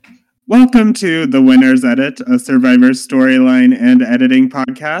Welcome to The Winner's Edit, a Survivor storyline and editing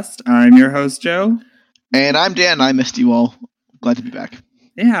podcast. I'm your host, Joe. And I'm Dan. I missed you all. Glad to be back.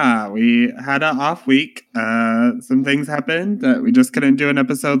 Yeah, we had an off week. Some things happened that we just couldn't do an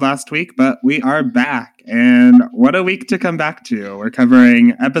episode last week, but we are back. And what a week to come back to. We're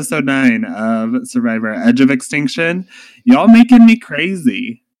covering episode 9 of Survivor Edge of Extinction. Y'all making me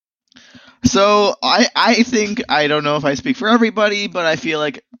crazy. So I think, I don't know if I speak for everybody, but I feel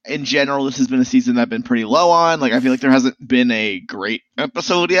like in general this has been a season that I've been pretty low on. Like, I feel like there hasn't been a great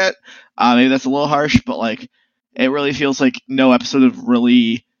episode yet. Maybe that's a little harsh, but like it really feels like no episode have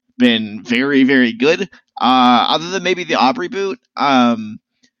really been very, very good. Other than maybe the Aubrey boot.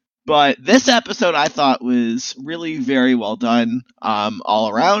 But this episode I thought was really very well done all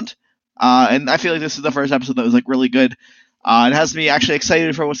around. And I feel like this is the first episode that was like really good. It has me actually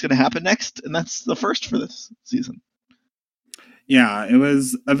excited for what's going to happen next, and that's the first for this season. Yeah, it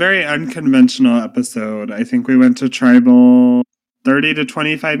was a very unconventional episode. I think we went to Tribal 30 to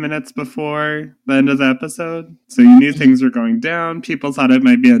 25 minutes before the end of the episode. So you knew things were going down. People thought it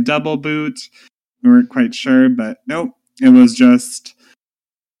might be a double boot. We weren't quite sure, but nope. It was just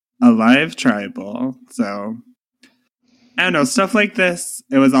a live Tribal. So, I don't know, stuff like this.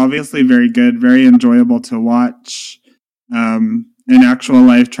 It was obviously very good, very enjoyable to watch. An actual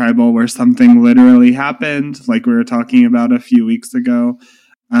live Tribal where something literally happened, like we were talking about a few weeks ago.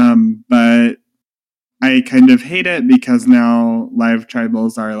 But I kind of hate it because now live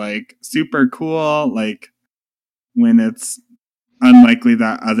Tribals are like super cool, like when it's unlikely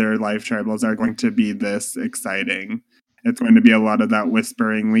that other live Tribals are going to be this exciting. It's going to be a lot of that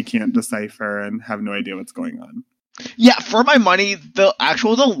whispering we can't decipher and have no idea what's going on. Yeah, for my money, the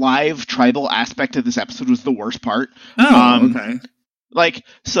live Tribal aspect of this episode was the worst part. Oh, okay. Like,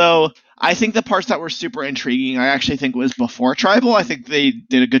 so I think the parts that were super intriguing, I actually think was before Tribal. I think they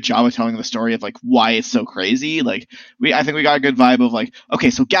did a good job of telling the story of like why it's so crazy. Like, I think we got a good vibe of like, okay,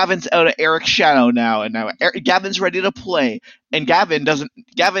 so Gavin's out of Eric's shadow now, and now Gavin's ready to play. And Gavin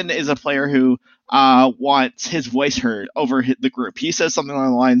is a player who wants his voice heard over the group. He says something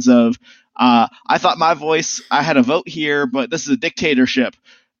along the lines of, I thought my voice, I had a vote here, but this is a dictatorship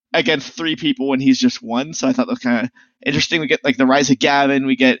against 3 people when he's just one. So I thought that was kind of interesting. We get like the rise of Gavin,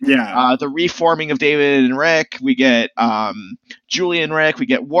 we get the reforming of David and Rick, we get Julie and Rick, we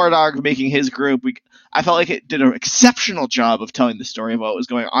get War Dog making his group. I felt like it did an exceptional job of telling the story of what was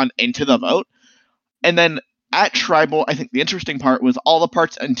going on into the vote. And then at Tribal, I think the interesting part was all the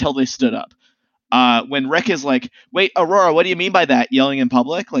parts until they stood up. When Rick is like, wait, Aurora, what do you mean by that? Yelling in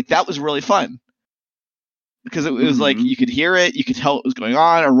public. Like, that was really fun. Because it was like, you could hear it, you could tell what was going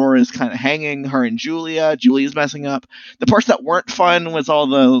on. Aurora is kind of hanging, her and Julia's messing up. The parts that weren't fun was all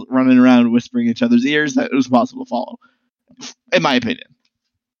the running around whispering in each other's ears that it was possible to follow, in my opinion.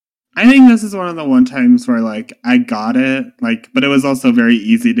 I think this is one of the one times where, like, I got it, like, but it was also very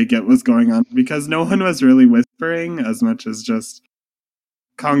easy to get what's going on because no one was really whispering as much as just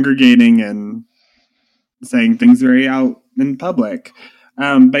congregating and saying things very out in public.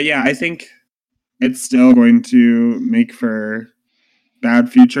 But yeah, I think it's still going to make for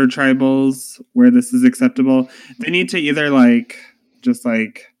bad future Tribals where this is acceptable. They need to either just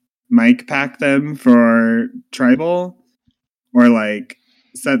mic pack them for Tribal or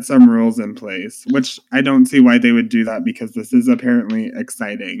set some rules in place, which I don't see why they would do that because this is apparently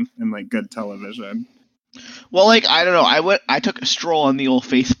exciting and good television. Well, I don't know. I took a stroll on the old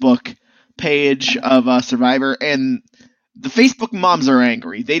Facebook page of Survivor, and the Facebook moms are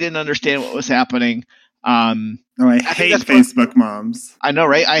angry. They didn't understand what was happening. I hate Facebook moms. I know,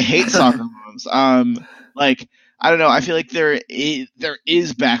 right? I hate soccer moms. I don't know. I feel like there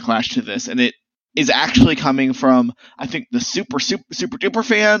is backlash to this, and it is actually coming from, I think, the super duper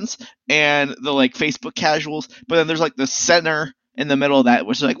fans and the Facebook casuals. But then there's the center in the middle of that,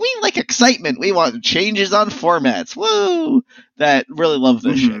 which is we like excitement. We want changes on formats. Woo! That really love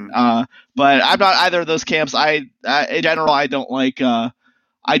this shit. But I'm not either of those camps. In general, I don't like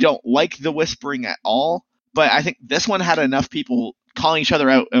the whispering at all. But I think this one had enough people calling each other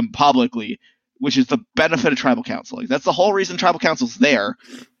out publicly, which is the benefit of Tribal Council. That's the whole reason Tribal Council's there,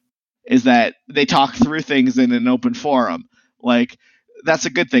 is that they talk through things in an open forum. That's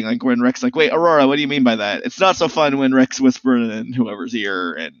a good thing. When Rick's like, wait, Aurora, what do you mean by that? It's not so fun when Rick's whispering in whoever's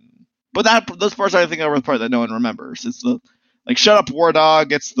ear. But those parts I think are the part that no one remembers. It's the, shut up, War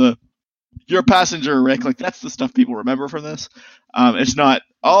Dog. It's the, you're a passenger, Rick. That's the stuff people remember from this. It's not,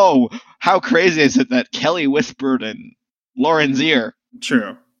 oh, how crazy is it that Kelly whispered in Lauren's ear?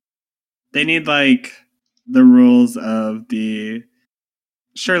 True. They need, the rules of the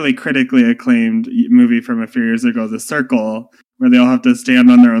surely critically acclaimed movie from a few years ago, The Circle, where they all have to stand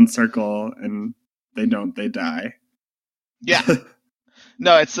on their own circle, and they don't, they die. Yeah.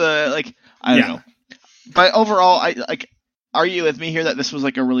 No, it's like, I don't know. But overall, I like. Are you with me here that this was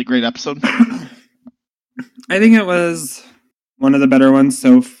like a really great episode? I think it was one of the better ones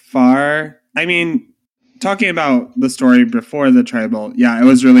so far. I mean, talking about the story before the tribal, yeah, it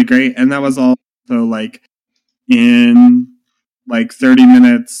was really great. And that was also like in like 30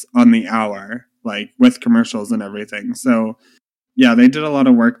 minutes on the hour, like with commercials and everything. So yeah, they did a lot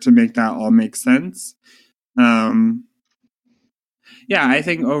of work to make that all make sense. Yeah, I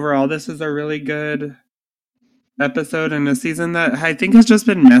think overall this is a really good episode in a season that I think has just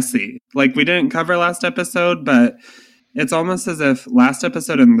been messy. Like, we didn't cover last episode, but it's almost as if last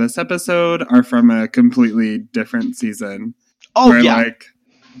episode and this episode are from a completely different season. Oh, where, yeah. like,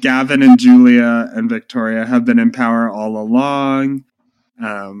 Gavin and Julia and Victoria have been in power all along.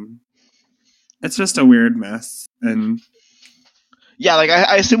 It's just a weird mess. And yeah, like,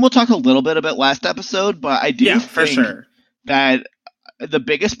 I assume we'll talk a little bit about last episode, but I do think for sure that the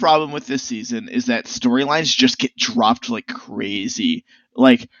biggest problem with this season is that storylines just get dropped like crazy.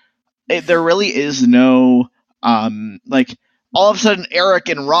 Like, there really is no, like, all of a sudden Eric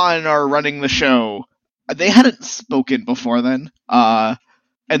and Ron are running the show. They hadn't spoken before then. And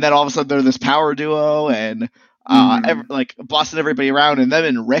then all of a sudden they're this power duo, and like, bossing everybody around, and them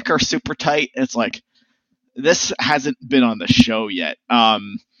and Rick are super tight. It's like, this hasn't been on the show yet.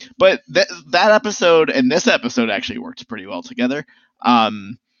 But that episode and this episode actually worked pretty well together. But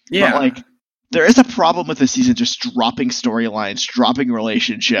like, there is a problem with this season just dropping storylines, dropping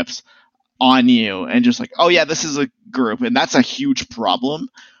relationships on you, and just like, oh yeah, this is a group, and that's a huge problem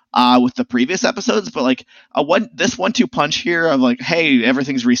with the previous episodes. But like, this 1-2 punch here of like, hey,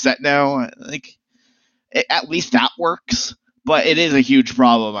 everything's reset now, like, at least that works. But it is a huge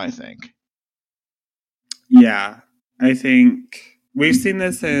problem, I think. Yeah, I think we've seen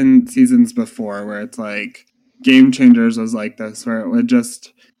this in seasons before where it's like Game Changers was like this, where it would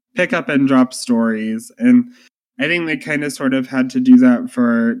just pick up and drop stories. And I think they kind of sort of had to do that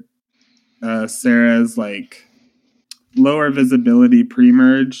for Sarah's like lower visibility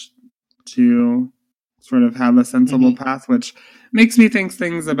pre-merge to sort of have a sensible path, which makes me think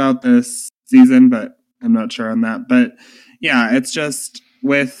things about this season, but I'm not sure on that. But yeah, it's just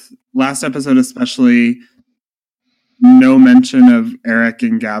with last episode especially, no mention of Eric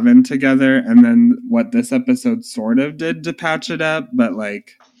and Gavin together, and then what this episode sort of did to patch it up, but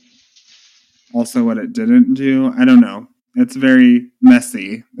like also what it didn't do. I don't know. It's very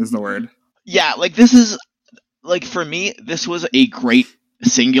messy is the word. Yeah, like, this is, like, for me, this was a great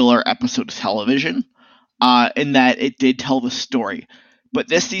singular episode of television, in that it did tell the story. But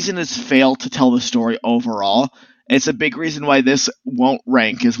this season has failed to tell the story overall. It's a big reason why this won't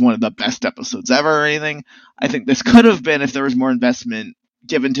rank as one of the best episodes ever or anything. I think this could have been if there was more investment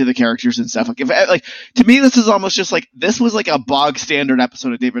given to the characters and stuff. Like, to me, this is almost just like, this was like a bog standard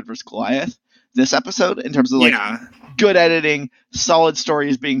episode of David vs. Goliath. This episode, in terms of like good editing, solid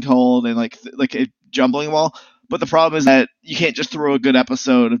stories being told, and like it jumbling well. But the problem is that you can't just throw a good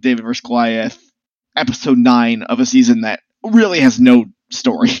episode of David vs. Goliath, episode 9 of a season that really has no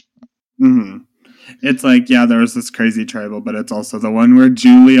story. It's like, yeah, there was this crazy tribal, but it's also the one where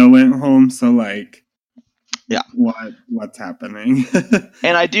Julia went home. So like, yeah, what's happening?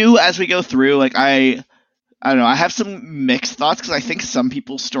 And I do, as we go through, like, I don't know, I have some mixed thoughts, because I think some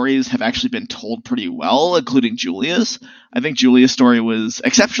people's stories have actually been told pretty well, including Julia's. I think Julia's story was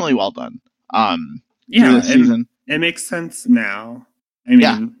exceptionally well done. Yeah, this season. It makes sense now. I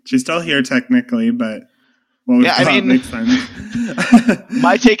mean, she's still here technically, but makes sense.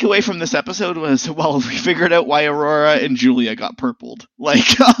 My takeaway from this episode was, well, we figured out why Aurora and Julia got purpled.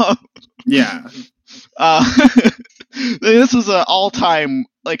 Like, yeah. This was an all-time,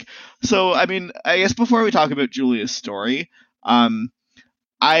 like, so, I mean, I guess before we talk about Julia's story, I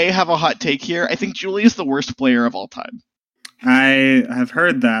have a hot take here. I think Julia's the worst player of all time. I have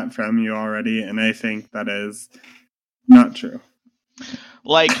heard that from you already, and I think that is not true.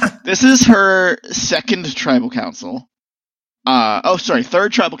 Like, this is her second tribal council.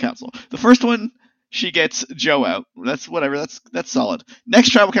 Third tribal council. The first one, she gets Joe out. That's whatever. That's solid. Next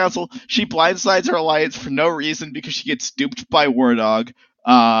tribal council, she blindsides her alliance for no reason because she gets duped by War Dog.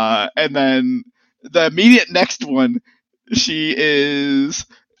 And then the immediate next one, she is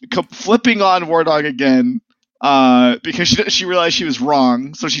flipping on War Dog again, because she realized she was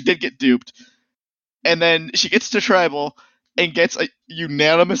wrong, so she did get duped. And then she gets to tribal and gets a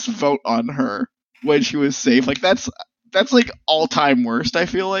unanimous vote on her when she was safe. Like, that's like all-time worst, I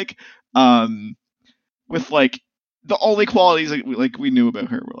feel like. With like the only qualities like we knew about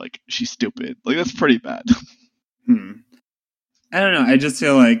her were like, she's stupid. Like, that's pretty bad. I don't know. I just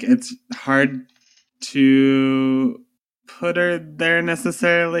feel like it's hard to put her there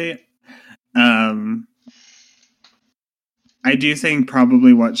necessarily. I do think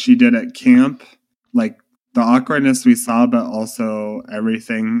probably what she did at camp, like the awkwardness we saw, but also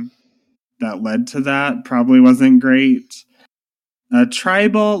everything that led to that probably wasn't great.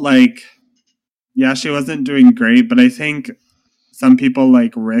 Tribal, like, yeah, she wasn't doing great, but I think some people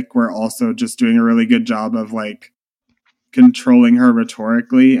like Rick were also just doing a really good job of like controlling her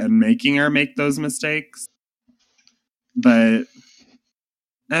rhetorically and making her make those mistakes. But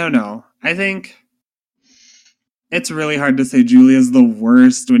I don't know. I think it's really hard to say Julia's the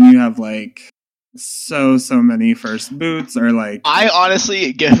worst when you have like so many first boots or like I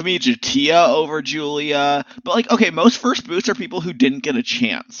honestly give me Jatia over Julia, but like okay, most first boots are people who didn't get a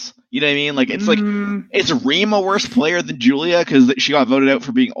chance. You know what I mean? Like is Reem a worse player than Julia because she got voted out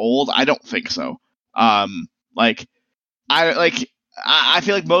for being old? I don't think so. Like I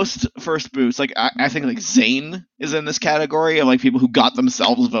feel like most first boots, like I think like Zayn is in this category of like people who got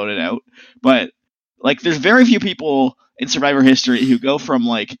themselves voted out, but like there's very few people in Survivor history who go from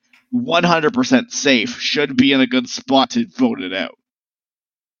like 100% safe, should be in a good spot to vote it out.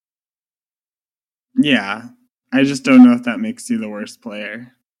 Yeah. I just don't know if that makes you the worst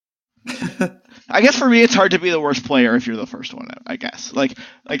player. I guess for me it's hard to be the worst player if you're the first one out, I guess. Like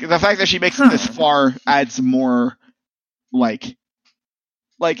the fact that she makes it this far adds more like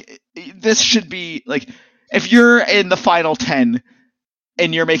this should be like if you're in the final 10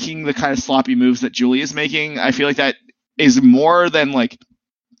 and you're making the kind of sloppy moves that Julie is making, I feel like that is more than like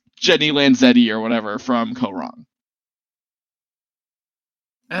Jenny Lanzetti or whatever from Co Wrong.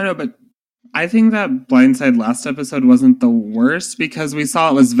 I don't know, but I think that Blindside last episode wasn't the worst because we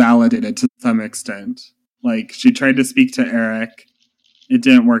saw it was validated to some extent. Like, she tried to speak to Eric, it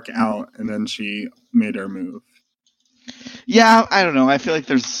didn't work out, and then she made her move. Yeah, I don't know. I feel like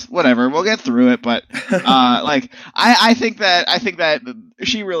there's whatever. We'll get through it, but like I think that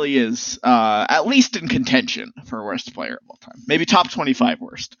she really is at least in contention for worst player of all time. Maybe top 25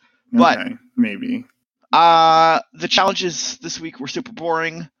 worst. But okay, maybe. The challenges this week were super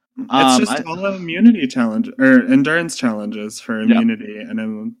boring. It's just all immunity challenge or endurance challenges for immunity,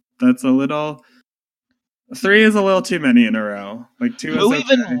 and that's a little. 3 is a little too many in a row. Like 2 Who is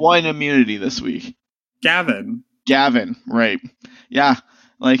okay. even won immunity this week? Gavin, right? Yeah,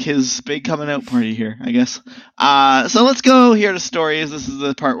 like his big coming out party here, I guess. So let's go here to stories. This is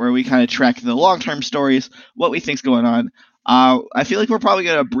the part where we kind of track the long-term stories, what we think's going on. I feel like we're probably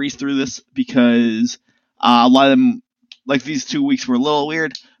gonna breeze through this because a lot of them, like these 2 weeks, were a little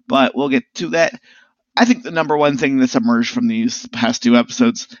weird, but we'll get to that. I think the number one thing that's emerged from these past 2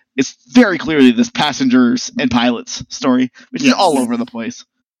 episodes is very clearly this passengers and pilots story, which is all over the place.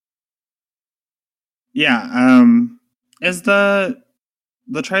 Yeah, is the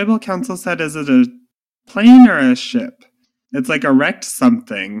tribal council said, is it a plane or a ship? It's like a wrecked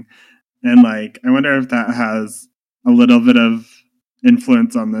something, and like I wonder if that has a little bit of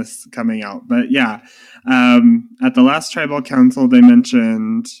influence on this coming out. But yeah, at the last tribal council they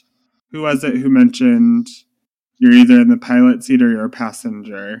mentioned, who was it who mentioned you're either in the pilot seat or you're a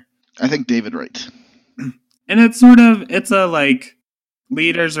passenger? I think David Wright. And it's a like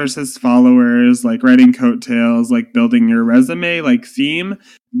leaders versus followers, like writing coattails, like building your resume, like theme,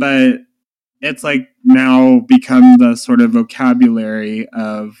 but it's like now become the sort of vocabulary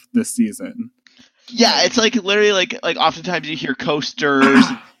of the season. Yeah, it's like literally like oftentimes you hear coasters,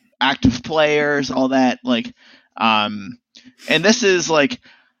 active players, all that, like and this is like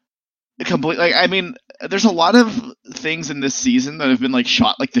complete, like I mean there's a lot of things in this season that have been like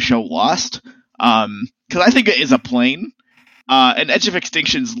shot like the show Lost, because I think it is a plane. And Edge of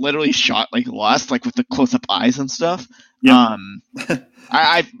Extinction's literally shot like Lost, like with the close-up eyes and stuff. Yep.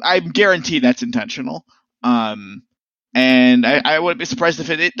 I guarantee that's intentional. And I wouldn't be surprised if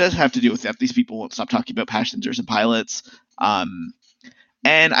it does have to do with that. These people won't stop talking about passengers and pilots. And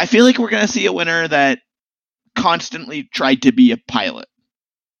I feel like we're going to see a winner that constantly tried to be a pilot.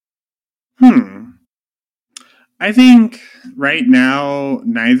 I think right now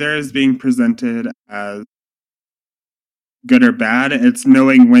neither is being presented as good or bad. It's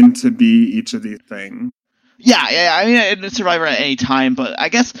knowing when to be each of these things. Yeah. I mean, it's Survivor at any time, but I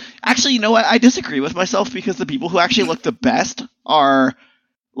guess actually, you know what? I disagree with myself because the people who actually look the best are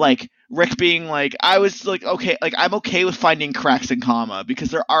like Rick being like, I was like, okay, like I'm okay with finding cracks in comma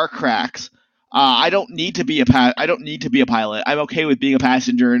because there are cracks. I don't need to be a pilot. I'm okay with being a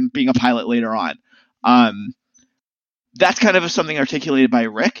passenger and being a pilot later on. That's kind of something articulated by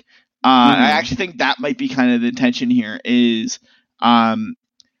Rick. I actually think that might be kind of the intention here is,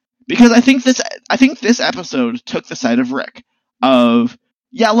 because I think this episode took the side of Rick. of,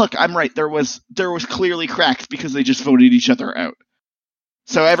 yeah, look, I'm right. There was clearly cracks because they just voted each other out.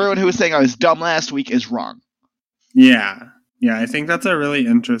 So everyone who was saying I was dumb last week is wrong. Yeah. Yeah, I think that's a really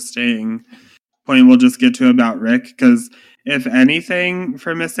interesting point we'll just get to about Rick, because if anything,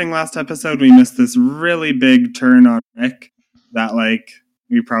 for missing last episode, we missed this really big turn on Rick that, like,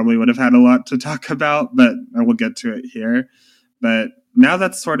 we probably would have had a lot to talk about, but I will get to it here. But now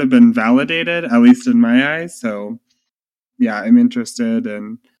that's sort of been validated, at least in my eyes, so yeah, I'm interested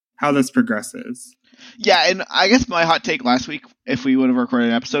in how this progresses. Yeah, and I guess my hot take last week, if we would have recorded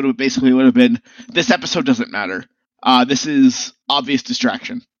an episode, would have been, this episode doesn't matter. This is obvious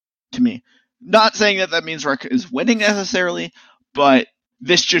distraction to me. Not saying that means Rick is winning necessarily, but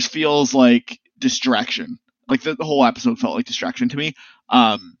this just feels like distraction. Like the whole episode felt like distraction to me.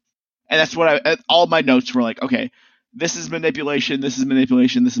 And that's what all my notes were like, okay, this is manipulation, this is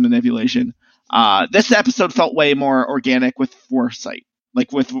manipulation, this is manipulation. This episode felt way more organic with foresight,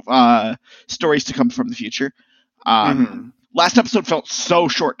 like with stories to come from the future. Last episode felt so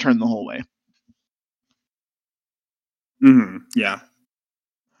short term the whole way. Yeah.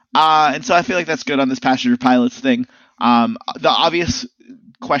 And so I feel like that's good on this passenger pilots thing. The obvious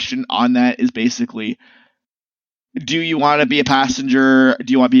question on that is basically, do you want to be a passenger?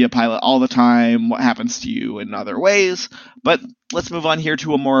 Do you want to be a pilot all the time? What happens to you in other ways? But let's move on here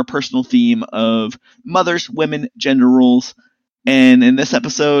to a more personal theme of mothers, women, gender roles. And in this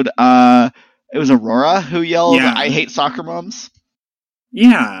episode, it was Aurora who yelled, I hate soccer moms.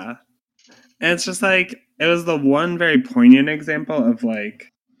 Yeah. And it's just like, it was the one very poignant example of,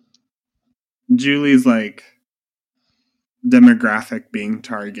 like, Julie's, like, demographic being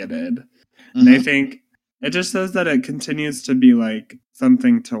targeted. Mm-hmm. And I think it just shows that it continues to be, like,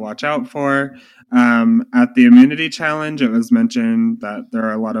 something to watch out for. At the immunity challenge, it was mentioned that there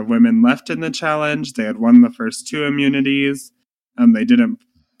are a lot of women left in the challenge. They had won the first 2 immunities. They didn't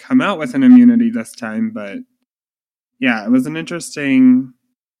come out with an immunity this time, but yeah, it was an interesting...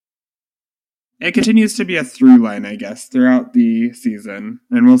 It continues to be a through line, I guess, throughout the season,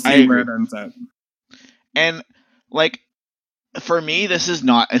 and we'll see where it ends up. And, like, for me, this is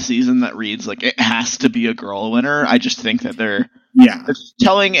not a season that reads like it has to be a girl winner. I just think that they're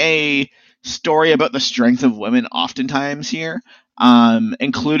telling a story about the strength of women oftentimes here,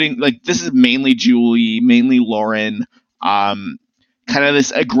 including, like, this is mainly Julie, mainly Lauren, kind of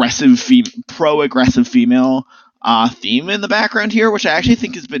this aggressive, pro-aggressive female theme in the background here, which I actually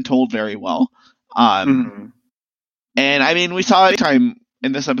think has been told very well. And I mean, we saw it time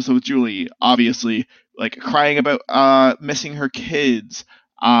in this episode with Julie, obviously, like, crying about missing her kids.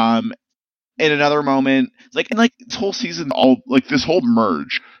 In another moment, like, and like this whole season, this whole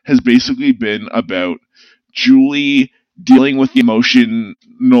merge has basically been about Julie dealing with the emotional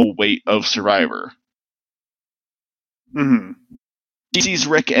weight of Survivor. She sees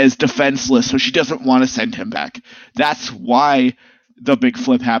Rick as defenseless, so she doesn't want to send him back. That's why the big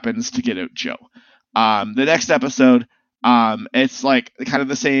flip happens to get out Joe. The next episode, it's like kind of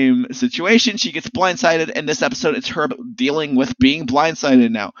the same situation. She gets blindsided, and this episode, it's her dealing with being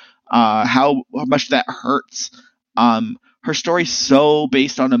blindsided now. How much that hurts. Her story's so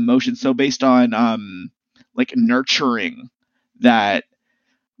based on emotion, so based on like nurturing, that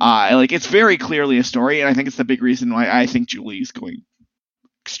like it's very clearly a story, and I think it's the big reason why I think Julie's going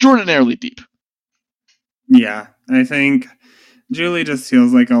extraordinarily deep. Yeah, I think Julie just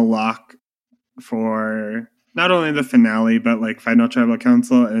feels like a lock for not only the finale, but like Final Tribal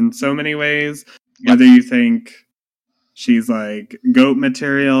Council in so many ways. Yep. Whether you think she's like GOAT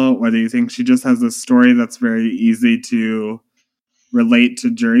material, whether you think she just has a story that's very easy to relate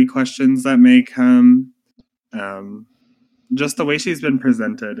to jury questions that may come. Just the way she's been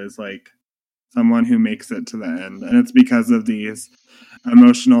presented is like someone who makes it to the end. And it's because of these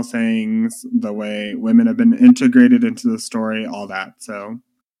emotional sayings, the way women have been integrated into the story, all that. So,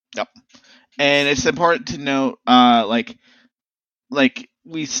 yep. And it's important to note, like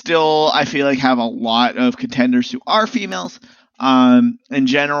we still, I feel like, have a lot of contenders who are females. In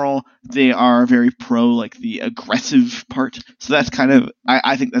general, they are very pro, like, the aggressive part. So that's kind of,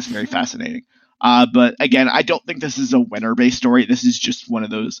 I think that's very fascinating. But again, I don't think this is a winner-based story. This is just one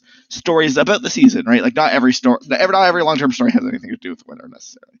of those stories about the season, right? Like, not every long-term story has anything to do with the winner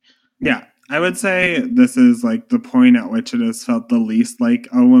necessarily. Yeah, I would say this is like the point at which it has felt the least like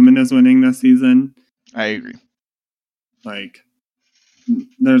a woman is winning this season. I agree. Like,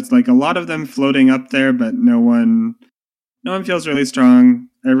 there's like a lot of them floating up there, but no one feels really strong.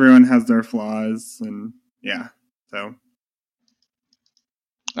 Everyone has their flaws, and yeah, so.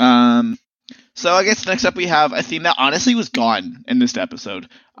 So I guess next up we have a theme that honestly was gone in this episode,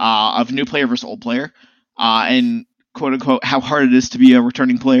 of new player versus old player. And quote unquote how hard it is to be a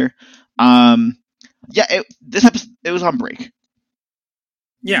returning player. This episode it was on break.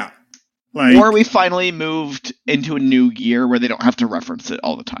 Yeah. Or we finally moved into a new gear where they don't have to reference it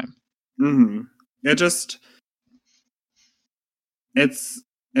all the time. Mm-hmm. It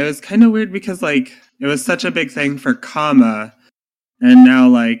was kind of weird because it was such a big thing for Kama, and now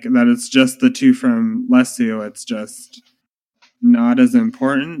that it's just the two from Lesu, it's just not as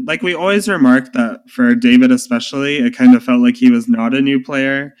important. We always remarked that for David especially, it kind of felt like he was not a new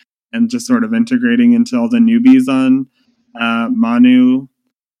player and just sort of integrating into all the newbies on Manu.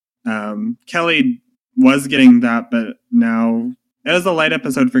 Kelly was getting that, but now it was a light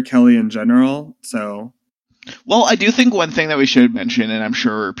episode for Kelly in general, so... Well, I do think one thing that we should mention, and I'm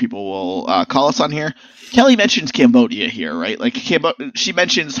sure people will call us on here, Kelly mentions Cambodia here, right? She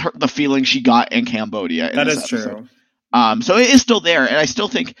mentions the feeling she got in Cambodia in this episode. True. So it is still there, and I still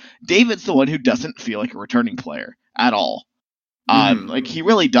think David's the one who doesn't feel like a returning player at all. He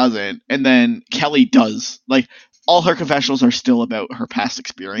really doesn't, and then Kelly does. All her confessionals are still about her past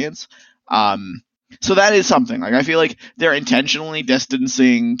experience. So that is something. I feel like they're intentionally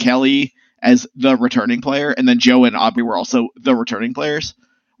distancing Kelly as the returning player, and then Joe and Aubrey were also the returning players,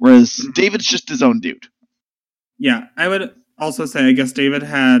 whereas David's just his own dude. Yeah, I would also say, I guess David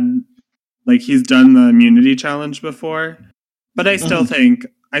had, he's done the immunity challenge before, but I still think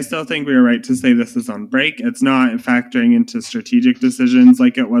we were right to say this is on break. It's not factoring into strategic decisions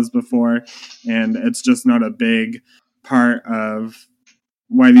like it was before, and it's just not a big part of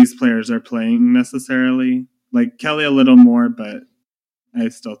why these players are playing necessarily. Kelly a little more, but I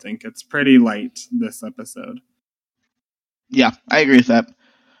still think it's pretty light this episode. Yeah, I agree with that.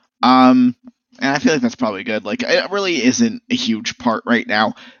 And I feel like that's probably good. It really isn't a huge part right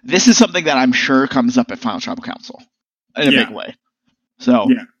now. This is something that I'm sure comes up at Final Tribal Council in a big way. So,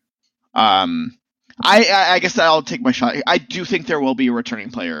 yeah. I guess I'll take my shot. I do think there will be a returning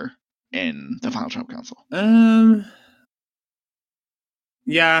player in the Final Tribal Council.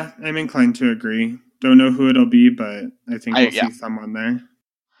 Yeah, I'm inclined to agree. Don't know who it'll be, but I think we'll see someone there.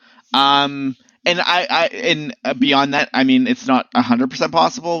 And beyond that, I mean, it's not 100%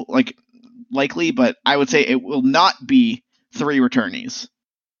 possible, likely, but I would say it will not be 3 returnees.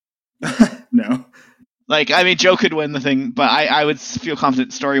 No. Joe could win the thing, but I would feel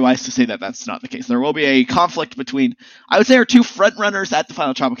confident story-wise to say that that's not the case. There will be a conflict between, I would say, our 2 front runners at the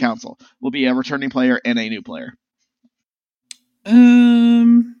Final Tribal Council will be a returning player and a new player.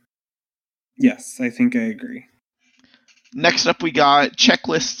 Yes, I think I agree. Next up, we got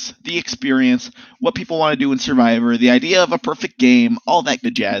checklists, the experience, what people want to do in Survivor, the idea of a perfect game, all that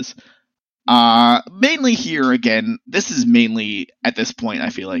good jazz. Mainly here, again, this is mainly, at this point, I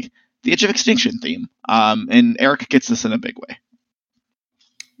feel like, the Edge of Extinction theme. And Eric gets this in a big way.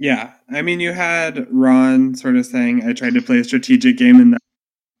 Yeah, I mean, you had Ron sort of saying, I tried to play a strategic game in that,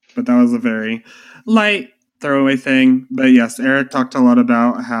 but that was a very light throwaway thing. But yes, Eric talked a lot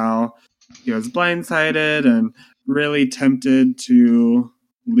about how he was blindsided and really tempted to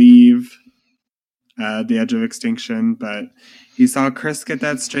leave the Edge of Extinction, but he saw Chris get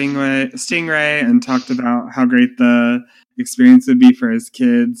that stingray and talked about how great the experience would be for his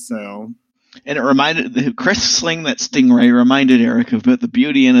kids. So, and it reminded Chris sling that stingray reminded Eric of the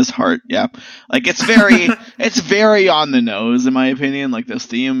beauty in his heart. Yeah, it's very it's very on the nose in my opinion. This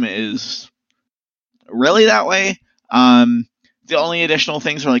theme is really that way. The only additional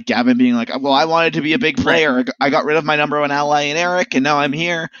things are Gavin being well, I wanted to be a big player. Right. I got rid of my number 1 ally in Eric, and now I'm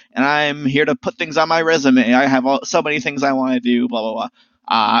here, and I'm here to put things on my resume. I have so many things I want to do, blah, blah,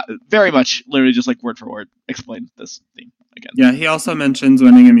 blah. Very much, literally just word for word, explain this theme again. Yeah, he also mentions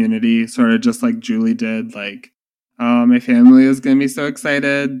winning immunity, sort of just like Julie did. Oh, my family is going to be so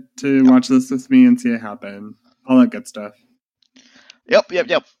excited to watch this with me and see it happen. All that good stuff.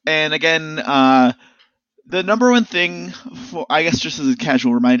 Yep. And again, the number one thing, I guess just as a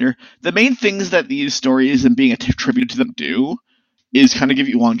casual reminder, the main things that these stories and being attributed to them do is kind of give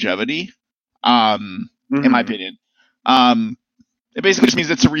you longevity, in my opinion. It basically just means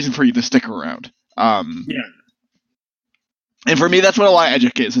it's a reason for you to stick around. Yeah. And for me, that's what a lot of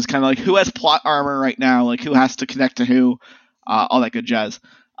Edge is. It's kind of who has plot armor right now, who has to connect to who, all that good jazz.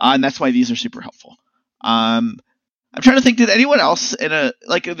 And that's why these are super helpful. I'm trying to think, did anyone else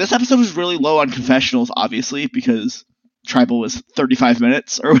this episode was really low on confessionals, obviously, because Tribal was 35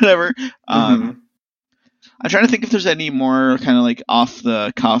 minutes or whatever. I'm trying to think if there's any more kind of off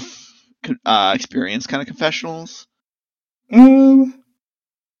the cuff experience kind of confessionals. I don't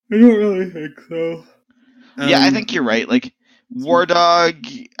really think so. Yeah, I think you're right. War Dog,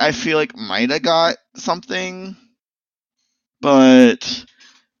 I feel like might have got something, but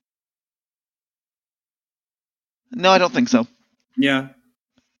No, I don't think so. Yeah.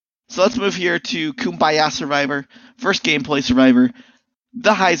 So let's move here to Kumbaya Survivor, first gameplay Survivor,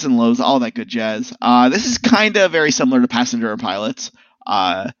 the highs and lows, all that good jazz. This is kind of very similar to Passenger and Pilots,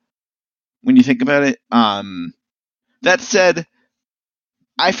 when you think about it. That said,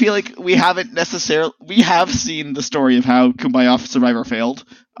 I feel like we have seen the story of how Kumbaya Survivor failed,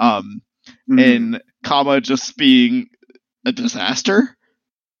 and Kama just being a disaster.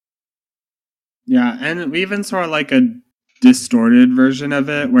 Yeah, and we even saw like a distorted version of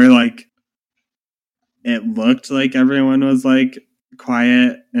it where like it looked like everyone was like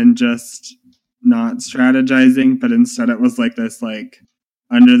quiet and just not strategizing, but instead it was like this like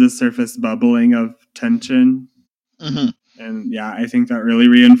under the surface bubbling of tension. Mm-hmm. And yeah, I think that really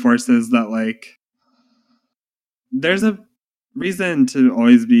reinforces that like there's a reason to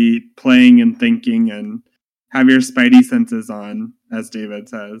always be playing and thinking and have your spidey senses on, as David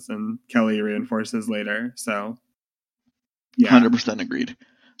says, and Kelly reinforces later. So yeah. 100% agreed.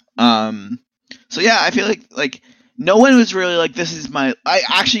 So yeah, I feel like no one was really like, this is my. I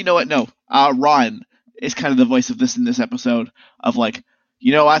actually know what. No, Ron is kind of the voice of this in this episode of like,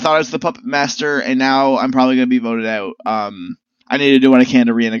 I thought I was the puppet master, and now I'm probably gonna be voted out. I need to do what I can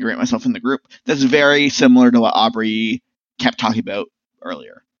to reintegrate myself in the group. That's very similar to what Aubrey kept talking about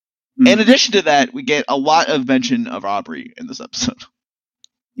earlier. In addition to that, we get a lot of mention of Aubrey in this episode.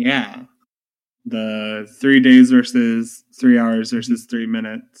 Yeah. The 3 days versus 3 hours versus 3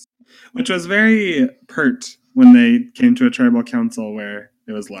 minutes, which was very pert when they came to a tribal council where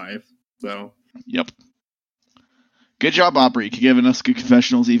it was live. So, yep. Good job, Aubrey, giving us good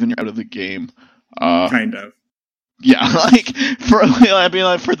confessionals even out of the game. Kind of. Yeah, like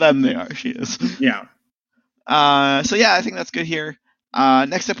for them they are. She is. Yeah. So yeah, I think that's good here.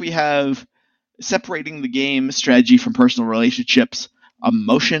 Next up, we have separating the game strategy from personal relationships,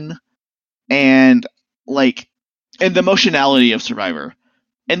 emotion, and the emotionality of Survivor.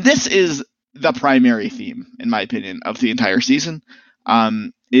 And this is the primary theme, in my opinion, of the entire season.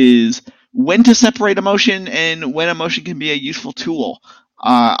 Is when to separate emotion and when emotion can be a useful tool.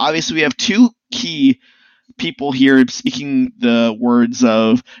 Obviously, we have two key people here speaking the words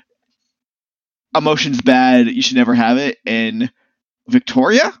of emotion's bad, you should never have it, in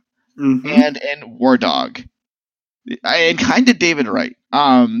Victoria and in War Dog. And kind of David Wright.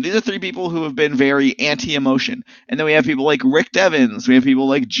 These are three people who have been very anti-emotion. And then we have people like Rick Devens, we have people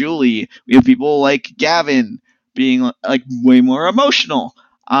like Julie, we have people like Gavin being like way more emotional.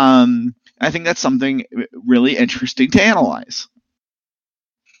 I think that's something really interesting to analyze.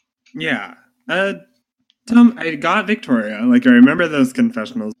 Yeah. Tom, I got Victoria. Like, I remember those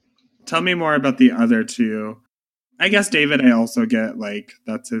confessionals. Tell me more about the other two. I guess David, I also get, like,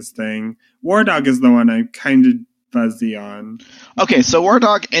 that's his thing. War Dog is the one I'm kind of fuzzy on. Okay, so War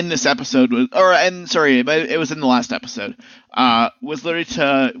Dog in this episode was, but it was in the last episode, was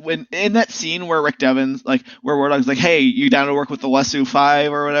literally when in that scene where Rick Devens, like, where War Dog's like, hey, you down to work with the Lesu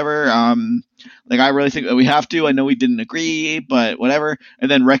 5 or whatever, like, I really think that we have to, I know we didn't agree, but whatever, and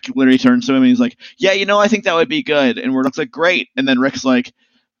then Rick literally turns to him and he's like, yeah, I think that would be good, and War Dog's like, great, and then Rick's like,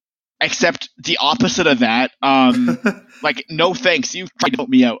 except the opposite of that, like, no thanks, you tried to put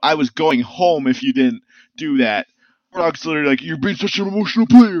me out, I was going home if you didn't do that. War Dog's literally like, you're being such an emotional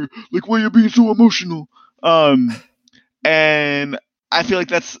player. Like, why are you being so emotional? And I feel like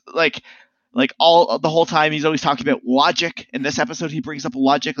that's like all the whole time he's always talking about logic. In this episode, he brings up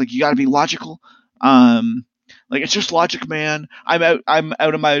logic. Like, you got to be logical. Like, it's just logic, man. I'm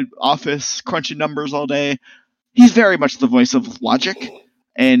out of my office crunching numbers all day. He's very much the voice of logic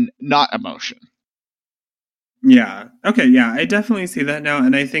and not emotion. Yeah. Okay. Yeah, I definitely see that now,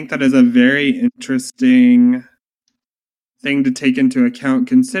 and I think that is a very interesting thing to take into account,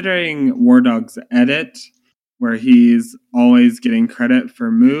 considering War Dog's edit, where he's always getting credit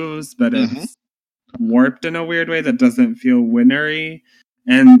for moves, but it's warped in a weird way that doesn't feel winnery,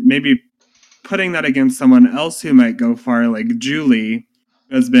 and maybe putting that against someone else who might go far, like Julie,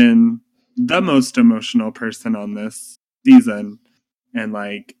 who has been the most emotional person on this season, and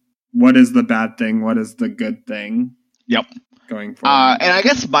like, what is the bad thing? What is the good thing? Yep. Going forward. And I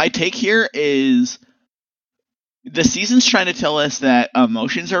guess my take here is the season's trying to tell us that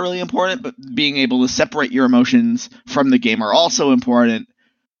emotions are really important, but being able to separate your emotions from the game are also important.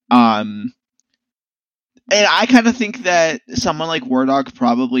 And I kind of think that someone like War Dog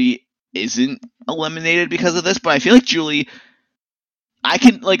probably isn't eliminated because of this, but I feel like Julie,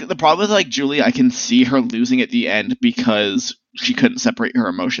 the problem with like Julie, I can see her losing at the end because she couldn't separate her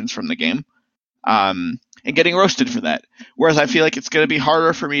emotions from the game. And getting roasted for that. Whereas I feel like it's going to be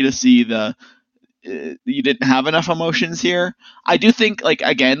harder for me to see you didn't have enough emotions here. I do think, like,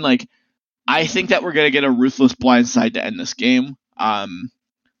 again, like, I think that we're gonna get a ruthless blindside to end this game.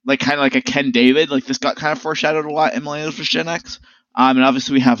 Like kind of like a Ken David. Like this got kind of foreshadowed a lot in Millennials vs. Gen X. And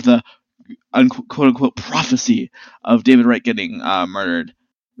obviously we have the quote unquote prophecy of David Wright getting murdered.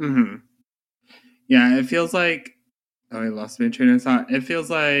 Mm-hmm. Yeah, it feels like. Oh, I lost my train of thought. It feels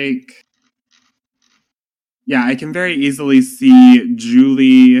like. Yeah, I can very easily see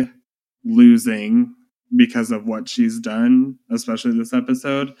Julie losing because of what she's done, especially this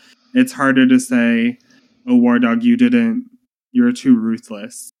episode. It's harder to say, oh, War Dog, you're too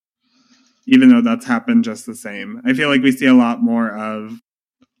ruthless. Even though that's happened just the same. I feel like we see a lot more of,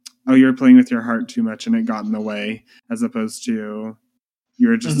 oh, you're playing with your heart too much and it got in the way, as opposed to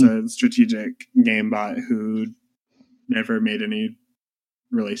you're just a strategic game bot who never made any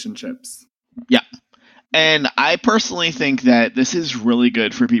relationships. Yeah. And I personally think that this is really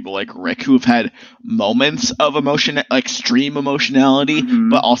good for people like Rick who have had moments of emotion, like extreme emotionality,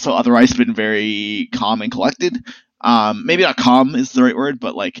 but also otherwise been very calm and collected. Maybe not calm is the right word,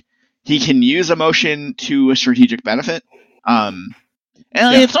 but like he can use emotion to a strategic benefit. And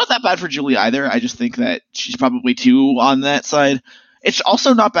it's not that bad for Julie either. I just think that she's probably too on that side. It's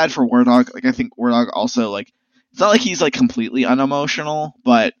also not bad for War Dog. Like I think War Dog also like it's not like he's like completely unemotional,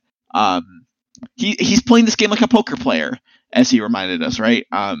 but he's playing this game like a poker player, as he reminded us, right?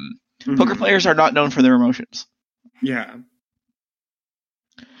 Poker players are not known for their emotions. Yeah.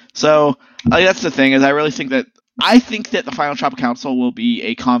 So that's the thing is I think that the final Tribal Council will be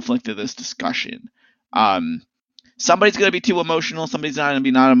a conflict of this discussion. Somebody's going to be too emotional. Somebody's not going to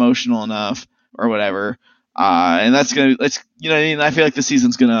be not emotional enough or whatever. And that's going to, you know what I mean? I feel like the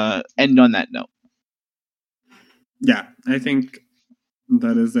season's going to end on that note. Yeah, I think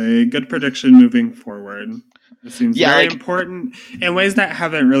that is a good prediction moving forward. It seems very important in ways that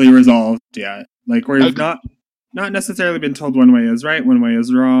haven't really resolved yet. Like we've not necessarily been told one way is right, one way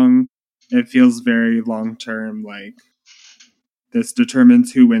is wrong. It feels very long term, like this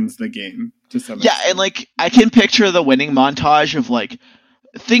determines who wins the game to some extent. And like I can picture the winning montage of like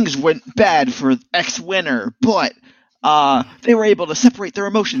things went bad for X winner, but they were able to separate their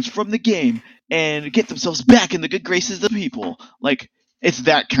emotions from the game and get themselves back in the good graces of the people. Like it's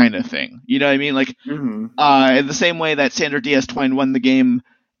that kind of thing. You know what I mean? Like in the same way that Sandra Diaz Twine won the game,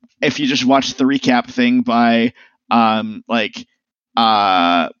 if you just watch the recap thing by voting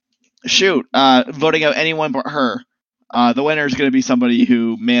out anyone but her, the winner is going to be somebody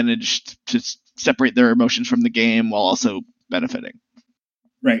who managed to separate their emotions from the game while also benefiting.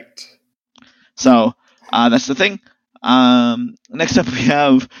 Right. So that's the thing. Next up we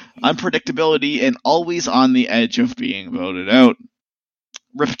have unpredictability and always on the edge of being voted out.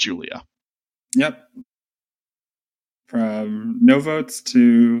 Rip Julia. Yep. From no votes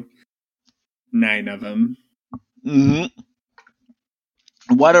to 9 of them.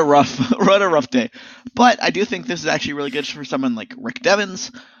 What a rough day. But I do think this is actually really good for someone like Rick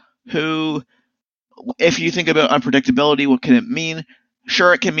Devens, who, if you think about unpredictability, what can it mean?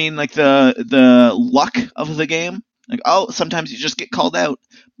 Sure, it can mean like the luck of the game. Like, oh, sometimes you just get called out.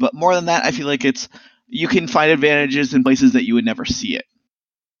 But more than that, I feel like you can find advantages in places that you would never see it.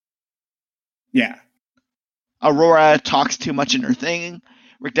 Yeah. Aurora talks too much in her thing.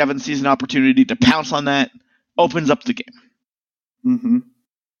 Rick Devens sees an opportunity to pounce on that, opens up the game.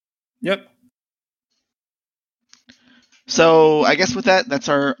 Yep. So I guess with that's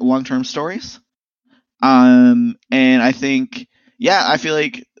our long-term stories. And I think, I feel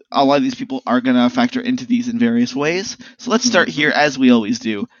like a lot of these people are going to factor into these in various ways. So let's start here, as we always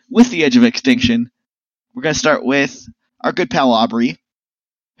do, with the Edge of Extinction. We're going to start with our good pal Aubrey,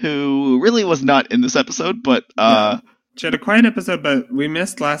 who really was not in this episode, but she had a quiet episode, but we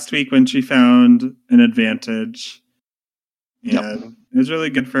missed last week when she found an advantage. And it was really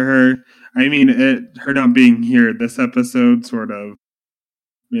good for her. I mean, her not being here this episode sort of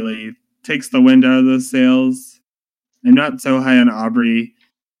really takes the wind out of the sails. I'm not so high on Aubrey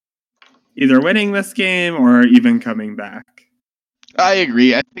either winning this game or even coming back. I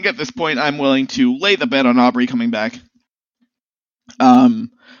agree. I think at this point I'm willing to lay the bet on Aubrey coming back.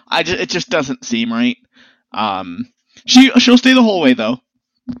 It just doesn't seem right. She'll stay the whole way though.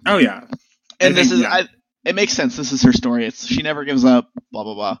 Oh yeah. And it makes sense. This is her story. She never gives up. Blah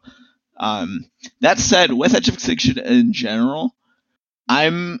blah blah. That said, with Edge of Extinction in general,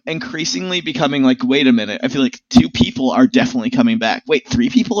 I'm increasingly becoming like, wait a minute. I feel like 2 people are definitely coming back. Wait, 3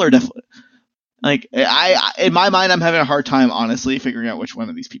 people are definitely. Like in my mind, I'm having a hard time, honestly, figuring out which one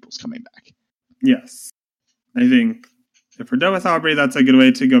of these people's coming back. Yes, I think if we're done with Aubrey, that's a good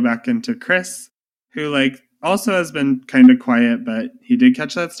way to go back into Chris, who also has been kind of quiet, but he did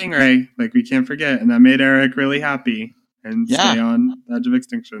catch that stingray, we can't forget, and that made Eric really happy and stay on the Edge of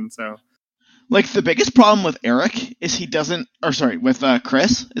Extinction. So Like, the biggest problem with Eric is with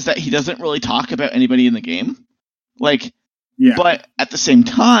Chris, is that he doesn't really talk about anybody in the game. Like, Yeah. But at the same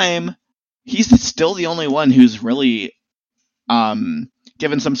time, he's still the only one who's really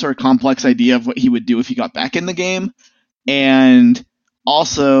given some sort of complex idea of what he would do if he got back in the game, and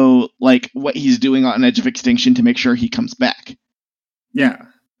also like what he's doing on Edge of Extinction to make sure he comes back. Yeah,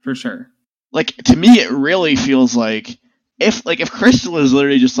 for sure. Like, to me, it really feels like if Crystal is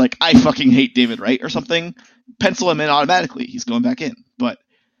literally just like, I fucking hate David Wright or something, pencil him in automatically. He's going back in. But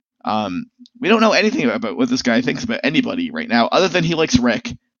we don't know anything about what this guy thinks about anybody right now, other than he likes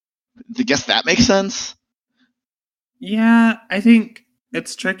Rick. I guess that makes sense. Yeah, I think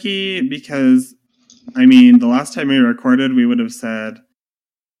it's tricky because, I mean, the last time we recorded, we would have said,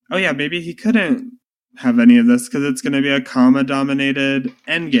 oh yeah, maybe he couldn't have any of this because it's going to be a comma-dominated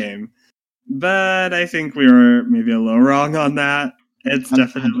endgame. But I think we were maybe a little wrong on that. It's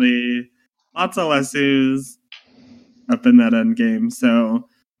definitely lots of Lesus up in that endgame. So,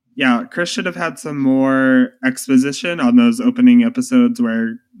 yeah, Chris should have had some more exposition on those opening episodes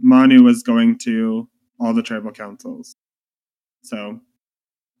where Manu was going to all the tribal councils. So,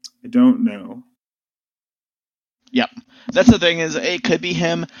 I don't know. Yep. That's the thing, is it could be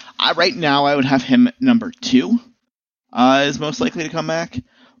him. Right now, I would have him number 2 is most likely to come back.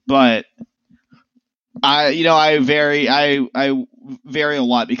 But I vary a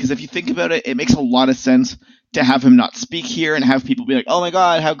lot, because if you think about it, it makes a lot of sense to have him not speak here and have people be like, oh my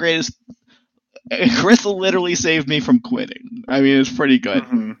god, how great is Chris literally saved me from quitting. I mean, it's pretty good.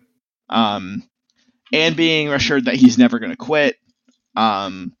 Mm-hmm. And being assured that he's never going to quit.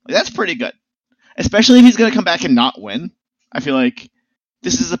 That's pretty good. Especially if he's going to come back and not win. I feel like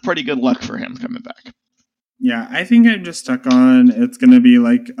this is a pretty good luck for him coming back. Yeah, I think I'm just stuck on it's going to be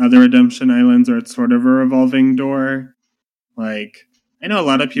like other Redemption Islands, or it's sort of a revolving door. Like, I know a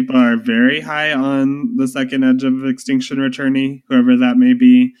lot of people are very high on the second Edge of Extinction returnee, whoever that may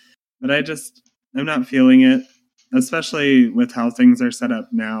be. But I'm not feeling it, especially with how things are set up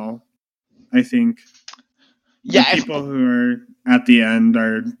now. I think the people who are at the end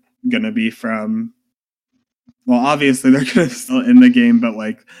are going to be from, well, obviously they're going to still in the game, but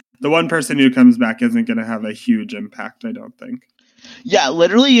like the one person who comes back isn't going to have a huge impact, I don't think. Yeah,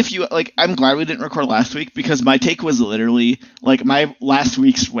 literally, if you, like, I'm glad we didn't record last week, because my take was literally, like, my last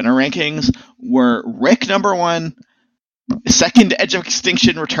week's winner rankings were Rick number 1, second Edge of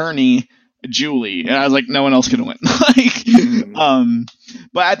Extinction returnee, Julie, and I was like, no one else can win.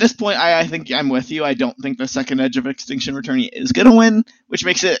 But at this point, I think I'm with you. I don't think the second Edge of Extinction returnee is gonna win, which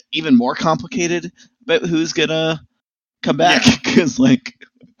makes it even more complicated about who's gonna come back, because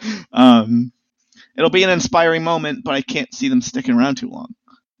it'll be an inspiring moment, but I can't see them sticking around too long.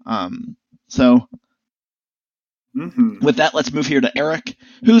 With that, let's move here to Eric,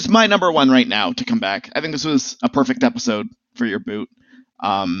 who's my number 1 right now to come back. I think this was a perfect episode for your boot.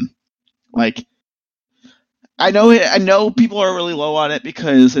 I know people are really low on it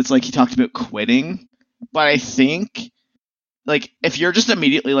because it's like he talked about quitting, but I think, like, if you're just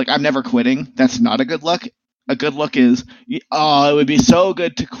immediately like, I'm never quitting, that's not a good look. A good look is, oh, it would be so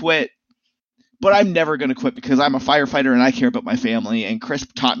good to quit, but I'm never going to quit because I'm a firefighter and I care about my family, and Chris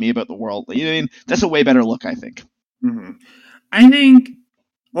taught me about the world. You know what I mean? That's a way better look, I think. Mm-hmm. I think,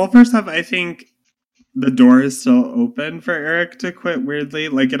 well, first off, I think the door is still open for Eric to quit, weirdly.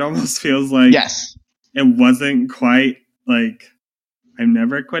 Like, it almost feels like it wasn't quite like, I'm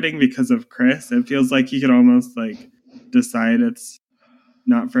never quitting because of Chris. It feels like he could almost like decide it's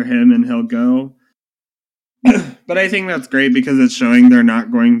not for him and he'll go. But I think that's great because it's showing they're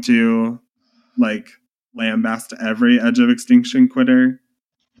not going to like lambast every Edge of Extinction quitter,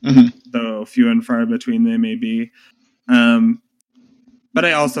 though few and far between they may be. But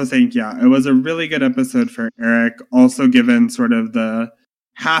I also think, it was a really good episode for Eric, also given sort of the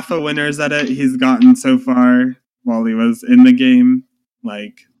half a winner's edit he's gotten so far while he was in the game.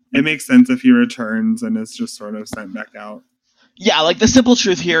 Like, it makes sense if he returns and is just sort of sent back out. Yeah, like, the simple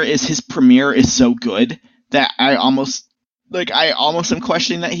truth here is his premiere is so good that I almost am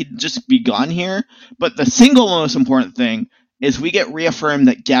questioning that he'd just be gone here. But the single most important thing is we get reaffirmed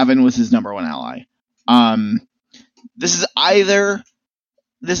that Gavin was his number 1 ally. We're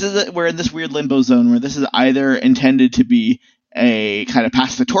in this weird limbo zone where this is either intended to be a kind of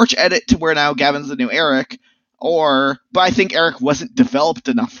pass the torch edit to where now Gavin's the new Eric, but I think Eric wasn't developed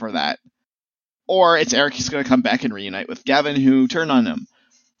enough for that. Or it's Eric who's going to come back and reunite with Gavin, who turned on him.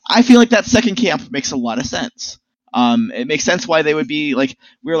 I feel like that second camp makes a lot of sense. It makes sense why they would be like,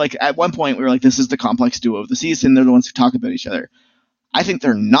 at one point we were like, this is the complex duo of the season. They're the ones who talk about each other. I think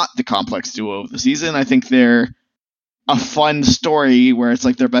they're not the complex duo of the season. I think they're a fun story where it's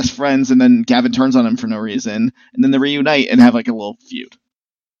like they're best friends, and then Gavin turns on him for no reason, and then they reunite and have like a little feud.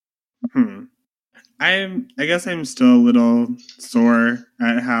 I guess I'm still a little sore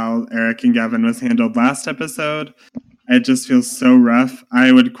at how Eric and Gavin was handled last episode. It just feels so rough.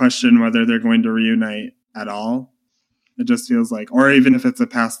 I would question whether they're going to reunite at all. It just feels like, or even if it's a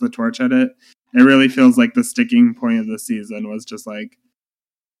pass the torch at it, it really feels like the sticking point of the season was just like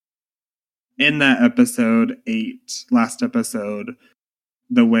in that episode 8, last episode,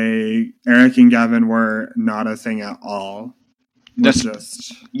 the way Eric and Gavin were not a thing at all.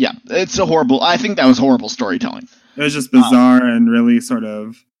 Yeah, it's a horrible. I think that was horrible storytelling. It was just bizarre and really sort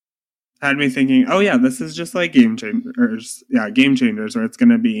of had me thinking, oh yeah, this is just like Game Changers. Yeah, Game Changers, where it's going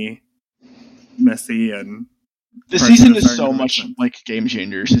to be messy and. The season is so much like Game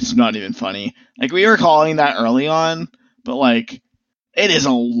Changers. It's not even funny. Like, we were calling that early on, but like, it is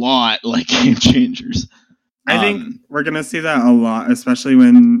a lot like Game Changers. I think we're going to see that a lot, especially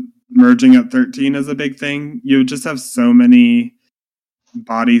when merging up 13 is a big thing. You just have so many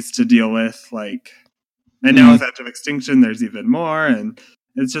bodies to deal with. Like, and now with Edge of Extinction, there's even more. And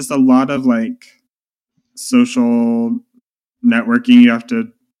it's just a lot of like social networking you have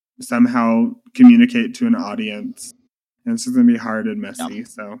to somehow communicate to an audience. And it's just going to be hard and messy.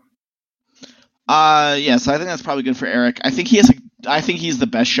 Yeah. So I think that's probably good for Eric. I think he's the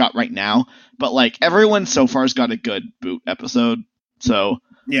best shot right now, but like everyone so far has got a good boot episode. So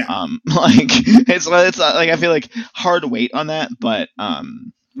yeah, like it's like I feel like hard to wait on that, but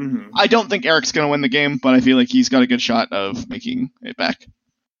I don't think Eric's gonna win the game, but I feel like he's got a good shot of making it back.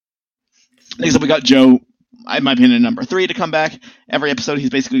 Except we got Joe, in my opinion, number 3 to come back. Every episode he's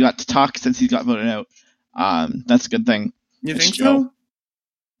basically got to talk since he's got voted out. That's a good thing. You think so?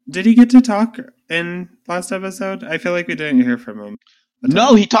 Did he get to talk in last episode? I feel like we didn't hear from him.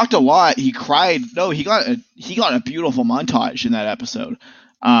 No, he talked a lot. He cried. No, he got a beautiful montage in that episode.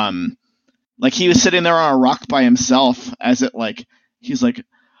 Like he was sitting there on a rock by himself as it like he's like,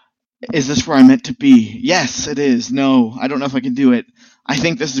 is this where I'm meant to be? Yes, it is. No, I don't know if I can do it. I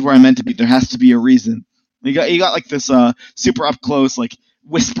think this is where I'm meant to be. There has to be a reason. He got like this super up close, like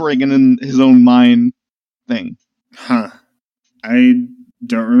whispering in his own mind thing. Huh. I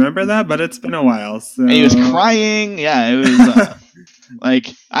don't remember that, but it's been a while. So. And he was crying. Yeah, it was like,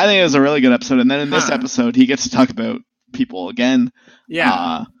 I think it was a really good episode. And then in this episode, he gets to talk about people again.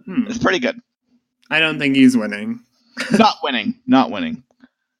 Yeah. It's pretty good. I don't think he's winning. Not winning.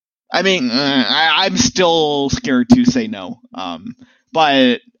 I mean, I'm still scared to say no.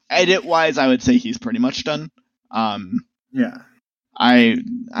 But edit-wise, I would say he's pretty much done. Yeah.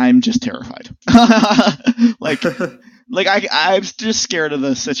 I'm just terrified. I'm just scared of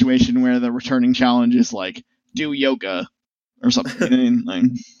the situation where the returning challenge is like, do yoga or something. You know what I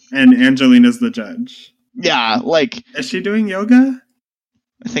mean? And Angelina's the judge. Yeah, like... Is she doing yoga?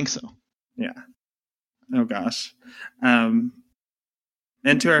 I think so. Yeah. Oh, gosh. And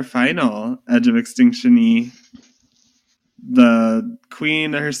to our final Edge of Extinction-y, the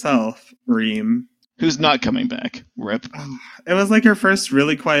queen herself, Reem. Who's not coming back. Rip. It was like her first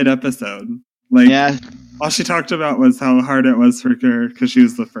really quiet episode. Like, yeah. All she talked about was how hard it was for her because she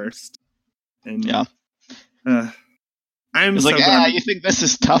was the first. And yeah. I'm so like, glad. You think this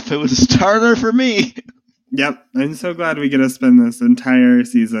is tough? It was a starter for me. Yep. I'm so glad we get to spend this entire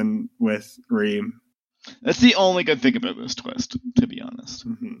season with Reem. That's the only good thing about this twist, to be honest.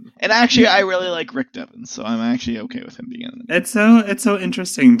 Mm-hmm. And actually, I really like Rick Devens, so I'm actually okay with him being in it. It's so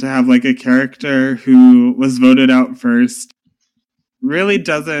interesting to have like a character who was voted out first. Really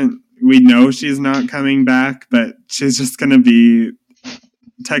doesn't. We know she's not coming back, but she's just going to be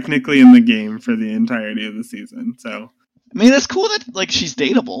technically in the game for the entirety of the season. So, I mean, it's cool that like she's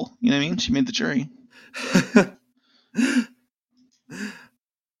dateable. You know what I mean? She made the jury.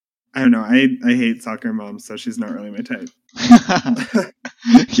 I don't know. I hate soccer moms, so she's not really my type.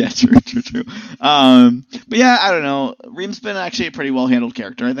 Yeah, true. But yeah, I don't know. Reem's been actually a pretty well-handled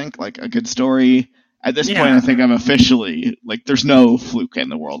character, I think. Like, a good story. At this point, I think I'm officially... Like, there's no fluke in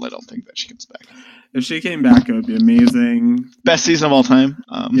the world. I don't think that she comes back. If she came back, it would be amazing. Best season of all time.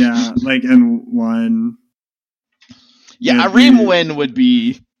 Yeah, like, and one... Yeah, a Reem win would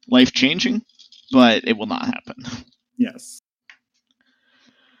be life-changing, but it will not happen. Yes.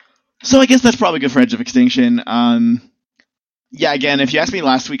 So I guess that's probably good for Edge of Extinction. Yeah, again, if you asked me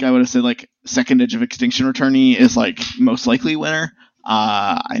last week, I would have said, like, second Edge of Extinction returnee is, like, most likely winner.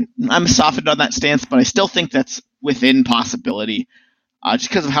 I'm softened on that stance, but I still think that's within possibility, just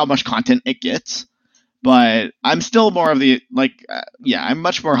because of how much content it gets. But I'm still more of the, like, I'm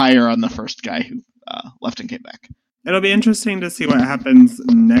much more higher on the first guy who left and came back. It'll be interesting to see what happens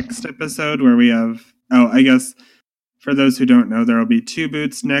next episode, where we have, I guess... for those who don't know, there will be 2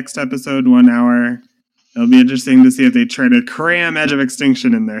 boots next episode, 1 hour. It'll be interesting to see if they try to cram Edge of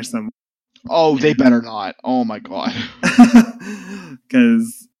Extinction in there somewhere. Oh, they better not. Oh my god.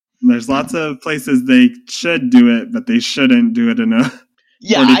 Because there's lots of places they should do it, but they shouldn't do it in a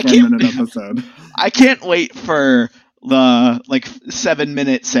 44-minute episode. I can't wait for the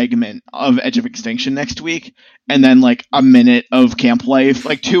 7-minute segment of Edge of Extinction next week, and then a minute of Camp Life,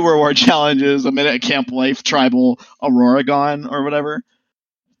 2 reward challenges, a minute of Camp Life, Tribal Aurora Gone, or whatever.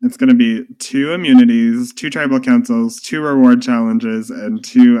 It's going to be 2 immunities, 2 tribal councils, 2 reward challenges, and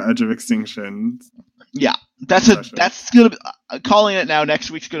 2 Edge of Extinction. Yeah, that's gonna be, calling it now. Next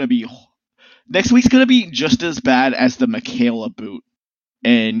week's gonna be just as bad as the Michaela boot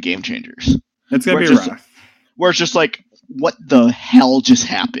in Game Changers. It's gonna be rough. Where it's just what the hell just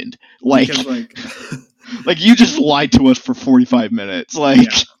happened? Because, you just lied to us for 45 minutes.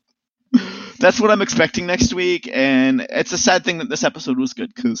 That's what I'm expecting next week, and it's a sad thing that this episode was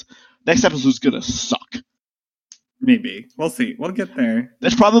good, because next episode's gonna suck. Maybe. We'll see. We'll get there.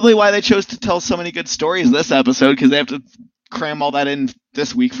 That's probably why they chose to tell so many good stories this episode, because they have to cram all that in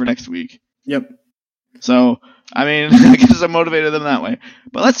this week for next week. Yep. So, I mean, I guess I motivated them that way.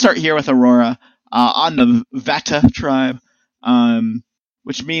 But let's start here with Aurora on the Vata tribe,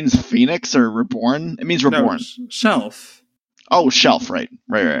 which means Phoenix or Reborn. It means Reborn. No, Shelf. Oh, Shelf, right.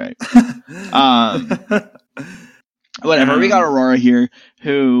 Whatever, we got Aurora here,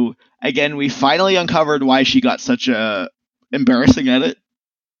 who, again, we finally uncovered why she got such a embarrassing edit.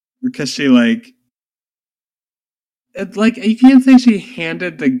 Because she, you can't say she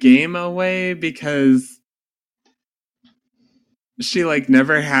handed the game away, because she,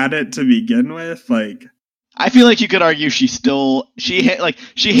 never had it to begin with, I feel like you could argue she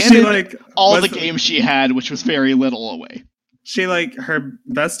handed all the game she had, which was very little, away. She, her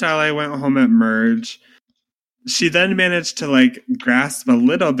best ally went home at Merge. She then managed to, grasp a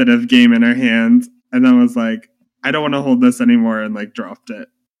little bit of game in her hand, and then was I don't want to hold this anymore, and, dropped it.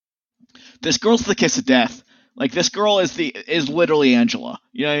 This girl's the kiss of death. This girl is literally Angela.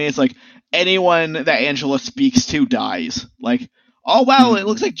 You know what I mean? It's anyone that Angela speaks to dies. Oh, wow, it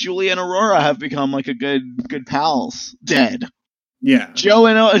looks like Julia and Aurora have become, a good pals. Dead. Yeah. Joe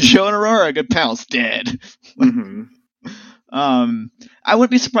and Aurora, good pals. Dead. Mm-hmm. I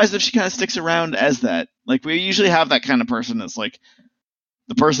wouldn't be surprised if she kind of sticks around as that. We usually have that kind of person that's the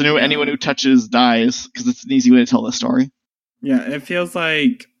person who anyone who touches dies, because it's an easy way to tell the story. Yeah, it feels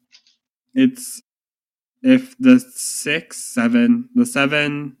like it's if the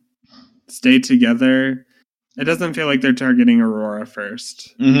 7 stay together, it doesn't feel like they're targeting Aurora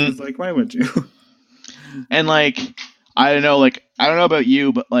first. Mm-hmm. It's why would you? And I don't know about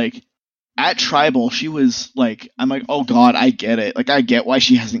you, but at Tribal, she was I'm oh god, I get it. I get why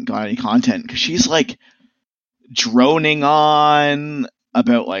she hasn't got any content, because she's droning on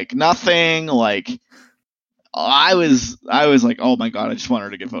about nothing. I was oh my god, I just want her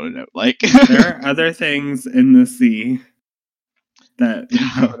to get voted out. There are other things in the sea that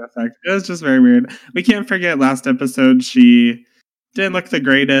have an effect. It was just very weird. We can't forget last episode, she didn't look the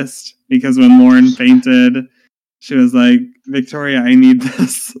greatest, because when Lauren fainted, she was Victoria, I need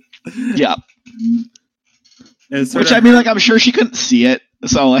this. Yeah. Which, I'm sure she couldn't see it,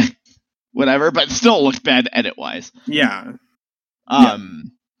 so, whatever, but it still looked bad edit-wise. Yeah. I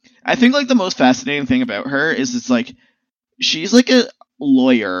think, the most fascinating thing about her is she's, a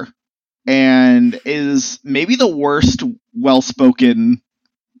lawyer, and is maybe the worst well-spoken...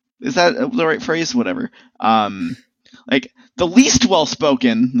 Is that the right phrase? Whatever. The least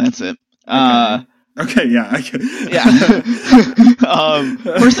well-spoken, that's it. Okay, yeah.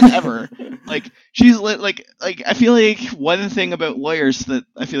 Person ever. She's I feel one thing about lawyers that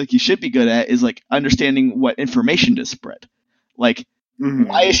I feel you should be good at is understanding what information to spread. Mm-hmm.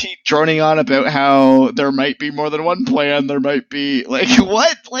 Why is she droning on about how there might be more than one plan? There might be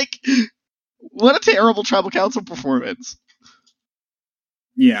what? What a terrible tribal council performance.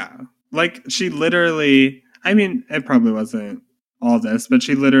 Yeah. She literally, it probably wasn't all this, but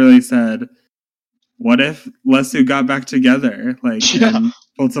she literally said, what if Lesu got back together, and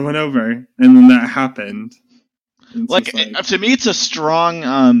pulled someone over, and then that happened? To me, it's a strong,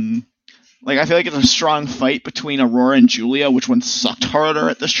 I feel it's a strong fight between Aurora and Julia, which one sucked harder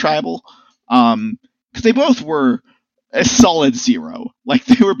at this tribal, because they both were a solid 0.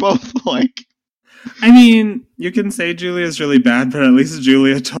 They were both, you can say Julia's really bad, but at least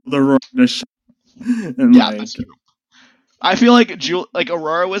Julia told Aurora to shut. And that's true. I feel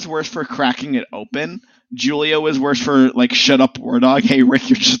Aurora was worse for cracking it open. Julia was worse for shut up, war dog. Hey Rick,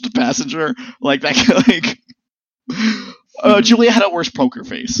 you're just a passenger. Julia had a worse poker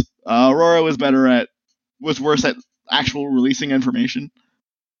face. Aurora was worse at actual releasing information?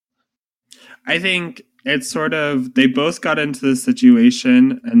 I think it's sort of, they both got into this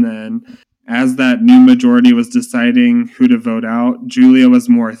situation, and then as that new majority was deciding who to vote out, Julia was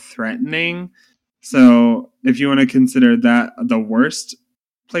more threatening. So if you want to consider that the worst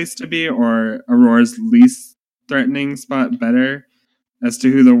place to be, or Aurora's least threatening spot better as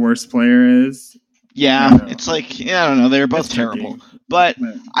to who the worst player is. Yeah, it's like, I don't know. They're both terrible. But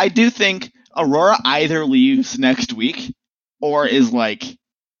I do think Aurora either leaves next week or is like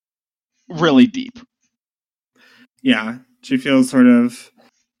really deep. Yeah, she feels sort of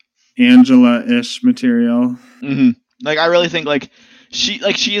Angela-ish material. Mm-hmm. Like, I really think like she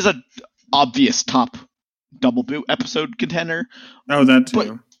is a obvious top double boot episode contender. Oh, that too.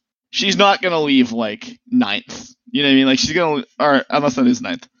 But she's not gonna leave like 9th. You know what I mean? Like, she's gonna, or unless that is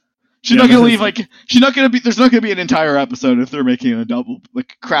 9th. She's not gonna leave like, she's not gonna be, there's not gonna be an entire episode if they're making a double,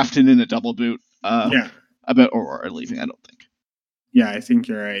 like crafting in a double boot about Aurora leaving, I don't think. Yeah, I think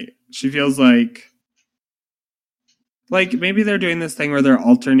you're right. She feels like maybe they're doing this thing where they're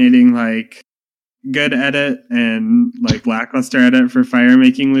alternating like good edit and like lackluster edit for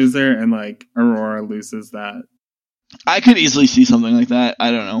firemaking loser, and like Aurora loses that. I could easily see something like that.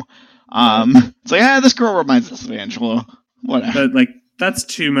 I don't know. It's like, this girl reminds us of Angela. Whatever. But like, that's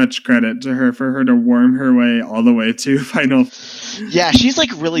too much credit to her for her to worm her way all the way to final. Yeah, she's like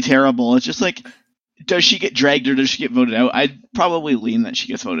really terrible. It's just like, does she get dragged or does she get voted out? I'd probably lean that she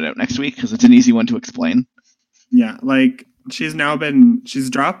gets voted out next week because it's an easy one to explain. Yeah, like she's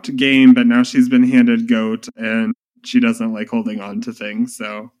dropped game, but now she's been handed goat, and she doesn't like holding on to things.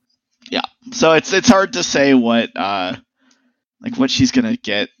 So yeah, so it's hard to say what what she's gonna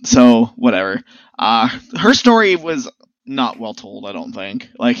get. So whatever. Her story was not well told, I don't think.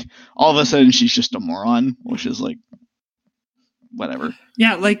 Like, all of a sudden she's just a moron, which is like whatever.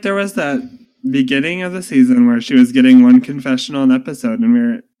 Yeah, like there was that beginning of the season where she was getting one confessional an episode,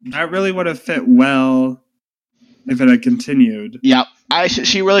 and that really would have fit well if it had continued. Yeah,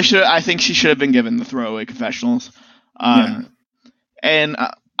 she really should. I think she should have been given the throwaway confessionals. And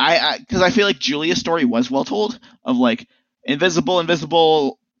because I feel like Julia's story was well told, of like invisible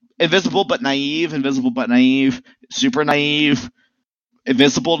but naive, super naive,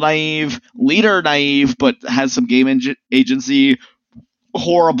 invisible naive, leader naive, but has some game agency,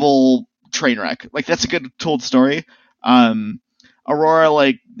 horrible train wreck. Like, that's a good told story. Aurora,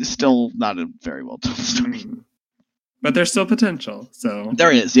 like, is still not a very well told story. But there's still potential, so.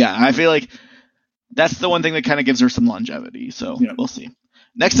 There is, yeah. I feel like that's the one thing that kind of gives her some longevity, so We'll see.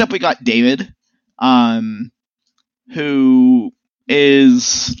 Next up, we got David, who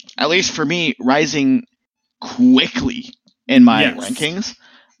is, at least for me, rising quickly in my rankings.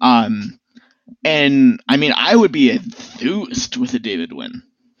 And, I mean, I would be enthused with a David win.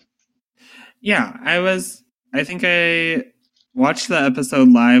 Yeah, I think I watched the episode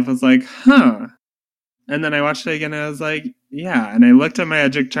live, was like, huh. And then I watched it again and I was like, yeah. And I looked at my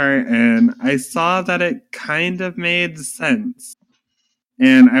eject chart and I saw that it kind of made sense.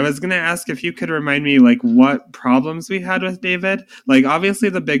 And I was going to ask if you could remind me, like, what problems we had with David. Like, obviously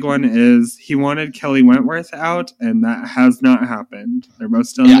the big one is he wanted Kelly Wentworth out, and that has not happened. They're both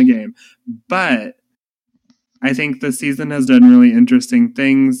still in the game. But I think the season has done really interesting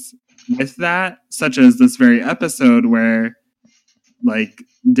things with that, such as this very episode where, like,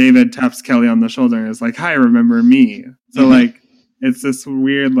 David taps Kelly on the shoulder and is like, hi, remember me? So, like, it's this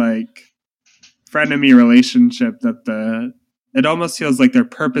weird, like, frenemy relationship that it almost feels like they're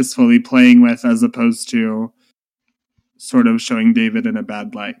purposefully playing with, as opposed to sort of showing David in a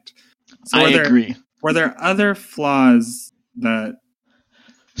bad light. So I agree. Were there other flaws that...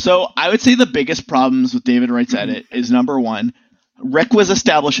 So I would say the biggest problems with David Wright's edit is, number one, Rick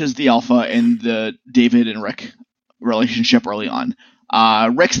establishes the alpha in the David and Rick relationship early on.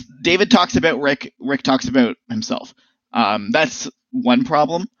 David talks about Rick talks about himself. That's one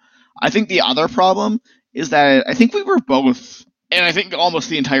problem. I think the other problem is that I think we were both, and I think almost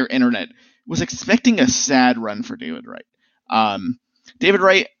the entire internet, was expecting a sad run for David Wright. David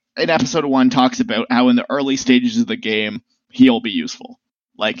Wright in episode 1 talks about how in the early stages of the game he'll be useful.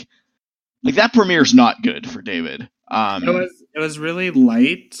 Like that premiere's not good for David. It was really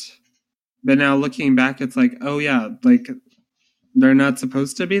light, but now looking back, it's like, oh yeah, like they're not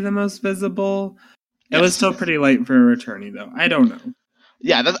supposed to be the most visible. It was still pretty light for a returnee, though. I don't know.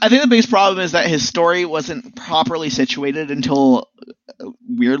 Yeah, I think the biggest problem is that his story wasn't properly situated until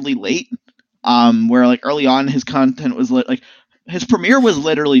weirdly late. Where like early on, his content was like his premiere was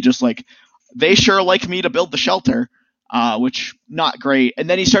literally just like, they sure like me to build the shelter, which not great. And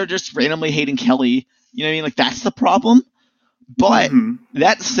then he started just randomly hating Kelly. You know what I mean? Like, that's the problem. But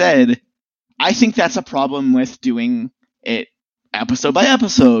that said, I think that's a problem with doing it episode by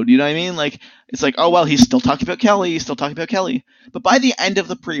episode. You know what I mean? Like, it's like, oh, well, he's still talking about Kelly. He's still talking about Kelly. But by the end of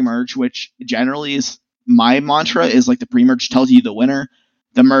the pre-merge, which generally is my mantra, is like the pre-merge tells you the winner.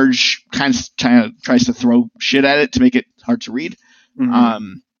 The merge kind of tries to throw shit at it to make it hard to read.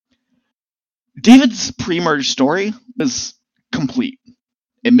 Mm-hmm. David's pre-merge story was complete.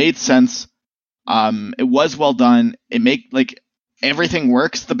 It made sense. It was well done. It made, like, everything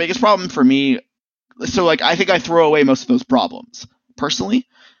works. The biggest problem for me, so, like, I think I throw away most of those problems. Personally,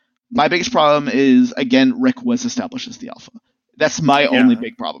 my biggest problem is, again, Rick was established as the alpha. That's my only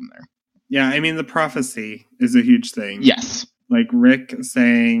big problem there. Yeah, I mean, the prophecy is a huge thing. Yes. Like, Rick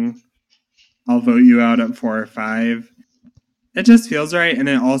saying, I'll vote you out at 4 or 5. It just feels right, and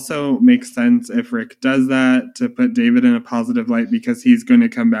it also makes sense if Rick does that to put David in a positive light, because he's going to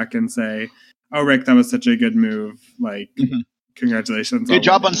come back and say, oh, Rick, that was such a good move. Like, congratulations. Good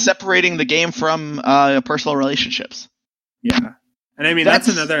job on separating the game from personal relationships. Yeah. And I mean, that's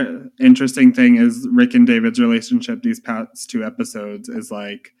another interesting thing is Rick and David's relationship these past 2 episodes is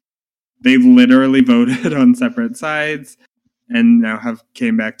like, they've literally voted on separate sides and now have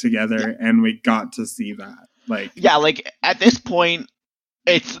came back together, and we got to see that. Like, yeah, like at this point,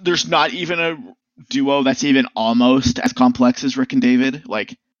 there's not even a duo that's even almost as complex as Rick and David.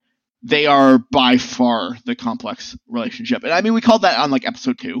 Like, they are by far the complex relationship, and I mean, we called that on like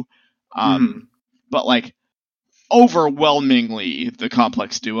episode 2, but like overwhelmingly the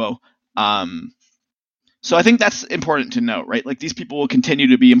complex duo. So I think that's important to note, right? Like, these people will continue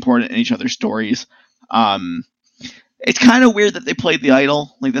to be important in each other's stories. It's kind of weird that they played the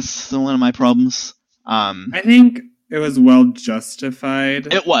idol. Like, that's one of my problems. I think it was well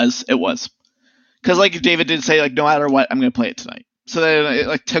justified. It was. Because, like, David did say, like, no matter what, I'm going to play it tonight. So then it,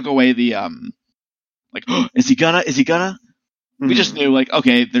 like, took away the, like, oh, is he gonna? We just knew, like,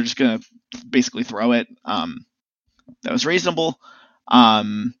 okay, they're just going to basically throw it. That was reasonable.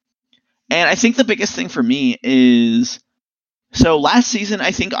 And I think the biggest thing for me is, so last season,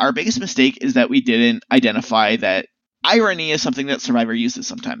 I think our biggest mistake is that we didn't identify that irony is something that Survivor uses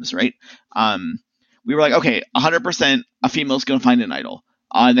sometimes, right? We were like, okay, 100% a female's going to find an idol,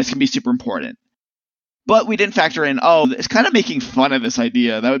 and this can be super important. But we didn't factor in, oh, it's kind of making fun of this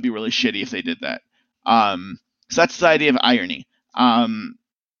idea. That would be really shitty if they did that. So that's the idea of irony.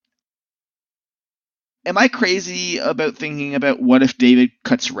 Am I crazy about thinking about what if David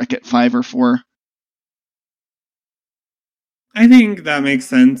cuts Rick at 5 or 4? I think that makes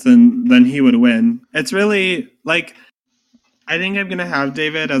sense, and then he would win. It's really, like, I think I'm going to have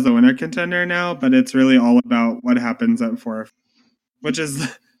David as a winner contender now, but it's really all about what happens at 4, which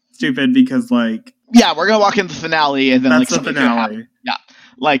is stupid because, like... Yeah, we're going to walk into the finale, and then, that's like, the finale. Yeah,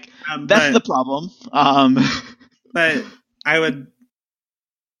 like, that's the problem. But I would...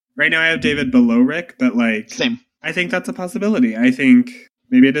 Right now I have David below Rick, but, like... Same. I think that's a possibility. I think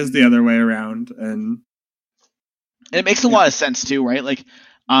maybe it is the other way around, and it makes a lot of sense, too, right? Like,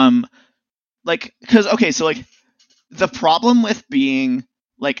 because, okay, so, like, the problem with being,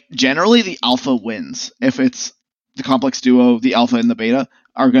 like, generally the alpha wins. If it's the complex duo, the alpha and the beta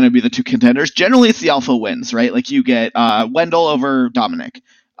are going to be the 2 contenders. Generally, it's the alpha wins, right? Like, you get Wendell over Dominic.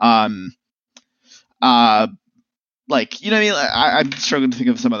 Like, you know what I mean? I'm struggling to think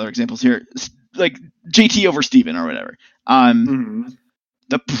of some other examples here. Like, JT over Steven or whatever.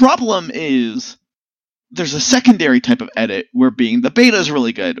 The problem is there's a secondary type of edit where being the beta is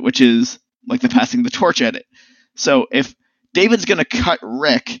really good, which is, like, the passing the torch edit. So if David's going to cut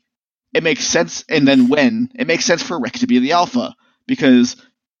Rick, it makes sense, and then win, it makes sense for Rick to be the alpha. Because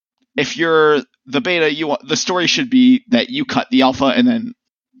if you're the beta, the story should be that you cut the alpha, and then,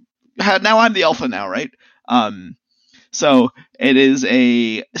 now I'm the alpha now, right? So it is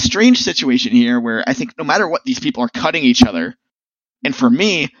a strange situation here where I think no matter what, these people are cutting each other. And for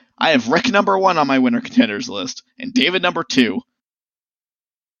me, I have Rick number 1 on my winner contenders list, and David number 2.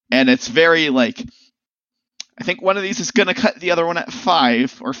 And it's very, like... I think one of these is going to cut the other one at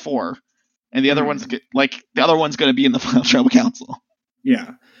 5 or 4, and the other one's going to be in the final tribal council.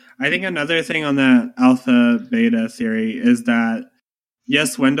 Yeah, I think another thing on that alpha beta theory is that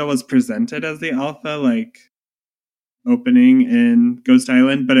yes, Wendell was presented as the alpha, like opening in Ghost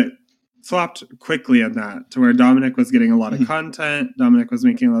Island, but it swapped quickly on that to where Dominic was getting a lot of content. Dominic was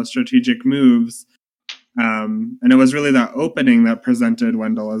making a lot of strategic moves, and it was really that opening that presented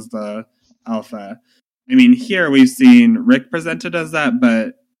Wendell as the alpha. I mean, here we've seen Rick presented as that,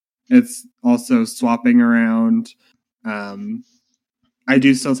 but it's also swapping around. I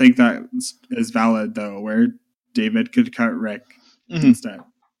do still think that is valid, though, where David could cut Rick instead.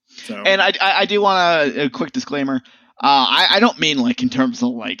 So. And I do want a quick disclaimer. I don't mean like in terms of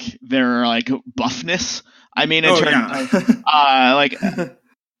like their like buffness. I mean in terms of like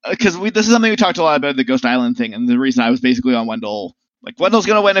because this is something we talked a lot about, the Ghost Island thing, and the reason I was basically on Wendell. Like Wendell's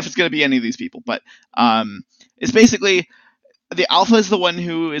gonna win if it's gonna be any of these people, but it's basically the alpha is the one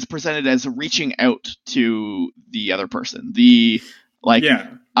who is presented as reaching out to the other person. Like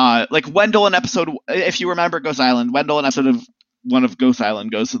Wendell in episode, if you remember Ghost Island, Wendell in episode of one of Ghost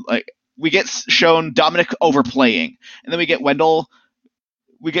Island goes like, we get shown Dominic overplaying, and then we get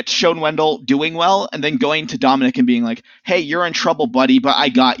shown Wendell doing well, and then going to Dominic and being like, hey, you're in trouble, buddy, but I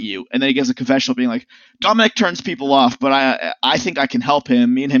got you. And then he gives a confessional being like, Dominic turns people off, but I think I can help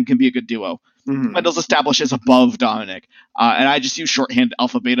him. Me and him can be a good duo. Mm-hmm. Wendell's established as above Dominic. And I just use shorthand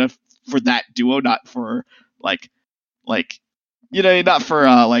alpha beta for that duo, not for like not for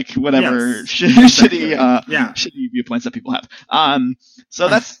like whatever shitty viewpoints that people have. So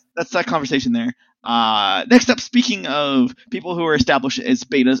that's that conversation there. Next up, speaking of people who are established as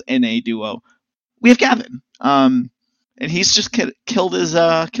betas in a duo, we have Gavin. And he's just killed his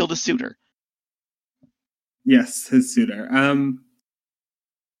suitor. Yes, his suitor.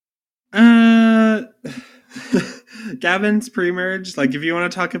 Gavin's pre-merge, like if you want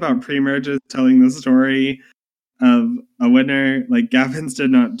to talk about pre-merges telling the story of a winner, like Gavin's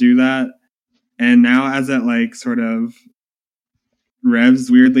did not do that. And now as it like sort of revs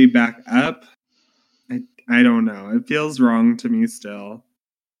weirdly back up, I don't know. It feels wrong to me still.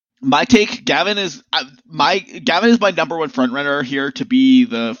 My take, Gavin is my number one frontrunner here to be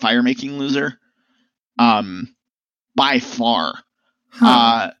the firemaking loser. By far.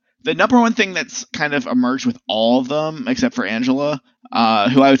 The number one thing that's kind of emerged with all of them, except for Angela,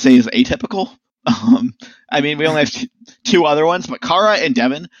 who I would say is atypical. I mean, we only have two other ones, but Kara and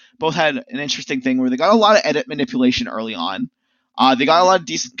Devin both had an interesting thing where they got a lot of edit manipulation early on. They got a lot of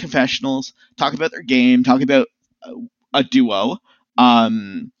decent confessionals, talk about their game, talk about a duo,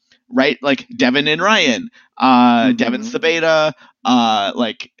 right? Like Devin and Ryan. Devin's the beta,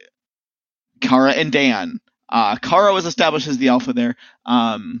 like Kara and Dan. Kara was established as the alpha there.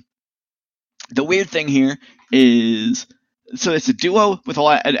 The weird thing here is, so it's a duo with a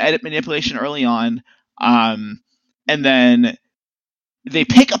lot of edit manipulation early on, and then they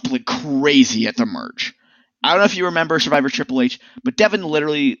pick up like crazy at the merge. I don't know if you remember Survivor Triple H, but Devin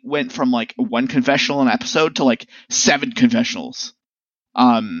literally went from like one confessional an episode to like 7 confessionals.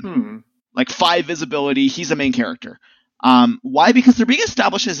 Like 5 visibility. He's a main character. Why? Because they're being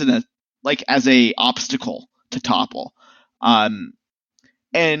established as as a obstacle to topple. And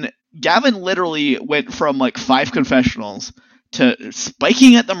Gavin literally went from like 5 confessionals to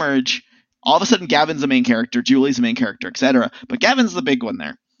spiking at the merge. All of a sudden, Gavin's the main character, Julie's the main character, etc. But Gavin's the big one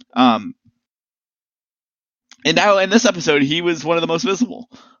there. And now in this episode, he was one of the most visible.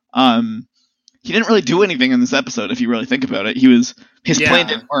 He didn't really do anything in this episode, if you really think about it. His plan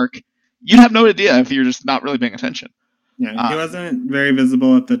didn't work. You'd have no idea if you're just not really paying attention. Yeah, he wasn't very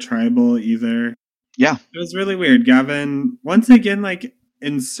visible at the tribal either. Yeah. It was really weird. Gavin, once again, like,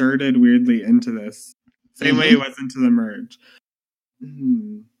 inserted weirdly into this. Same way he was into the merge.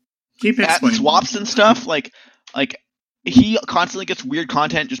 Keep explaining. At swaps and stuff, like he constantly gets weird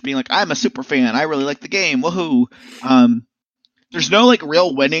content just being like, I'm a super fan, I really like the game, woohoo. There's no like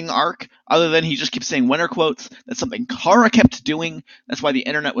real winning arc other than he just keeps saying winner quotes. That's something Kara kept doing. That's why the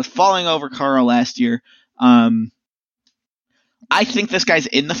internet was falling over Kara last year. I think this guy's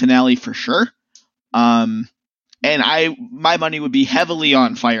in the finale for sure. And my money would be heavily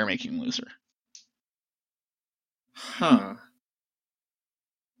on firemaking loser.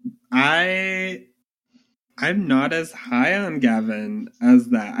 I'm not as high on Gavin as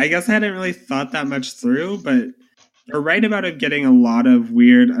that. I guess I hadn't really thought that much through, but you're right about it getting a lot of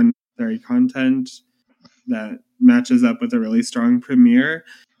weird, unnecessary content that matches up with a really strong premiere.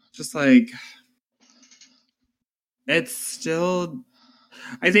 Just like, it's still...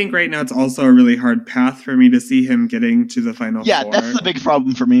 I think right now it's also a really hard path for me to see him getting to the final 4. Yeah, that's the big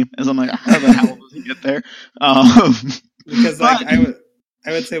problem for me, is I'm like, how the hell does he get there? Because like,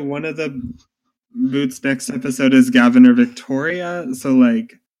 I would say one of the Boots next episode is Gavin or Victoria, so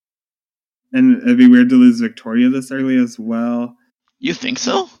like, and it'd be weird to lose Victoria this early as well. You think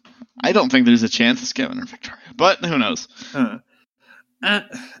so? I don't think there's a chance it's Gavin or Victoria, but who knows? And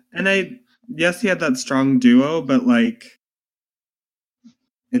yes, he had that strong duo, but like,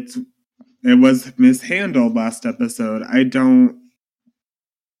 it was mishandled last episode. I don't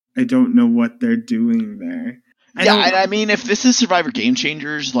know what they're doing there. I mean, if this is Survivor Game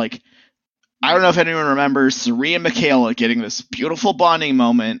Changers, like, I don't know if anyone remembers Sari and Michaela getting this beautiful bonding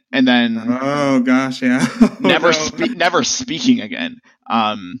moment, and then never speaking again.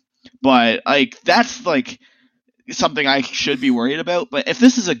 But like, that's like, something I should be worried about. But if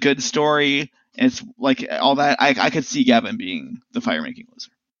this is a good story, it's like all that, I could see Gavin being the firemaking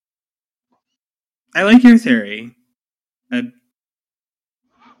loser. I like your theory. I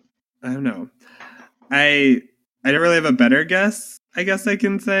don't know. I don't really have a better guess, I guess I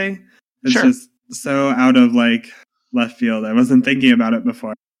can say. It's Sure. just so out of like left field. I wasn't thinking about it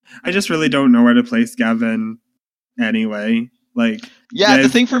before. I just really don't know where to place Gavin anyway. Like, yeah, the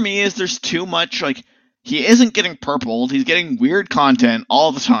thing for me is there's too much, like, he isn't getting purpled, he's getting weird content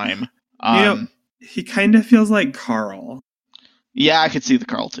all the time. He kind of feels like Carl. Yeah, I could see the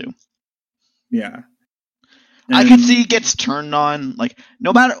Carl too. Yeah. I could see he gets turned on, like,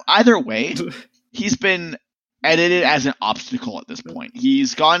 no matter either way, he's been edited as an obstacle at this point.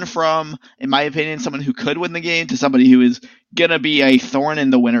 He's gone from, in my opinion, someone who could win the game to somebody who is gonna be a thorn in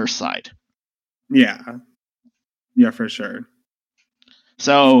the winner's side. Yeah. Yeah, for sure.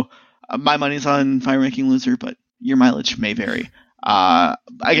 So, my money's on firemaking loser, but your mileage may vary.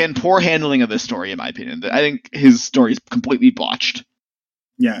 Again, poor handling of this story, in my opinion. I think his story is completely botched.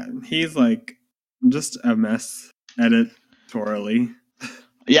 Yeah, he's like just a mess editorially.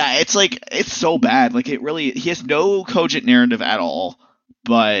 Yeah, it's so bad. Like, he has no cogent narrative at all,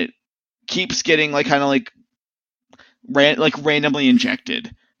 but keeps getting like kind of like randomly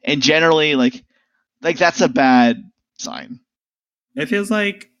injected, and generally like that's a bad sign. It feels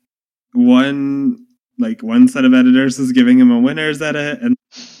like one set of editors is giving him a winner's edit and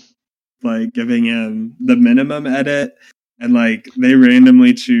like giving him the minimum edit, and like they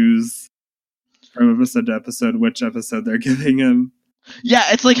randomly choose from episode to episode which episode they're giving him.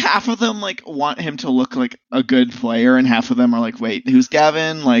 Yeah, it's like half of them like want him to look like a good player, and half of them are like, wait, who's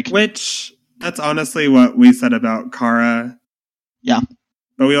Gavin? Like, which that's honestly what we said about Kara. Yeah,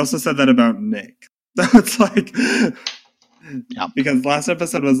 but we also said that about Nick. So it's like, yeah, because last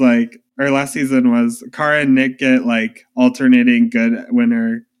season was Kara and Nick get like alternating good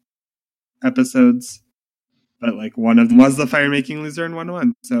winner episodes, but like one of them was the firemaking loser and one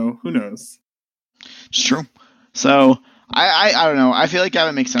won. So who knows? It's true. So I don't know. I feel like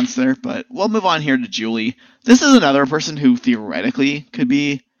Gavin makes sense there, but we'll move on here to Julie. This is another person who theoretically could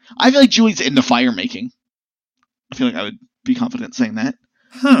be. I feel like Julie's in the firemaking. I feel like I would be confident saying that.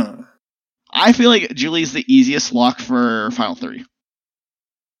 Huh. I feel like Julie's the easiest lock for Final 3.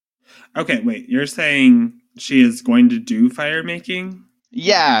 Okay, wait. You're saying she is going to do firemaking?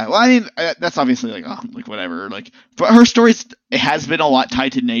 Yeah, well, I mean, that's obviously like whatever. Like, but her stories, it has been a lot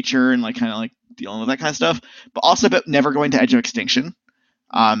tied to nature and like kind of like dealing with that kind of stuff, but also about never going to Edge of Extinction.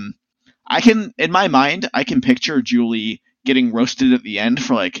 In my mind, I can picture Julie getting roasted at the end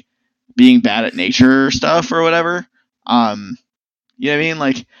for like being bad at nature stuff or whatever. You know what I mean?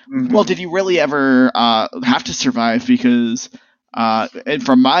 Like, well, did you really ever have to survive? Because, and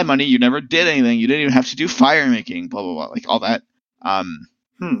from my money, you never did anything. You didn't even have to do firemaking, blah, blah, blah, like all that.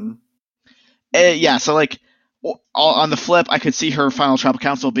 Yeah, so like, on the flip, I could see her final tribal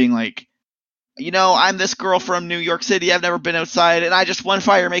council being like, you know, I'm this girl from New York City, I've never been outside, and I just won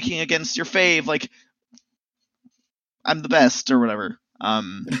firemaking against your fave, like, I'm the best, or whatever.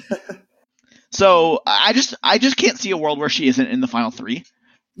 So I just can't see a world where she isn't in the final 3.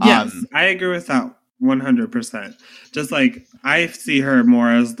 Yes, I agree with that 100%. Just like I see her more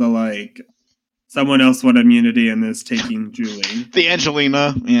as the like someone else won immunity and is taking Julie. The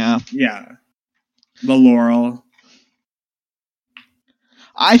Angelina, yeah. Yeah. The Laurel.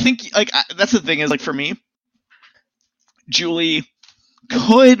 I think like that's the thing is like for me, Julie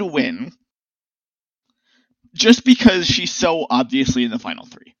could win just because she's so obviously in the final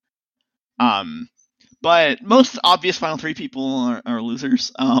 3. But most obvious final 3 people are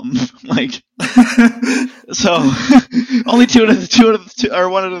losers. Like, so only one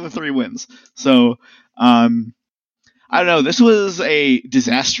of the 3 wins. So, I don't know. This was a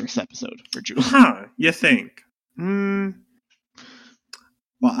disastrous episode for Julie. Huh? You think? Well,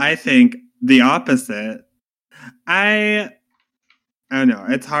 I think the opposite. I don't know.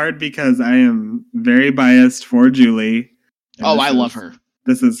 It's hard because I am very biased for Julie. Oh, I love her.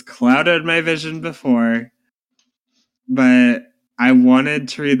 This has clouded my vision before, but I wanted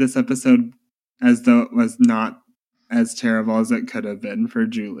to read this episode as though it was not as terrible as it could have been for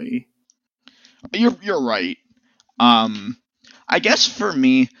Julie. You're right. I guess for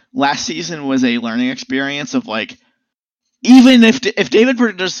me, last season was a learning experience of like, even if David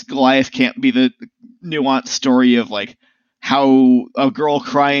versus Goliath can't be the nuanced story of like how a girl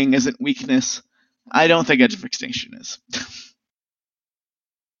crying isn't weakness, I don't think Edge of Extinction is.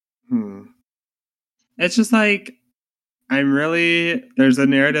 It's just like, there's a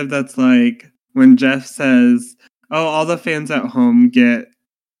narrative that's like, when Jeff says, oh, all the fans at home get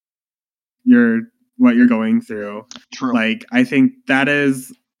your what you're going through. True. Like, I think that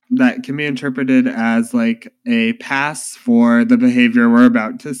can be interpreted as like a pass for the behavior we're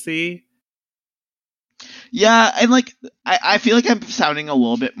about to see. Yeah, and like I feel like I'm sounding a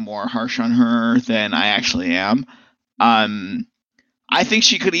little bit more harsh on her than I actually am. I think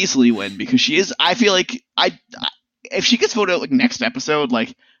she could easily win because she is. I feel like if she gets voted out like next episode,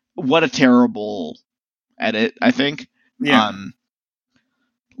 like what a terrible edit. I think. Yeah.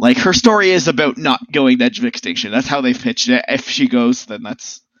 Like her story is about not going to Edge of Extinction. That's how they've pitched it. If she goes, then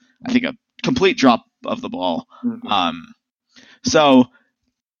that's I think a complete drop of the ball. Mm-hmm. So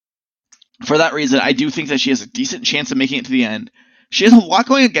for that reason, I do think that she has a decent chance of making it to the end. She has a lot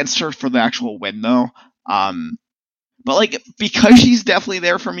going against her for the actual win, though. But like because she's definitely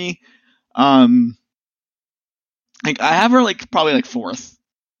there for me, like I have her like probably like fourth.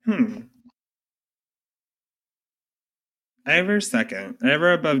 I have her second. I have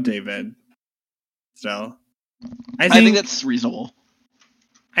her above David. Still, I think that's reasonable.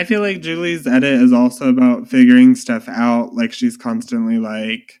 I feel like Julie's edit is also about figuring stuff out. Like she's constantly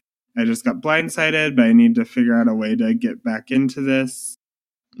like, I just got blindsided, but I need to figure out a way to get back into this.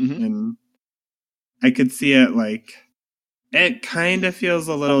 Mm-hmm. And I could see it like, it kind of feels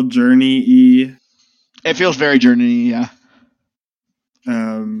a little journey-y. It feels very journey-y, yeah.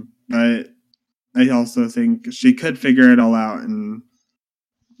 But I also think she could figure it all out and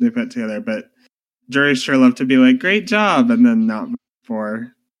they put together. But juries sure love to be like, great job, and then not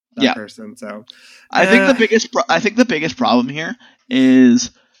for that person. So I think the biggest problem here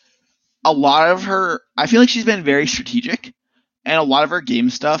is a lot of her. I feel like she's been very strategic, and a lot of her game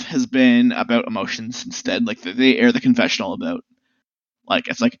stuff has been about emotions instead. Like they air the confessional about, like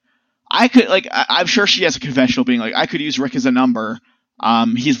it's like I could like I'm sure she has a confessional being like I could use Rick as a number.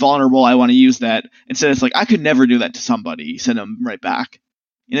 He's vulnerable. I want to use that. Instead, it's like I could never do that to somebody. Send him right back.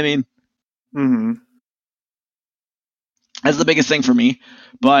 You know what I mean? Mm-hmm. That's the biggest thing for me.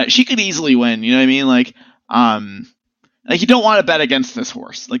 But she could easily win. You know what I mean? Like you don't want to bet against this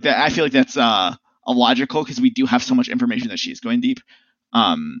horse. Like that. I feel like that's illogical because we do have so much information that she's going deep.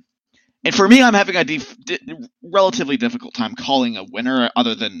 And for me, I'm having a relatively difficult time calling a winner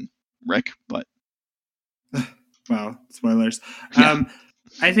other than Rick. But wow, spoilers. Yeah.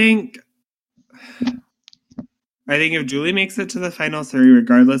 I think if Julie makes it to the final three,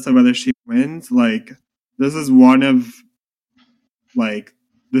 regardless of whether she wins, like this is one of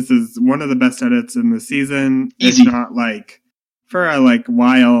the best edits in the season. Easy. If not like for a like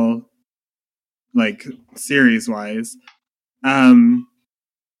while, like series wise. I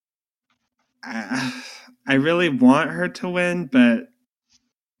really want her to win, but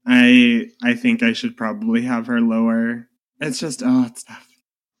I think I should probably have her lower. It's just it's tough.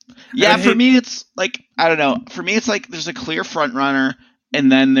 Yeah, for me it's like I don't know. For me it's like there's a clear front runner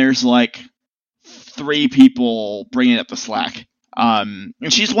and then there's like three people bringing up the slack. And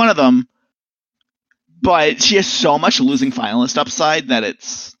she's one of them, but she has so much losing finalist upside that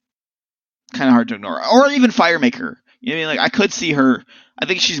it's kind of hard to ignore. Or even firemaker. You know what I mean? Like I could see her. I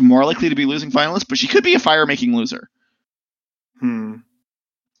think she's more likely to be losing finalist, but she could be a firemaking loser.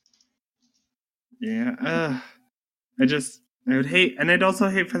 Yeah. I would hate, and I'd also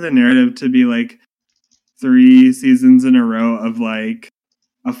hate for the narrative to be like 3 seasons in a row of like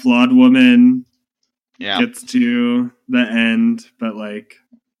a flawed woman gets to the end, but like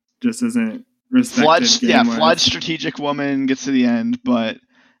just isn't respected. Flawed strategic woman gets to the end, but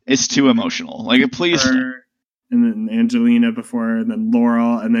it's too emotional. Like please. And then Angelina before, and then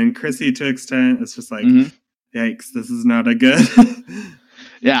Laurel, and then Chrissy to extent. It's just like, yikes, this is not a good.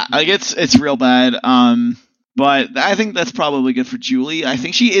 Yeah, like it's real bad. But I think that's probably good for Julie. I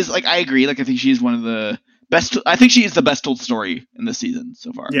think she is like I agree. Like I think she's one of the best. I think she is the best told story in this season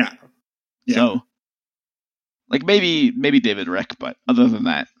so far. Yeah. So, like maybe David Rick, but other than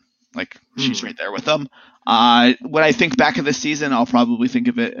that, like she's right there with them. When I think back of this season, I'll probably think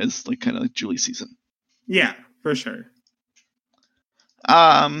of it as like kind of like Julie's season. Yeah, for sure.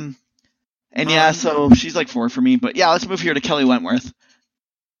 And yeah, so she's like 4 for me. But yeah, let's move here to Kelly Wentworth.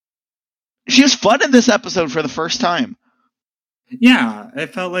 She was fun in this episode for the first time. Yeah,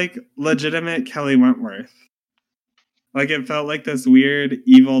 it felt like legitimate Kelly Wentworth. Like it felt like this weird,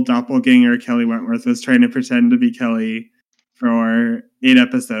 evil doppelganger Kelly Wentworth was trying to pretend to be Kelly for 8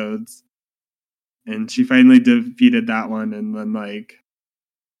 episodes. And she finally defeated that one and then like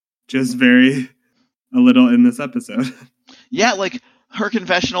just very a little in this episode. Yeah, like her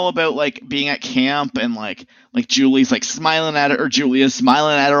confessional about like being at camp and like Julie's like smiling at her or Julia's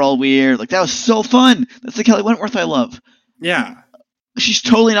smiling at her all weird. Like that was so fun. That's the Kelly Wentworth I love. Yeah. She's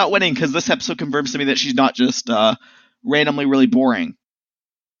totally not winning because this episode confirms to me that she's not just randomly really boring.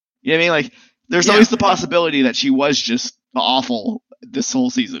 You know what I mean? Like There's always the possibility that she was just awful this whole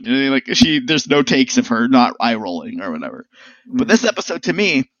season. You know, like there's no takes of her not eye rolling or whatever. But this episode to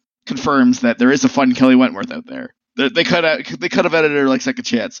me confirms that there is a fun Kelly Wentworth out there. They could have edited her like Second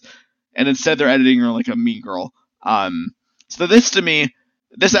Chance, and instead they're editing her like a mean girl. So this to me,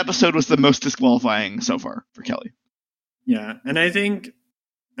 this episode was the most disqualifying so far for Kelly. Yeah, and I think,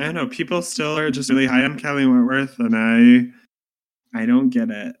 I don't know, people still are just really high on Kelly Wentworth, and I don't get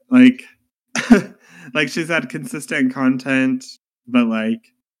it. Like, like she's had consistent content, but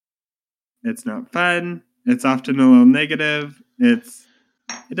like, it's not fun. It's often a little negative. It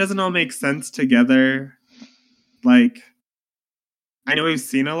doesn't all make sense together. Like, I know we've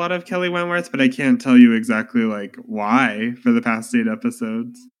seen a lot of Kelly Wentworth, but I can't tell you exactly like why for the past 8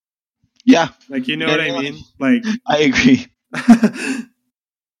 episodes. Yeah. Like, you know what I mean? Like, I agree.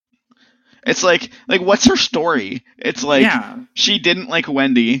 It's like what's her story? It's like she didn't like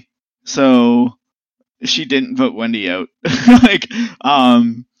Wendy, so she didn't vote Wendy out. Like,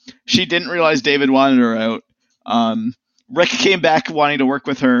 she didn't realize David wanted her out. Rick came back wanting to work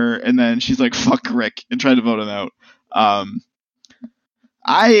with her, and then she's like, fuck Rick, and tried to vote him out.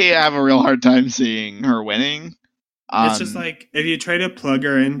 I have a real hard time seeing her winning. It's just like, if you try to plug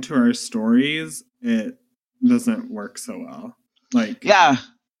her into our stories, it doesn't work so well. Like, yeah.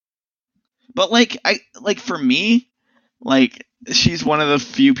 But for me, like, she's one of the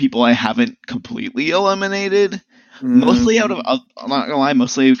few people I haven't completely eliminated. Mostly out of, I'm not gonna lie,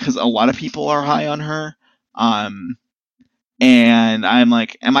 mostly because a lot of people are high on her. And I'm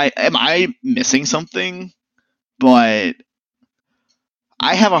like, am I missing something? But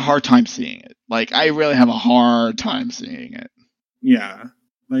I have a hard time seeing it. Like, I really have a hard time seeing it. Yeah.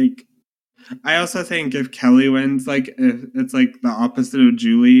 Like, I also think if Kelly wins, like, if it's like the opposite of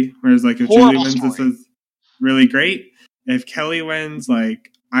Julie, whereas like if Julie wins, this is really great. If Kelly wins,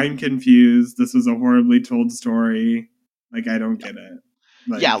 like, I'm confused. This was a horribly told story. Like, I don't get it.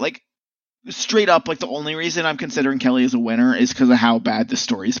 Like, yeah, like, straight up, like, the only reason I'm considering Kelly as a winner is because of how bad the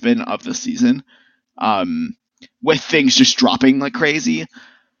story's been of the season. With things just dropping like crazy.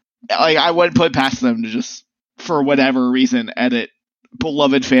 Like, I wouldn't put it past them to just, for whatever reason, edit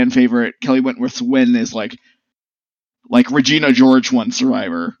beloved fan favorite Kelly Wentworth's win is like Regina George won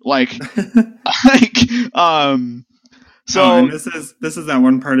Survivor. Like, so and this is that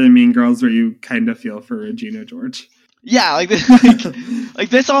one part of Mean Girls where you kind of feel for Regina George. Yeah, like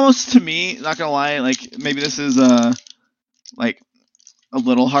this almost, to me, not gonna lie, like, maybe this is like a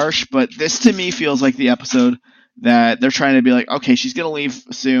little harsh, but this to me feels like the episode that they're trying to be like, okay, she's gonna leave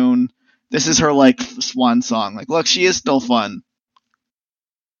soon. This is her like swan song. Like, look, she is still fun.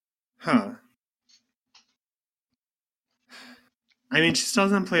 Huh. I mean, she still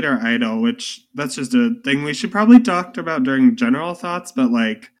hasn't played her idol, which that's just a thing we should probably talk about during general thoughts, but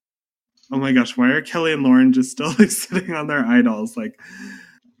like, oh my gosh, why are Kelly and Lauren just still like sitting on their idols? Like,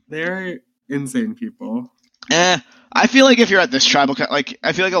 they're insane people. I feel like if you're at this tribal, like,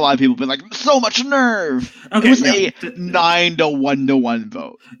 I feel like a lot of people have been like, so much nerve. Okay, it was a 9-1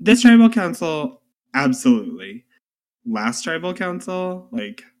 vote. This tribal council, absolutely. Last tribal council,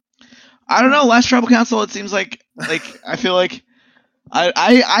 like, I don't know. Last tribal council, it seems like I feel like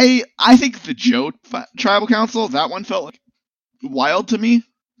I think the Joe tribal council, that one felt like wild to me,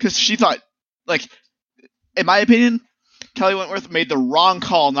 because she thought, like, in my opinion, Kelly Wentworth made the wrong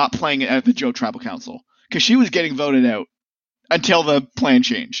call not playing it at the Joe tribal council, because she was getting voted out until the plan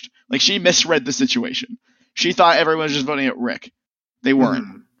changed. Like, she misread the situation. She thought everyone was just voting at Rick. They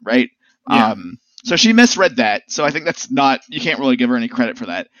weren't, right? Yeah. So she misread that. So I think that's not, you can't really give her any credit for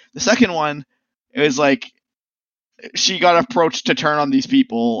that. The second one, it was like, she got approached to turn on these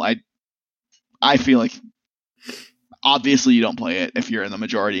people. I feel like, obviously you don't play it if you're in the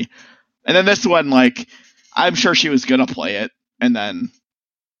majority. And then this one, like, I'm sure she was gonna play it, and then,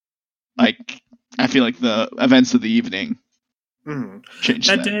 like, I feel like the events of the evening changed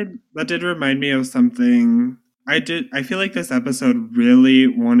that. That did remind me of something. I feel like this episode really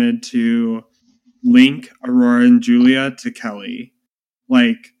wanted to link Aurora and Julia to Kelly.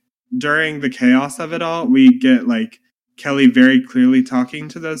 Like, during the chaos of it all, we get like Kelly very clearly talking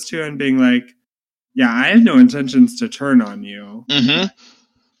to those two and being like, yeah, I have no intentions to turn on you. Mm-hmm.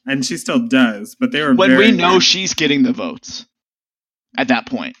 And she still does, but they were when we know she's getting the votes at that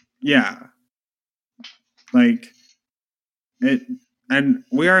point. Yeah. Like, it, and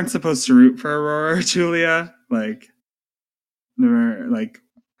we aren't supposed to root for Aurora or Julia, like, no matter, like,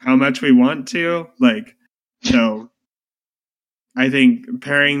 how much we want to, like, so I think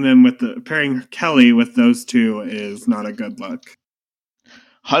pairing Kelly with those two is not a good look.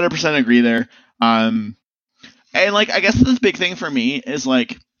 100% agree there. And, like, I guess the big thing for me is,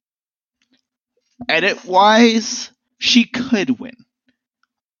 like, edit-wise, she could win.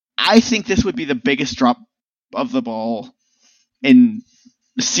 I think this would be the biggest drop of the ball in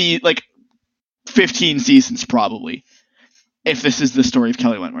 15 seasons, probably, if this is the story of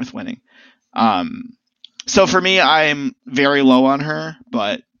Kelly Wentworth winning. So for me, I'm very low on her,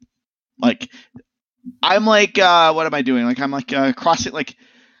 but I'm what am I doing? I'm crossing,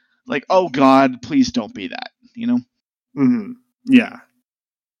 oh God, please don't be that, Mm-hmm. Yeah.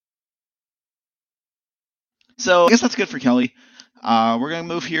 So I guess that's good for Kelly. We're gonna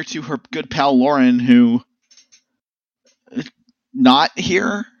move here to her good pal Lauren, who not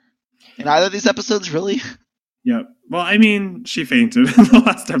here in either of these episodes, really. Yep. Well, I mean, she fainted in the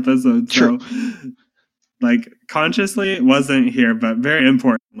last episode, True. So consciously wasn't here, but very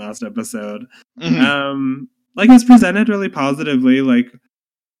important last episode. Mm-hmm. It was presented really positively.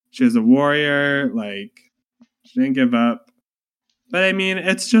 She was a warrior. She didn't give up. But I mean,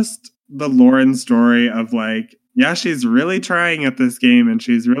 it's just the Lauren story of she's really trying at this game and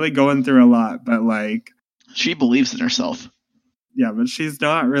she's really going through a lot, but she believes in herself. Yeah, but she's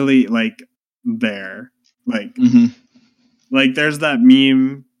not really there. Mm-hmm. There's that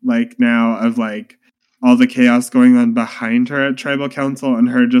meme now of all the chaos going on behind her at Tribal Council and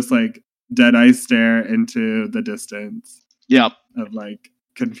her just dead eye stare into the distance. Yep. Of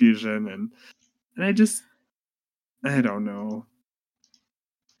confusion and I don't know.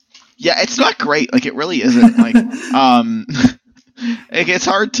 Yeah, it's not great. It really isn't. It's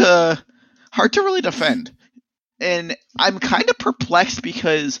hard to really defend. And I'm kind of perplexed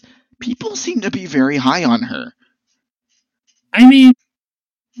because people seem to be very high on her. I mean,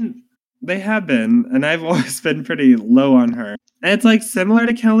 they have been, and I've always been pretty low on her. And it's similar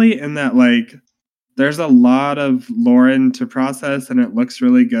to Kelly in that there's a lot of Lauren to process and it looks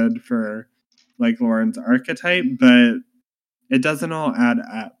really good for Lauren's archetype, but it doesn't all add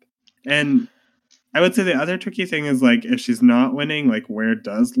up. And I would say the other tricky thing is if she's not winning, where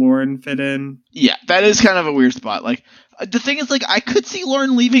does Lauren fit in? Yeah, that is kind of a weird spot. The thing is I could see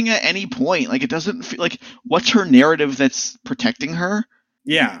Lauren leaving at any point. It doesn't feel what's her narrative that's protecting her?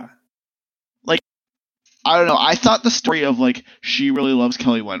 Yeah. I don't know. I thought the story of she really loves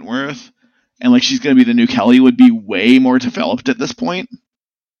Kelly Wentworth and she's going to be the new Kelly would be way more developed at this point.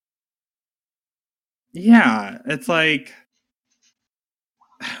 Yeah, it's I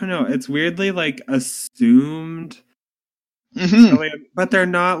don't know. It's weirdly assumed, mm-hmm. but they're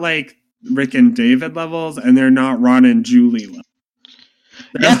not Rick and David levels, and they're not Ron and Julie levels.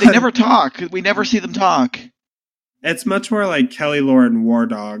 Yeah, they never talk. We never see them talk. It's much more Kelly, Lauren, War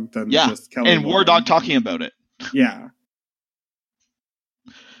Dog than just Kelly and War Dog talking about it. Yeah.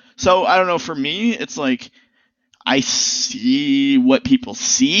 So I don't know. For me, it's I see what people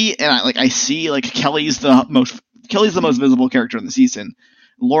see, and I see Kelly's the most visible character in the season.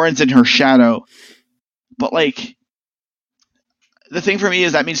 Lauren's in her shadow, but the thing for me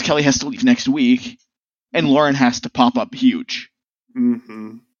is that means Kelly has to leave next week, and Lauren has to pop up huge.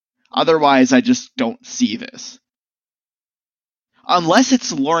 Mm-hmm. Otherwise, I just don't see this. Unless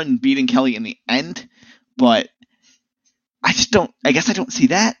it's Lauren beating Kelly in the end, but I guess I don't see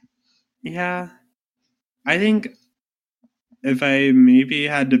that. Yeah. I think if I maybe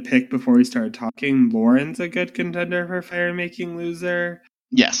had to pick before we started talking, Lauren's a good contender for firemaking loser.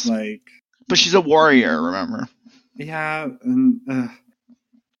 Yes. But she's a warrior, remember? Yeah.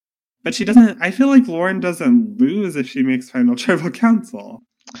 But she doesn't. I feel Lauren doesn't lose if she makes Final Tribal Council.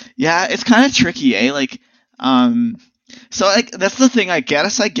 Yeah, it's kind of tricky, eh? So that's the thing. I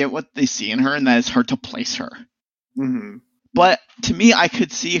guess I get what they see in her, and that it's hard to place her. Mm-hmm. But to me, I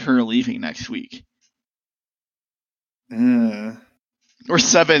could see her leaving next week, or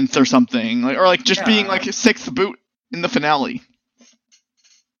 7th or something, or being sixth boot in the finale,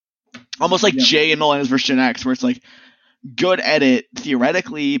 almost like Jay and Millennials vs. Gen X, where it's good edit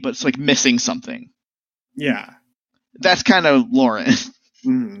theoretically, but it's missing something. Yeah, that's kind of Lauren.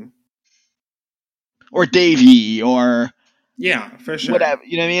 Mm-hmm. Or Davey, or for sure. Whatever,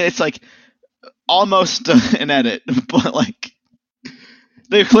 you know what I mean? It's almost an edit, but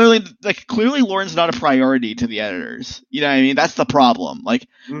they clearly Lauren's not a priority to the editors. You know what I mean? That's the problem.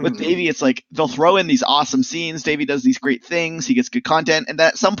 With Davey, it's they'll throw in these awesome scenes. Davey does these great things. He gets good content, and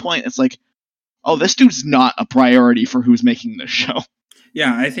at some point, it's oh, this dude's not a priority for who's making this show.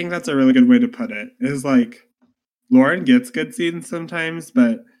 Yeah, I think that's a really good way to put it. Is Lauren gets good scenes sometimes,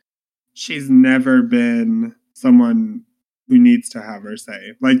 but she's never been someone who needs to have her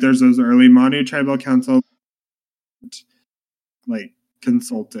say. There's those early Manu Tribal Council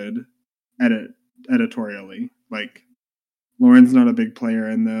consulted editorially. Lauren's not a big player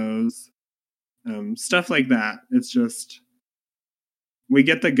in those. Stuff like that. It's just we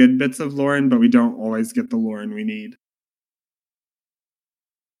get the good bits of Lauren, but we don't always get the Lauren we need.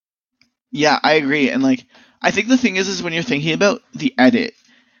 Yeah, I agree. And like, I think the thing is when you're thinking about the edit,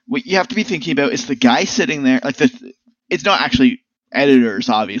 what you have to be thinking about is the guy sitting there. Like, it's not actually editors,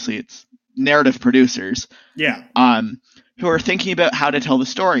 obviously. It's narrative producers. Yeah. Who are thinking about how to tell the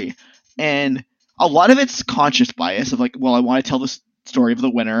story, and a lot of it's conscious bias of like, well, I want to tell the story of the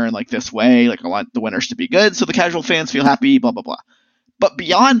winner in like this way. Like, I want the winners to be good, so the casual fans feel happy. Blah blah blah. But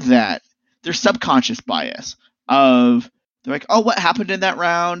beyond that, there's subconscious bias of they're like, oh, what happened in that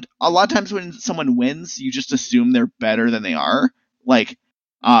round? A lot of times when someone wins, you just assume they're better than they are. Like,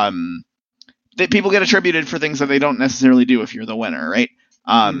 that people get attributed for things that they don't necessarily do if you're the winner, right?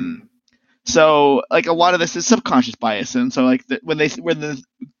 So like a lot of this is subconscious bias, and so like when the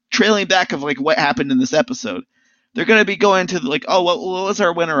trailing back of like what happened in this episode, they're gonna be going to like, oh, what was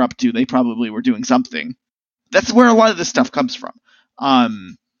our winner up to? They probably were doing something. That's where a lot of this stuff comes from.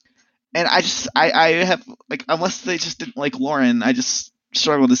 And I have like, unless they just didn't like Lauren, I just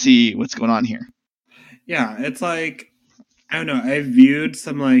struggle to see what's going on here. Yeah, it's like, I don't know. I've viewed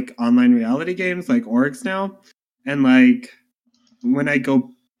some like online reality games like Oryx now, and like when I go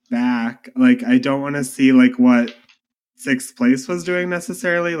back, like I don't want to see like what sixth place was doing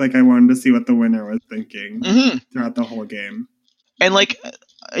necessarily. Like I wanted to see what the winner was thinking throughout the whole game. And like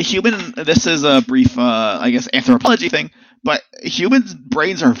a human, this is a brief, I guess, anthropology thing, but humans'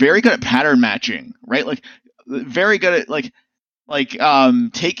 brains are very good at pattern matching, right? Like very good at like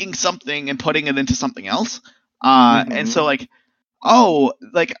taking something and putting it into something else. And so like, oh,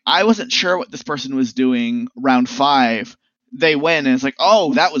 like I wasn't sure what this person was doing round 5. They win, and it's like,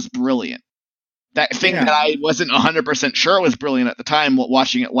 oh, that was brilliant. That thing that I wasn't 100% sure was brilliant at the time,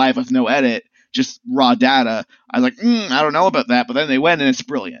 watching it live with no edit, just raw data. I was like, I don't know about that, but then they win, and it's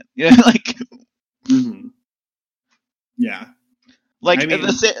brilliant. You know, like, yeah, like I mean,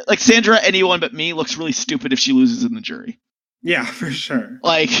 like Sandra, anyone but me looks really stupid if she loses in the jury. Yeah, for sure.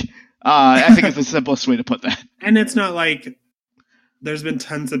 Like, I think it's the simplest way to put that. And it's not like there's been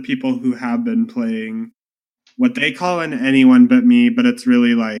tons of people who have been playing what they call an anyone but me, but it's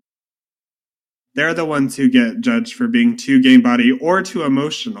really like they're the ones who get judged for being too game body or too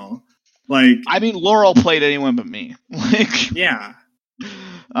emotional. Like, I mean, Laurel played anyone but me. Like, yeah.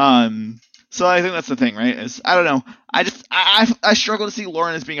 So I think that's the thing, right? Is I don't know. I struggle to see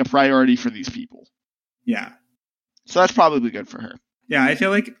Lauren as being a priority for these people. Yeah. So that's probably good for her. Yeah, I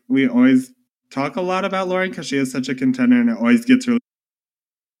feel like we always talk a lot about Lauren because she is such a contender, and it always gets really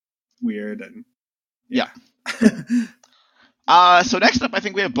weird and yeah. So next up, I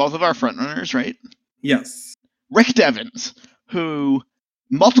think we have both of our frontrunners, right? Yes. Rick Devens, who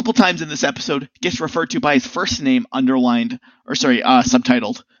multiple times in this episode gets referred to by his first name underlined, or sorry,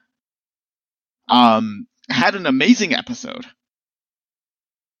 subtitled. Had an amazing episode.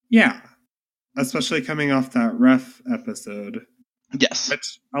 Yeah. Especially coming off that rough episode. Yes.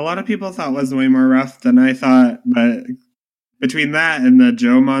 Which a lot of people thought was way more rough than I thought, but between that and the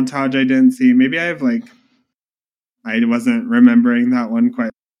Joe montage I didn't see, maybe I wasn't remembering that one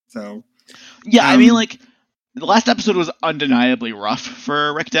quite. So yeah, I mean, like, the last episode was undeniably rough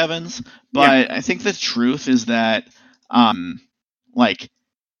for Rick Devens, but I think the truth is that, like,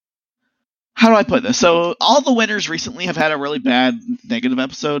 how do I put this? So all the winners recently have had a really bad negative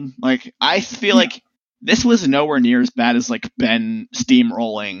episode. Like, I feel like this was nowhere near as bad as like Ben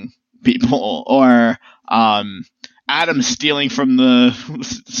steamrolling people or Adam stealing from the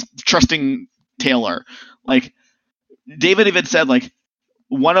trusting Taylor. Like, David even said, like,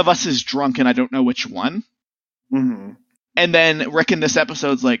 one of us is drunk and I don't know which one. Mm-hmm. And then Rick in this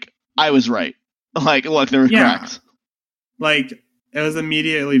episode's like, I was right. Like, look, there were cracks. Like, it was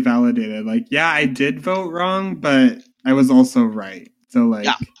immediately validated. Like, yeah, I did vote wrong, but I was also right. So, like,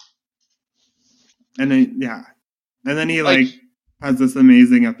 and then he like has this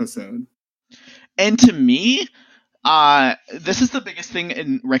amazing episode. And to me, this is the biggest thing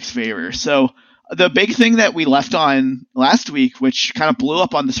in Rick's favor. So the big thing that we left on last week, which kind of blew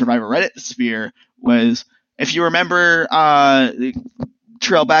up on the Survivor Reddit sphere, was, if you remember,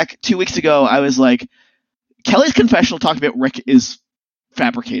 trail back 2 weeks ago, I was like, Kelly's confessional talk about Rick is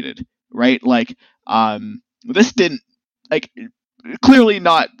fabricated, right? Like, this didn't, like, clearly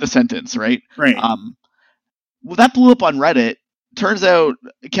not the sentence, right? Right. Well, that blew up on Reddit. Turns out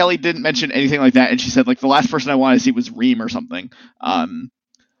Kelly didn't mention anything like that, and she said, like, the last person I wanted to see was Reem or something.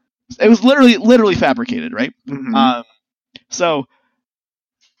 It was literally fabricated, right? Mm-hmm. So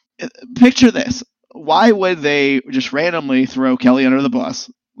picture this. Why would they just randomly throw Kelly under the bus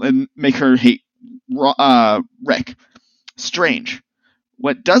and make her hate Rick? Strange.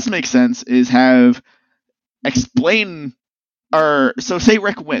 What does make sense is explain so say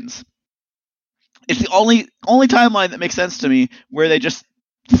Rick wins. It's the only timeline that makes sense to me where they just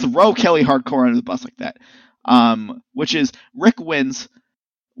throw Kelly hardcore under the bus like that. Which is Rick wins.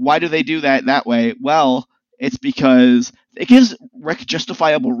 Why do they do that way? Well, it's because it gives Rick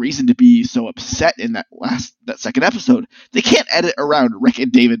justifiable reason to be so upset in that second episode. They can't edit around Rick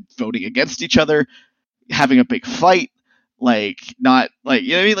and David voting against each other, having a big fight, not you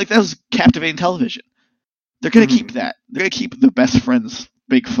know what I mean? That was captivating television. They're gonna keep that. They're gonna keep the best friends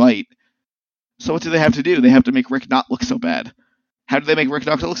big fight. So what do they have to do? They have to make Rick not look so bad. How do they make Rick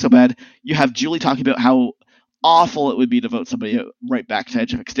not look so bad? You have Julie talking about how awful it would be to vote somebody right back to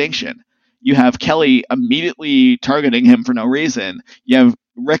Edge of Extinction. You have Kelly immediately targeting him for no reason. You have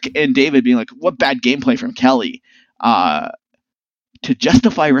Rick and David being like, what bad gameplay from Kelly, to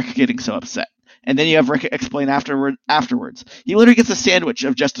justify Rick getting so upset. And then you have Rick explain afterwards. He literally gets a sandwich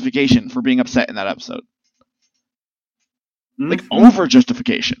of justification for being upset in that episode. Over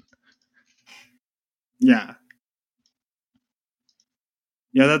justification. Yeah.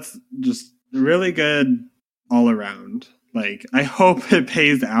 Yeah, that's just really good all around. I hope it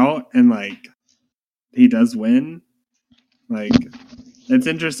pays out and he does win. It's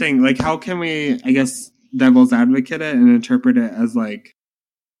interesting. How can we, I guess, devil's advocate it and interpret it as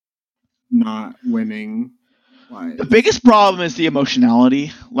not winning wise? The biggest problem is the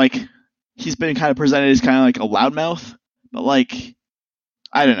emotionality. He's been kind of presented as kind of a loudmouth, but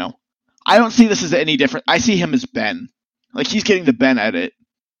I don't know. I don't see this as any different. I see him as Ben. He's getting the Ben edit.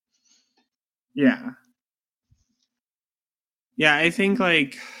 Yeah. Yeah, I think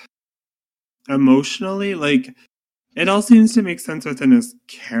emotionally, it all seems to make sense within his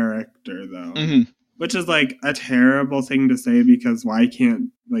character though. Mm-hmm. Which is a terrible thing to say because why can't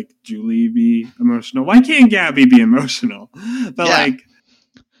Julie be emotional? Why can't Gabby be emotional? But yeah.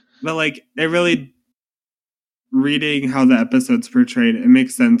 It really, reading how the episode's portrayed, it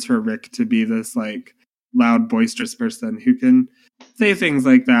makes sense for Rick to be this loud, boisterous person who can say things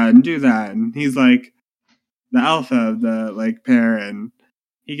like that and do that, and he's the alpha of the pair, and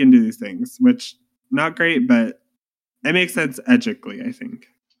he can do these things, which not great, but it makes sense ethically, I think.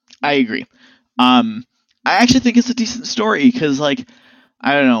 I agree. I actually think it's a decent story because I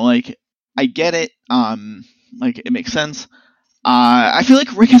don't know, I get it. It makes sense. I feel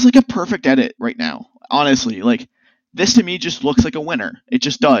like Rick has a perfect edit right now. Honestly, this to me just looks like a winner. It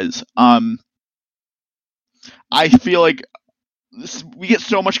just does. I feel we get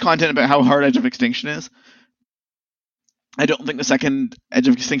so much content about how hard Edge of Extinction is. I don't think the second Edge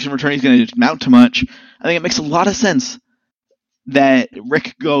of Extinction return is going to amount to much. I think it makes a lot of sense that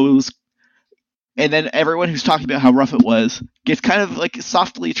Rick goes, and then everyone who's talking about how rough it was gets kind of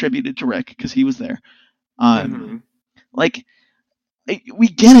softly attributed to Rick because he was there. We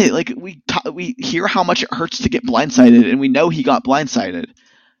get it. We hear how much it hurts to get blindsided, and we know he got blindsided.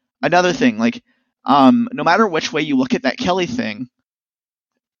 Another thing, no matter which way you look at that Kelly thing,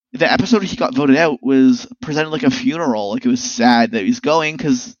 the episode he got voted out was presented like a funeral. It was sad that he's going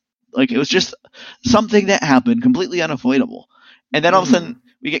because it was just something that happened, completely unavoidable. And then all of a sudden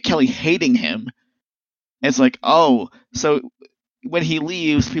we get Kelly hating him. And it's oh, so when he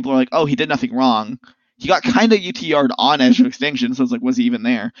leaves, people are oh, he did nothing wrong. He got kind of UTR'd on Edge of Extinction, so it's was he even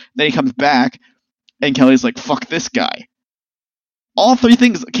there? Then he comes back, and Kelly's fuck this guy. All three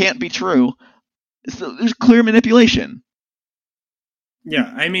things can't be true. So there's clear manipulation.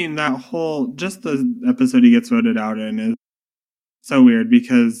 Yeah, I mean, that just the episode he gets voted out in is so weird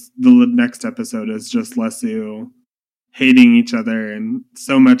because the next episode is just Lesu hating each other and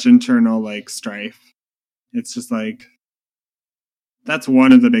so much internal, strife. It's just that's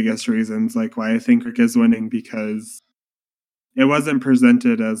one of the biggest reasons, why I think Rick is winning, because it wasn't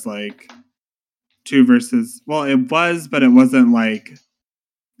presented as, two versus... Well, it was, but it wasn't,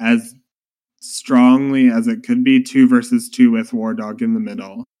 as strongly as it could be 2 versus 2 with War Dog in the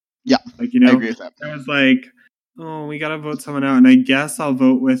middle. Yeah, I agree with that. It was oh, we gotta vote someone out, and I guess I'll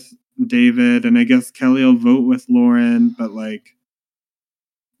vote with David, and I guess Kelly will vote with Lauren, but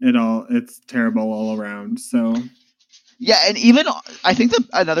it's terrible all around. So yeah, and even I think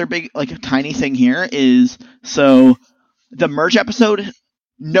another big tiny thing here is so the merge episode,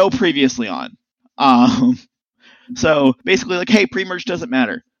 no previously on. So basically hey, pre-merge doesn't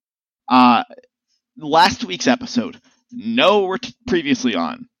matter. Last week's episode, no previously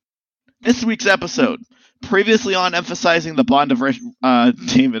on. This week's episode, previously on, emphasizing the bond of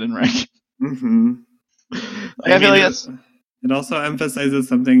David and Rick. Mm-hmm. I feel that's... It also emphasizes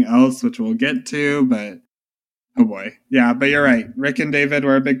something else, which we'll get to, but oh boy. Yeah, but you're right. Rick and David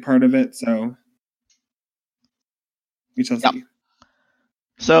were a big part of it, so we shall see.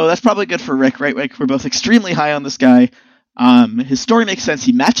 So that's probably good for Rick, right? We're both extremely high on this guy. His story makes sense.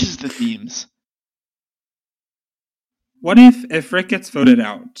 He matches the themes. What if Rick gets voted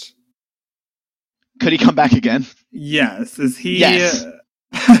out? Could he come back again? Yes. Is he? Yes.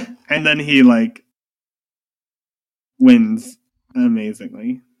 And then he like wins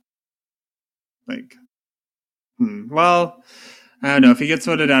amazingly. Like, well, I don't know. If he gets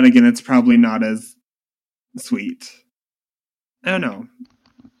voted out again, it's probably not as sweet. I don't know.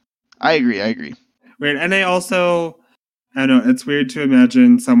 I agree. Weird. And I don't know, it's weird to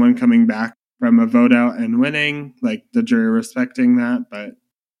imagine someone coming back from a vote out and winning, like the jury respecting that, but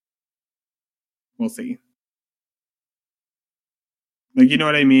we'll see. Like, you know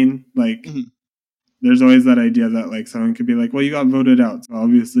what I mean? Like, there's always that idea that like someone could be like, well, you got voted out, so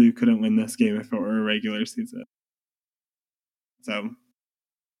obviously you couldn't win this game if it were a regular season. So,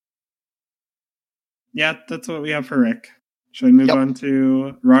 yeah, that's what we have for Rick. Should I move on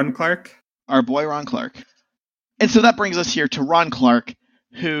to Ron Clark? Our boy Ron Clark. And so that brings us here to Ron Clark,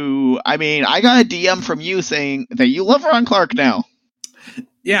 who, I mean, I got a DM from you saying that you love Ron Clark now.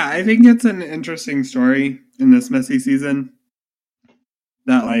 Yeah, I think it's an interesting story in this messy season.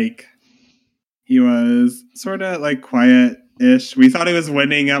 That, like, he was sort of, like, quiet-ish. We thought he was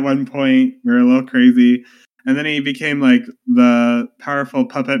winning at one point. We were a little crazy. And then he became, like, the powerful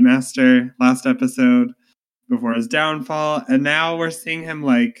puppet master last episode before his downfall. And now we're seeing him,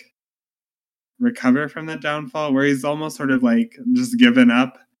 like, recover from that downfall, where he's almost sort of, like, just given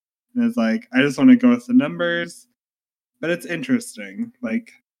up. And it's like, I just want to go with the numbers. But it's interesting.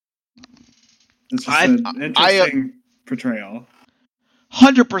 Like, it's just an interesting portrayal.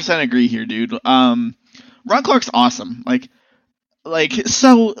 100% agree here, dude. Ron Clark's awesome. Like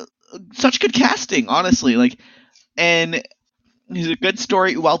so such good casting, honestly. Like, and he's a good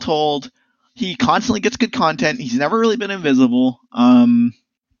story, well told. He constantly gets good content. He's never really been invisible.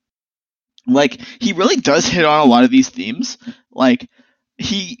 Like, he really does hit on a lot of these themes. Like,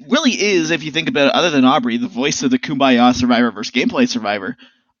 he really is, if you think about it, other than Aubrey, the voice of the Kumbaya Survivor versus Gameplay Survivor.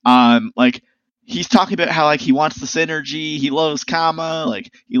 Like, he's talking about how, like, he wants the synergy, he loves Kama,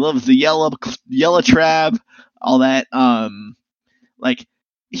 like, he loves the yellow trab, all that. Like,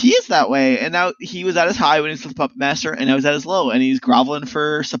 he is that way, and now he was at his high when he was the Puppet Master, and now he's at his low, and he's groveling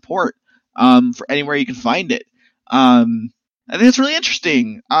for support, for anywhere you can find it. I think it's really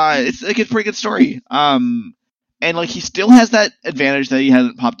interesting. It's like a pretty good story. And like, he still has that advantage that he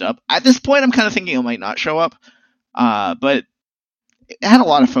hasn't popped up. At this point, I'm kind of thinking it might not show up. But it had a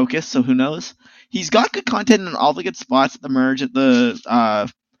lot of focus, so who knows? He's got good content in all the good spots at the merge, at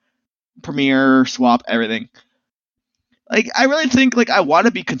the premiere, swap, everything. Like, I really think, like, I want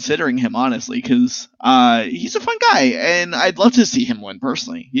to be considering him, honestly, because he's a fun guy, and I'd love to see him win,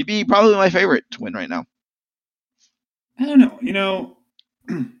 personally. He'd be probably my favorite to win right now. I don't know. You know,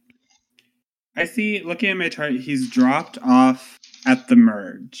 I see, looking at my chart, he's dropped off at the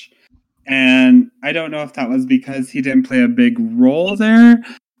merge. And I don't know if that was because he didn't play a big role there,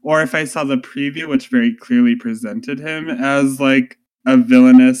 or if I saw the preview, which very clearly presented him as, like, a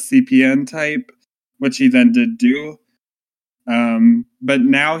villainous CPN type, which he then did do. But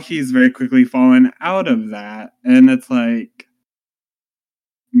now he's very quickly fallen out of that. And it's like,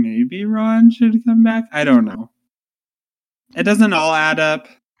 maybe Ron should come back? I don't know. It doesn't all add up.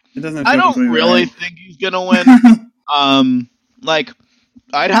 It doesn't. I don't really think he's gonna win. Like,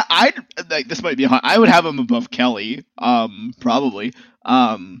 I'd like, this might be hot. I would have him above Kelly. Probably.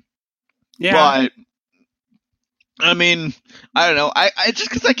 Yeah. But I mean, I don't know. I just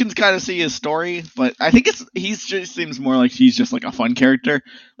because I can kind of see his story, but I think he's just seems more like he's just like a fun character.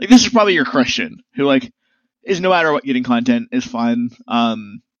 Like, this is probably your Christian, who, like, is no matter what, getting content is fun.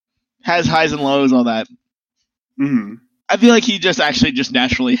 Has highs and lows, all that. Mm-hmm. I feel like he just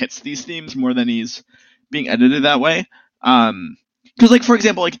naturally hits these themes more than he's being edited that way. Because, like, for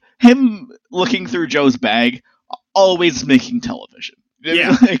example, like, him looking through Joe's bag, always making television.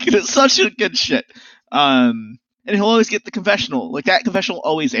 Yeah. Like, it's such a good shit. And he'll always get the confessional. Like, that confessional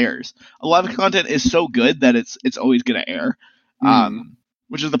always airs. A lot of the content is so good that it's always going to air.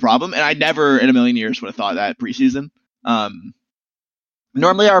 Which is the problem. And I never in a million years would have thought that preseason.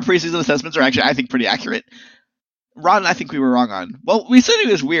 Normally our preseason assessments are actually, I think, pretty accurate. Ron, I think we were wrong on. Well, we said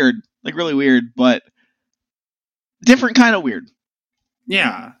he was weird. Like, really weird, but different kind of weird.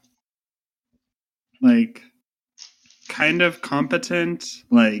 Yeah. Like, kind of competent.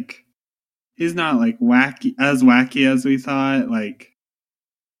 Like, he's not, like, wacky as we thought. Like,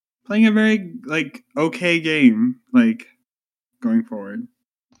 playing a very, like, okay game. Like, going forward.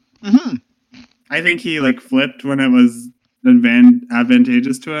 Mm-hmm. I think he, like, flipped when it was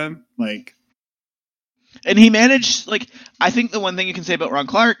advantageous to him. Like, And he managed, like, I think the one thing you can say about Ron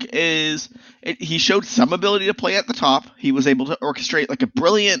Clark is he showed some ability to play at the top. He was able to orchestrate, like, a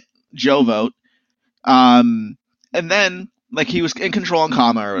brilliant Joe vote. And then, like, he was in control on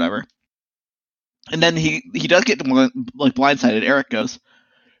Kama or whatever. And then he does get, like, blindsided, Eric goes.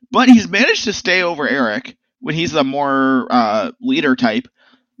 But he's managed to stay over Eric when he's the more leader type.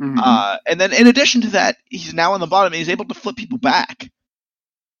 Mhm. And then in addition to that, he's now on the bottom and he's able to flip people back.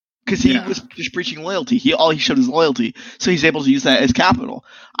 Because he was just preaching loyalty. All he showed is loyalty, so he's able to use that as capital.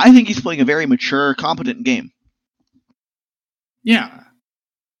 I think he's playing a very mature, competent game. Yeah.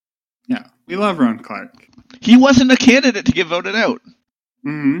 Yeah. We love Ron Clark. He wasn't a candidate to get voted out.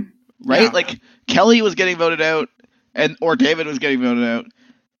 Mm-hmm. Right? Yeah. Like, Kelly was getting voted out, or David was getting voted out,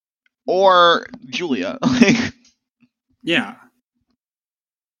 or Julia. Like, yeah.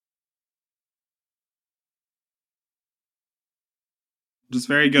 Just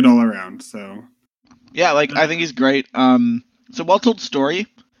very good all around, so. Yeah, like, I think he's great. It's a well-told story.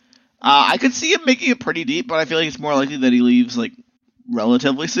 I could see him making it pretty deep, but I feel like it's more likely that he leaves, like,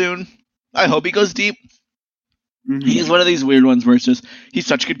 relatively soon. I hope he goes deep. Mm-hmm. He's one of these weird ones where it's just, he's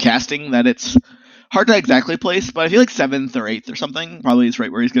such good casting that it's hard to exactly place, but I feel like 7th or 8th or something probably is right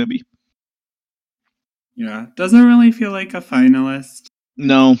where he's going to be. Yeah. Doesn't really feel like a finalist.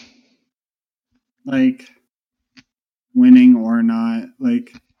 No. Like, winning or not.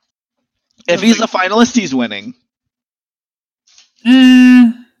 Like, if he's a finalist, he's winning.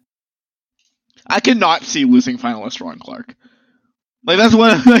 I cannot see losing finalist Ron Clark. Like, that's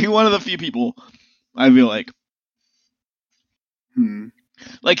one of the few people I feel like.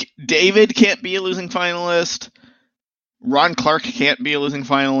 Like, David can't be a losing finalist. Ron Clark can't be a losing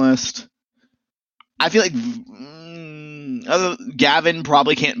finalist. I feel like Gavin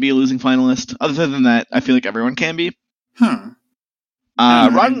probably can't be a losing finalist. Other than that, I feel like everyone can be. Ron, I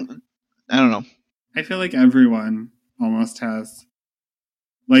don't know. I feel like everyone almost has.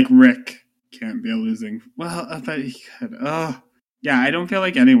 Like, Rick can't be a losing. Well, I bet he could. Oh, yeah. I don't feel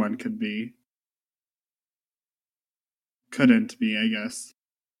like anyone could be. Couldn't be, I guess.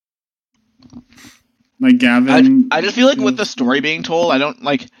 Like Gavin. I just feel like with the story being told, I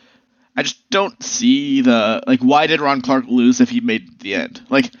just don't see the, like, why did Ron Clark lose if he made the end?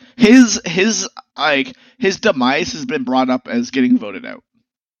 Like, his demise has been brought up as getting voted out.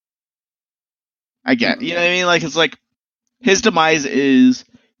 I get, you know what I mean? Like, it's like, his demise is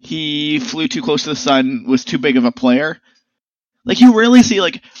he flew too close to the sun, was too big of a player. Like, you really see,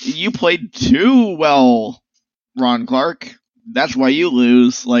 like, you played too well, Ron Clark. That's why you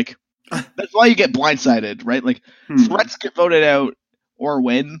lose. Like, that's why you get blindsided, right? Like, threats get voted out or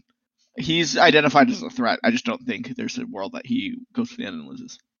win. He's identified as a threat. I just don't think there's a world that he goes to the end and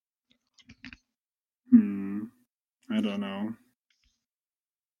loses. I don't know.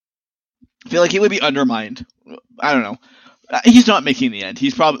 I feel like he would be undermined. I don't know. He's not making the end.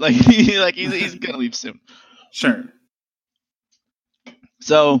 He's probably he's gonna leave soon. Sure.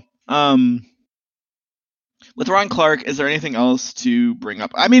 So, with Ron Clark, is there anything else to bring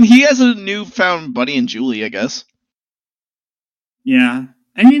up? I mean, he has a newfound buddy in Julie, I guess. Yeah.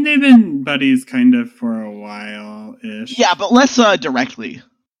 I mean, they've been buddies kind of for a while-ish. Yeah, but less directly.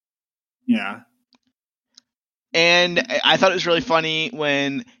 Yeah. And I thought it was really funny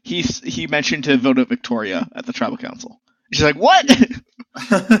when he mentioned to vote out Victoria at the tribal council. She's like, "What?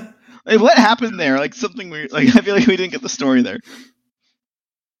 Like, what happened there? Like, something weird. Like, I feel like we didn't get the story there."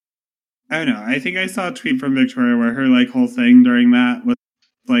 I don't know. I think I saw a tweet from Victoria where her, like, whole thing during that was,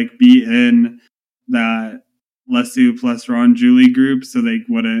 like, be in that Lesu plus Ron Julie group so they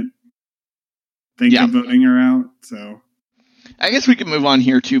wouldn't think of voting her out. So I guess we can move on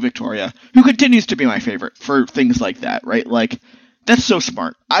here to Victoria, who continues to be my favorite for things like that, right? Like, that's so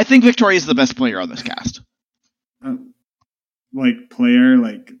smart. I think Victoria is the best player on this cast. Like, player,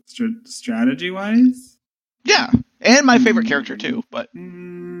 like, strategy-wise? Yeah, and my favorite character, too, but...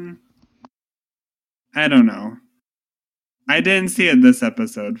 I don't know. I didn't see it this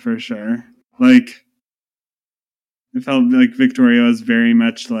episode, for sure. Like, it felt like Victoria was very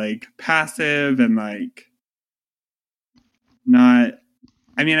much, like, passive and, like, not...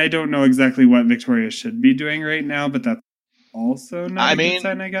 I mean, I don't know exactly what Victoria should be doing right now, but that's also not a good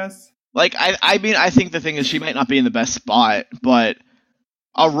sign, I guess. Like, I think the thing is she might not be in the best spot, but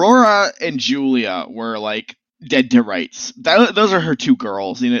Aurora and Julia were, like, dead to rights. Those are her two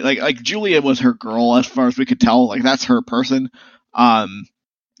girls, you know. Like Julia was her girl as far as we could tell. Like, that's her person. And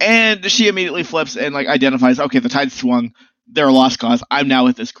she immediately flips and, like, identifies, okay, the tide swung. They're a lost cause. I'm now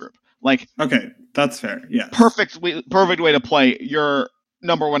with this group. Like, okay, that's fair. Yeah, perfect way to play your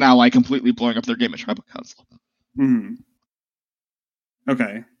number one ally completely blowing up their game at Tribal Council.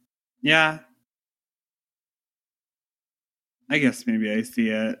 Okay. Yeah. I guess maybe I see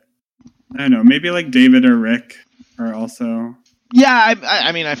it. I don't know. Maybe like David or Rick are also. Yeah,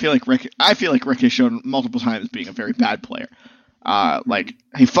 I mean, I feel like Rick has shown multiple times being a very bad player. Like,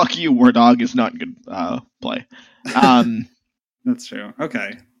 hey, fuck you, War Dog is not good play. That's true.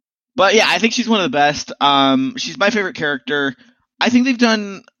 Okay. But yeah, I think she's one of the best. She's my favorite character. I think they've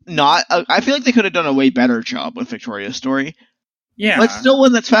done I feel like they could have done a way better job with Victoria's story. Yeah. But still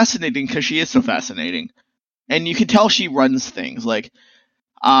one that's fascinating because she is so fascinating. And you can tell she runs things. Like,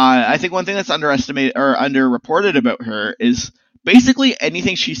 I think one thing that's underestimated or underreported about her is basically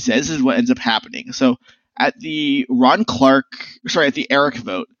anything she says is what ends up happening. So at the Eric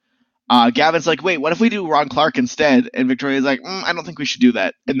vote, Gavin's like, wait, what if we do Ron Clark instead? And Victoria's like, I don't think we should do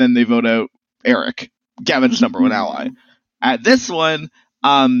that. And then they vote out Eric, Gavin's number one ally. At this one,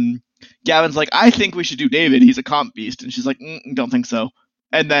 Gavin's like, I think we should do David. He's a comp beast. And she's like, don't think so.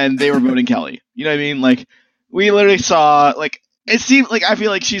 And then they were voting Kelly. You know what I mean? Like, we literally saw, like, it seemed like I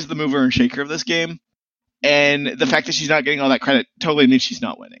feel like she's the mover and shaker of this game. And the fact that she's not getting all that credit totally means she's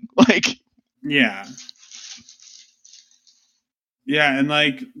not winning. Like, yeah. Yeah, and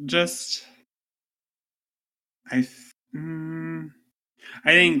like just I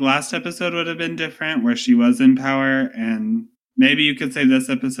think last episode would have been different where she was in power, and maybe you could say this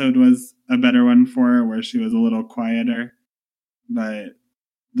episode was a better one for her where she was a little quieter. But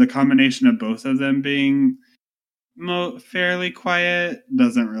the combination of both of them being fairly quiet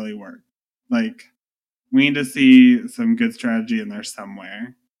doesn't really work. Like, we need to see some good strategy in there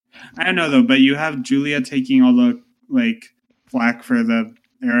somewhere. I don't know though, but you have Julia taking all the like flack for the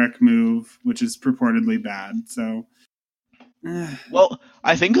Eric move, which is purportedly bad. So, well,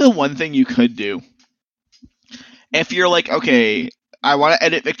 I think the one thing you could do, if you're like, okay, I want to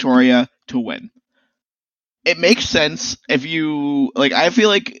edit Victoria to win, it makes sense if you like. I feel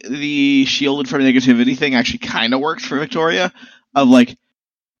like the shielded from negativity thing actually kind of works for Victoria. Of like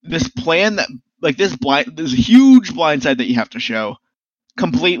this plan that like this huge blindside that you have to show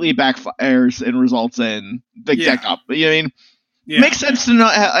completely backfires and results in the deck up. You know what I mean? Yeah. Makes sense to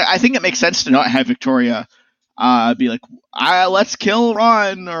not. I think it makes sense to not have Victoria be like, let's kill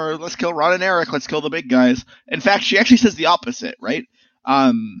Ron or let's kill Ron and Eric. Let's kill the big guys. In fact, she actually says the opposite, right?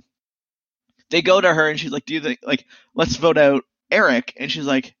 They go to her and she's like, "Do you think like let's vote out Eric?" And she's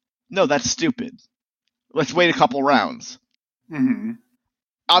like, "No, that's stupid. Let's wait a couple rounds." Mm-hmm.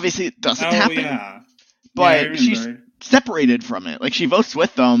 Obviously, it doesn't happen. Yeah. But she's separated from it. Like she votes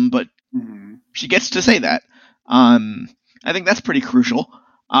with them, but she gets to say that. I think that's pretty crucial.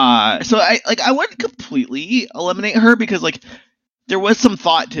 So I wouldn't completely eliminate her because like there was some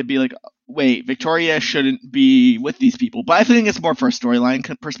thought to be like, wait, Victoria shouldn't be with these people. But I think it's more for a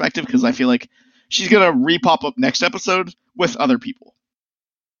storyline perspective because I feel like she's gonna re-pop up next episode with other people.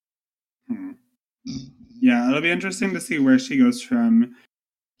 Yeah, it'll be interesting to see where she goes from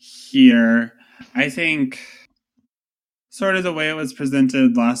here. I think sort of the way it was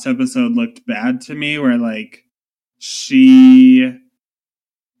presented last episode looked bad to me, where like she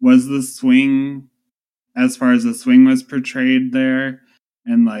was the swing as far as the swing was portrayed there,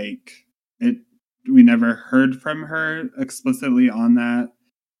 and like we never heard from her explicitly on that,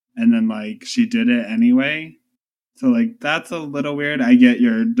 and then like she did it anyway. So like that's a little weird. I get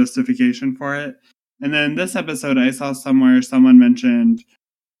your justification for it. And then this episode I saw somewhere someone mentioned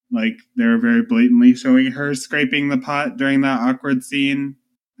like they were very blatantly showing her scraping the pot during that awkward scene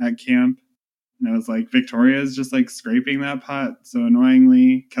at camp. And I was like, Victoria's just like scraping that pot so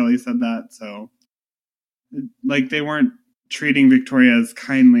annoyingly. Kelly said that. So like they weren't treating Victoria as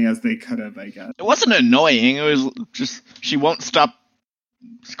kindly as they could have, I guess. It wasn't annoying. It was just she won't stop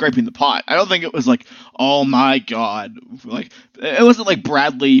scraping the pot. I don't think it was like, oh my god, like it wasn't like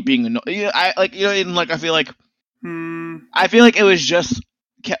Bradley being annoying. I like and like I feel like it was just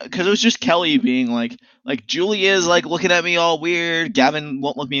because it was just Kelly being like Julia's like looking at me all weird. Gavin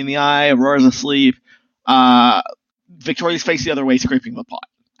won't look me in the eye. Aurora's asleep. Victoria's face the other way, scraping the pot.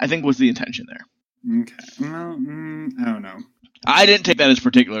 I think was the intention there. Okay. Well, I don't know. I didn't take that as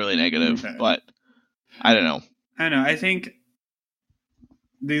particularly negative, but I don't know. I think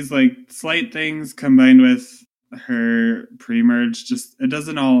these like slight things combined with her pre-merge just it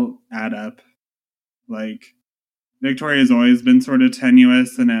doesn't all add up. Like Victoria's always been sort of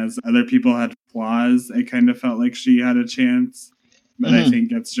tenuous, and as other people had flaws, it kind of felt like she had a chance. But I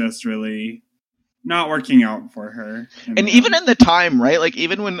think it's just really not working out for her. And even in the time, right? Like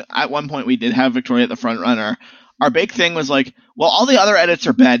even when at one point we did have Victoria at the front runner, our big thing was like, well, all the other edits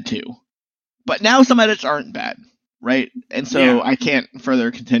are bad too. But now some edits aren't bad, right? And so I can't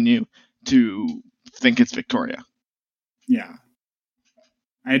further continue to think it's Victoria. Yeah.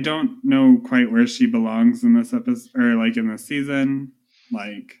 I don't know quite where she belongs in this episode, or like in this season.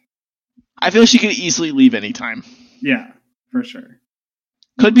 Like, I feel she could easily leave anytime. yeah, for sure.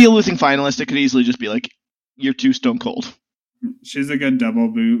 Could be a losing finalist. It could easily just be like, you're too stone cold. She's a good double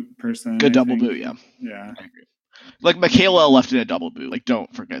boot person. Good double boot, yeah. Yeah. I agree. Like, Michaela left in a double boot. Like,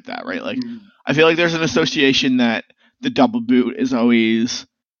 don't forget that, right? Like, I feel like there's an association that the double boot is always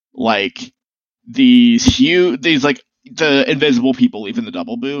like these like the invisible people leaving the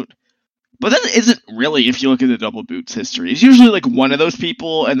double boot. But that isn't really, if you look at the double boot's history. It's usually like one of those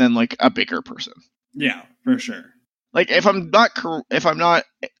people and then like a bigger person. Yeah, for sure. Like, if I'm not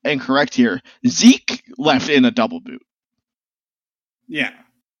incorrect here, Zeke left in a double boot. Yeah.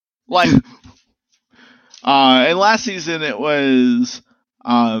 Like, and last season it was,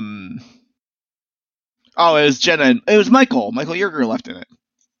 it was Jenna. And, it was Michael. Michael Yerger left in it.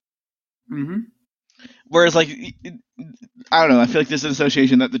 Mm-hmm. Whereas, like, I don't know. I feel like there's an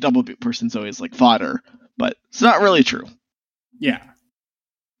association that the double boot person's always like fodder, but it's not really true. Yeah.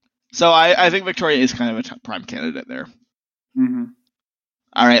 So I think Victoria is kind of a prime candidate there. Mm-hmm.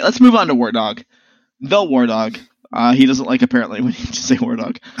 All right, let's move on to War Dog. The War Dog. He doesn't like, apparently, when you say War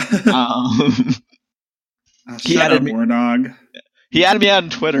Dog. He added me, War Dog. He added me on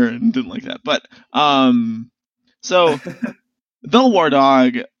Twitter and didn't like that. But so the War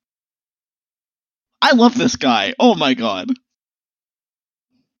Dog. I love this guy. Oh my god.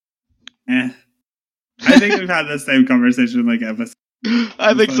 I think we've had the same conversation like episode.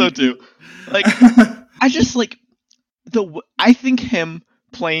 I think so too. Like, I just like I think him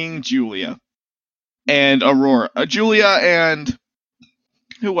playing Julia and Aurora, Julia and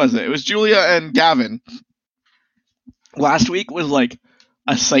who was it? It was Julia and Gavin. Last week was like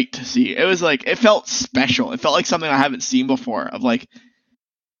a sight to see. It was like, it felt special. It felt like something I haven't seen before. Of like,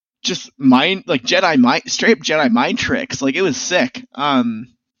 just mind, like straight up Jedi mind tricks. Like, it was sick. Then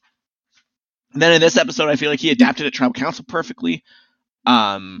in this episode, I feel like he adapted at Tribal Council perfectly.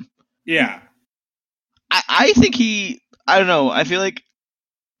 Yeah. I think I don't know, I feel like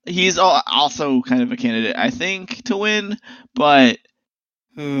he's also kind of a candidate, I think, to win, but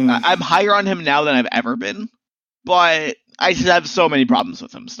I'm higher on him now than I've ever been, but I just have so many problems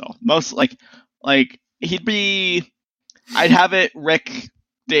with him still. Most, like he'd be, I'd have it Rick,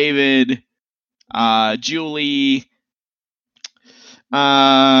 David, Julie, who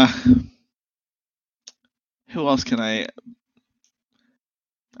else can I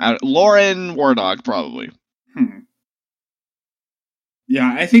Lauren, War Dog, probably.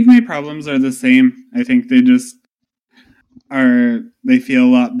 Yeah, I think my problems are the same. I think they just they feel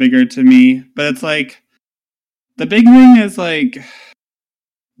a lot bigger to me. But it's like, the big thing is like,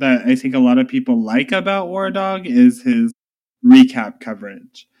 that I think a lot of people like about War Dog is his recap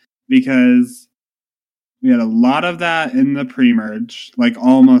coverage. Because we had a lot of that in the pre-merge. Like,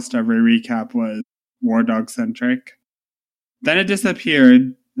 almost every recap was War Dog centric. Then it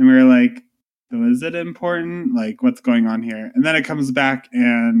disappeared, and we were like, so is it important? Like, what's going on here? And then it comes back,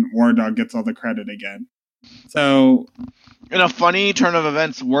 and War Dog gets all the credit again. So, in a funny turn of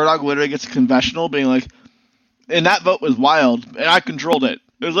events, War Dog literally gets a confessional being like, and that vote was wild, and I controlled it.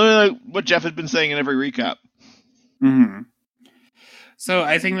 It was literally like what Jeff had been saying in every recap. Mm-hmm. So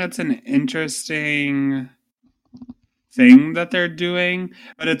I think that's an interesting thing that they're doing,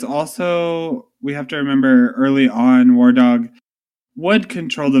 but it's also, we have to remember, early on, War Dog would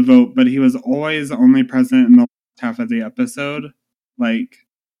control the vote, but he was always only present in the last half of the episode. Like,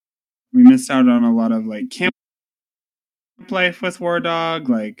 we missed out on a lot of like camp life with War Dog,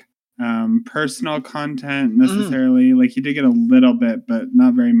 like personal content necessarily. Like, he did get a little bit, but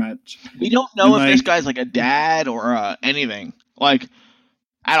not very much. We don't know if this guy's like a dad or anything, like,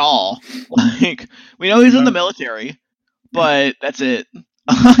 at all. Like, we know he's in the military, but that's it.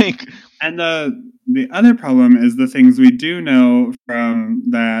 Like, and the other problem is the things we do know from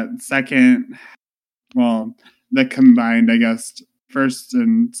that second, well, the combined, I guess, first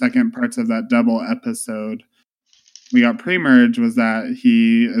and second parts of that double episode we got pre-merge, was that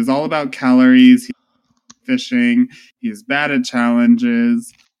he is all about calories, he's fishing, he's bad at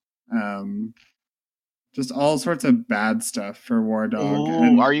challenges, just all sorts of bad stuff for War Dog.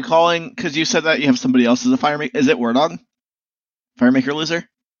 Ooh, are you calling, because you said that you have somebody else as a firemaker? Is it War Dog? Firemaker loser?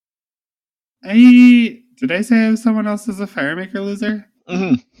 Did I say I have someone else as a firemaker loser?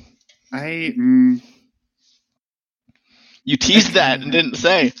 Mm-hmm. You teased that and didn't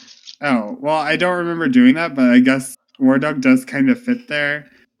say. Oh, well, I don't remember doing that, but I guess War Dog does kind of fit there,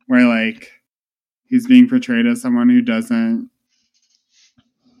 where, like, he's being portrayed as someone who isn't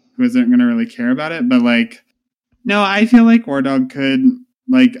going to really care about it, but, like, no, I feel like War Dog could,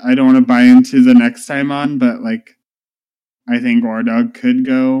 like, I don't want to buy into the next time on, but, like, I think War Dog could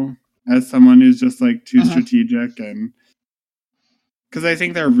go as someone who's just like too strategic, and because I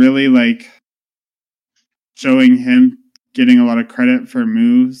think they're really like showing him getting a lot of credit for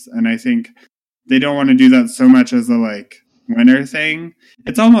moves, and I think they don't want to do that so much as a like winner thing.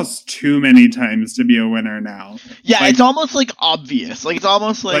 It's almost too many times to be a winner now. Yeah, like, it's almost like obvious. Like it's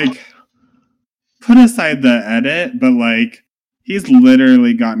almost like put aside the edit, but like he's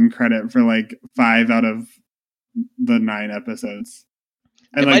literally gotten credit for like 5 out of the 9 episodes.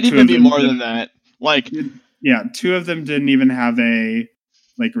 And it might even be more than that. Like, yeah, 2 of them didn't even have a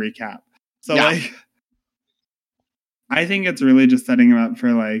like recap. So like, I think it's really just setting him up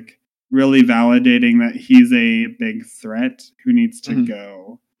for like really validating that he's a big threat who needs to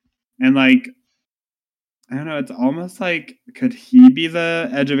go. And like, I don't know, it's almost like, could he be the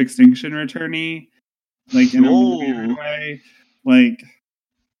Edge of Extinction returnee? Like in a weird way? Like,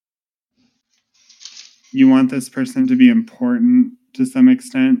 you want this person to be important to some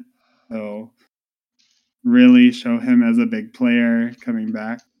extent, so really show him as a big player coming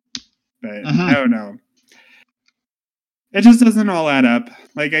back. But I don't know. It just doesn't all add up.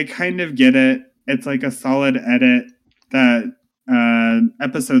 Like, I kind of get it. It's like a solid edit that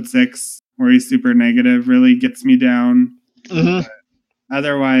episode 6, where he's super negative, really gets me down. But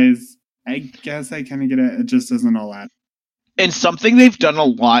otherwise, I guess I kind of get it. It just doesn't all add up. And something they've done a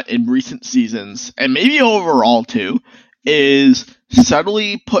lot in recent seasons, and maybe overall too, is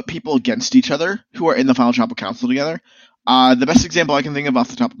subtly put people against each other who are in the Final Tribal Council together. The best example I can think of off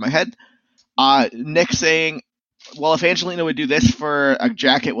the top of my head, Nick saying, well, if Angelina would do this for a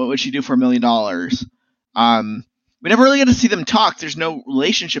jacket, what would she do for $1 million? We never really get to see them talk. There's no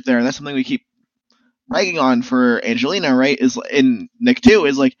relationship there, and that's something we keep ragging on for Angelina, right? Is in Nick too,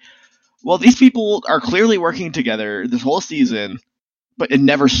 is like, well, these people are clearly working together this whole season, but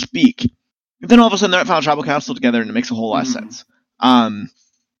never speak. And then all of a sudden they're at Final Tribal Council together, and it makes a whole lot of sense. I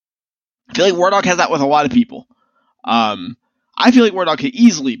feel like War Dog has that with a lot of people. I feel like War Dog could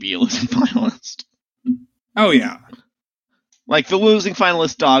easily be a losing finalist. Oh, yeah. Like, the losing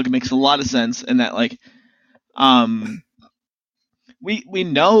finalist dog makes a lot of sense, in that, like, we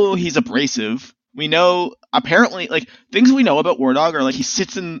know he's abrasive. We know, apparently, like, things we know about War Dog are, like, he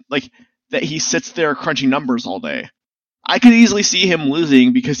sits there crunching numbers all day. I could easily see him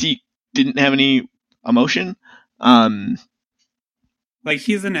losing because he didn't have any emotion. Like,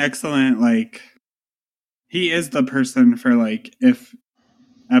 he's an excellent, like, he is the person for, like, if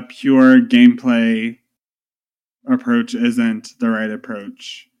a pure gameplay approach isn't the right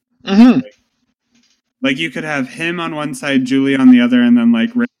approach. Like, you could have him on one side, Julie on the other, and then,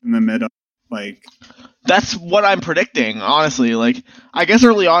 like, Rick in the middle. Like, that's what I'm predicting, honestly. Like, I guess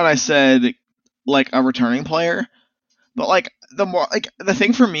early on I said, like, a returning player. But, like, the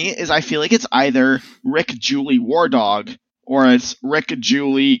thing for me is I feel like it's either Rick, Julie, War Dog, or it's Rick,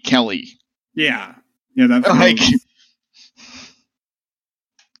 Julie, Kelly. Yeah. Yeah, that feels,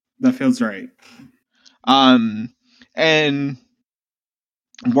 that feels right. And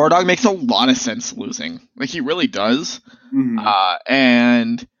War Dog makes a lot of sense losing. Like, he really does.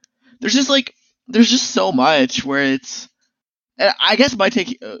 And there's just so much where it's... I guess my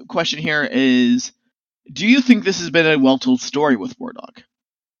question here is, do you think this has been a well-told story with War Dog?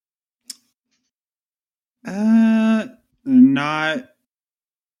 Not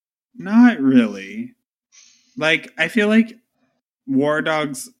really. Like, I feel like War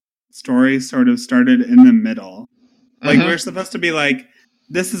Dog's story sort of started in the middle. Like, we're supposed to be like,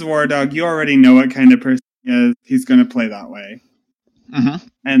 this is War Dog, you already know what kind of person he is, he's going to play that way.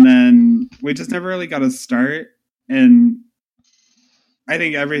 And then we just never really got a start, and I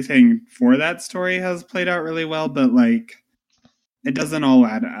think everything for that story has played out really well, but, like, it doesn't all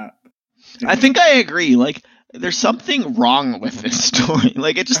add up. I think I agree. Like, there's something wrong with this story.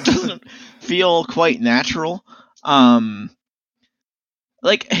 Like, it just doesn't feel quite natural.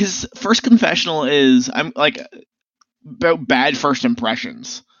 Like, his first confessional is, I'm like, about bad first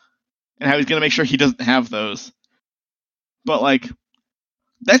impressions, and how he's gonna make sure he doesn't have those. But, like,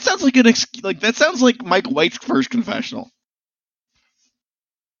 that sounds like that sounds like Mike White's first confessional.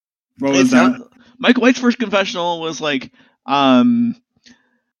 What was that? Mike White's first confessional was like, it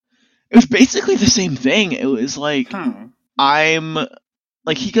was basically the same thing. It was like, I'm,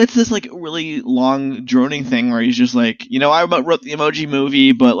 like, he gets this, like, really long, droning thing where he's just like, you know, I wrote the Emoji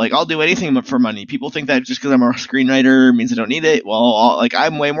Movie, but, like, I'll do anything for money. People think that just because I'm a screenwriter means I don't need it. Well, like,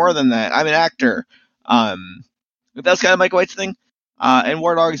 I'm way more than that. I'm an actor. But that's kind of Mike White's thing. And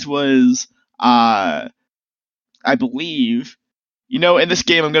War Dogs was, I believe, you know, in this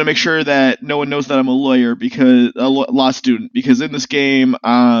game, I'm going to make sure that no one knows that I'm a law student, because in this game,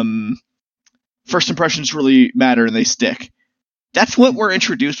 first impressions really matter and they stick. That's what we're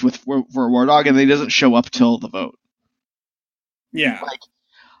introduced with for Wardog, and he doesn't show up till the vote. Yeah.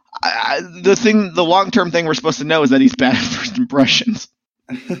 The long-term thing we're supposed to know is that he's bad at first impressions.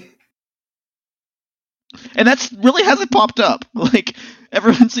 And that's really hasn't popped up. Like,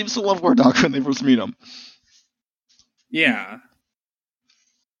 everyone seems to love Wardog when they first meet him. Yeah.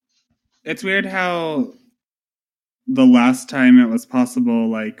 It's weird how the last time it was possible,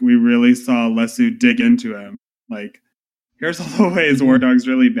 like, we really saw Lesu dig into him. Like, here's all the ways Wardog's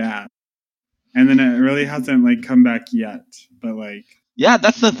really bad. And then it really hasn't, like, come back yet. But, like... Yeah,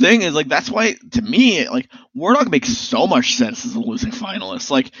 that's the thing, is, like, that's why, to me, like, Wardog makes so much sense as a losing finalist.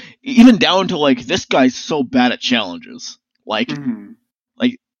 Like, even down to, like, this guy's so bad at challenges. Like,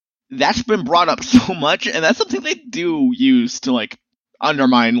 like, that's been brought up so much, and that's something they do use to, like,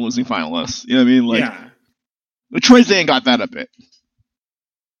 undermine losing finalists. You know what I mean? Like, yeah. Troy Zane got that a bit.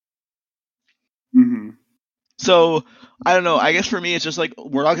 So, I don't know, I guess for me, it's just, like,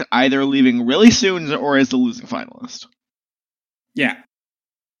 Wardog's either leaving really soon or is the losing finalist. Yeah.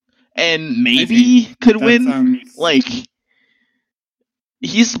 And maybe could win. Like,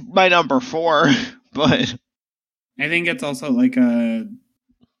 he's my number 4, but I think it's also like a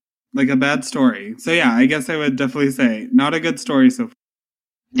bad story. So yeah, I guess I would definitely say not a good story so far.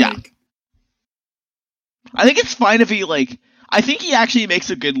 Yeah. I think it's fine if he, like, I think he actually makes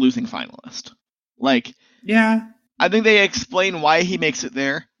a good losing finalist. Like, yeah. I think they explain why he makes it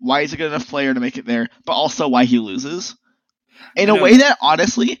there, why he's a good enough player to make it there, but also why he loses. In a way that,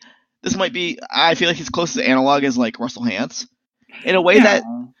 honestly, this might be, I feel like his closest analog is, like, Russell Hantz. In a way that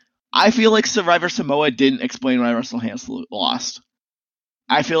I feel like Survivor Samoa didn't explain why Russell Hantz lost.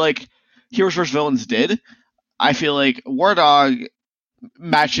 I feel like Heroes vs. Villains did. I feel like Wardog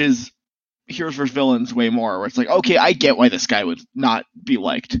matches Heroes vs. Villains way more, where it's like, okay, I get why this guy would not be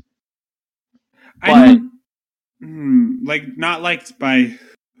liked. But, like, not liked by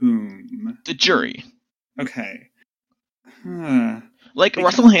whom? The jury. Okay. Like,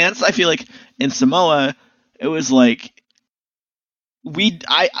 Russell Hantz, I feel like in Samoa, it was like,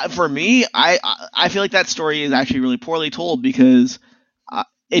 for me, I feel like that story is actually really poorly told because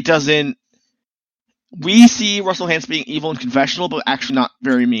it doesn't. We see Russell Hantz being evil and confessional, but actually not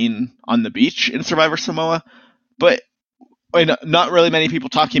very mean on the beach in Survivor Samoa. But not really many people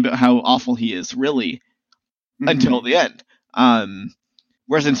talking about how awful he is, really, until the end.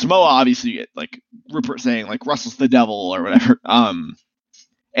 Whereas in Samoa, obviously, you get, like, Rupert saying, like, Russell's the devil or whatever.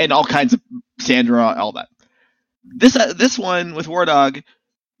 And all kinds of Sandra, all that. This one with Wardog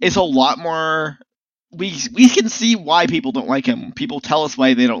is a lot more. We can see why people don't like him. People tell us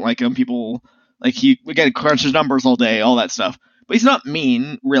why they don't like him. People, like, we get crunch his numbers all day, all that stuff. But he's not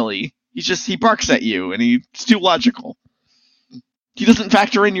mean, really. He barks at you, and he's too logical. He doesn't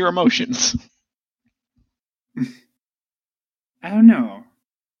factor in your emotions. I don't know.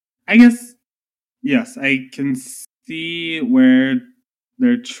 I guess, yes, I can see where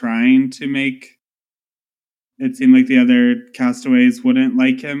they're trying to make it seem like the other castaways wouldn't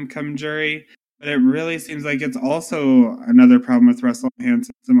like him come jury. But it really seems like it's also another problem with Russell Hantz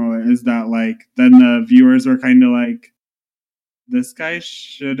and Samoa is that, like, then the viewers were kind of like, this guy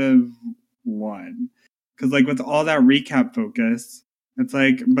should have won. Because, like, with all that recap focus, it's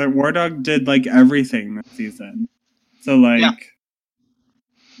like, but Wardog did, like, everything this season. So, like... Yeah.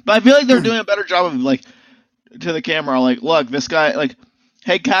 But I feel like they're doing a better job of, like, to the camera, like, look, this guy, like,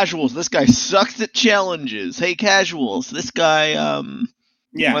 hey, casuals, this guy sucks at challenges. Hey, casuals, this guy,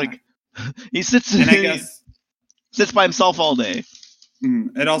 yeah. Like, he sits by himself all day.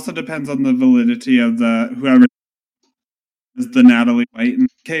 It also depends on the validity of whoever is the Natalie White in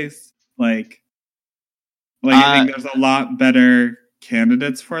this case. Like I think there's a lot better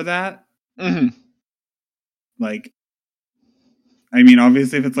candidates for that. Like, I mean,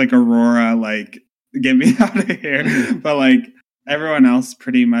 obviously, if it's like Aurora, like, get me out of here. But, like, everyone else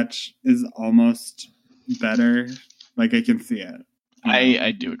pretty much is almost better. Like, I can see it.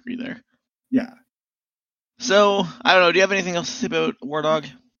 I do agree there. Yeah. So, I don't know. Do you have anything else to say about Wardog?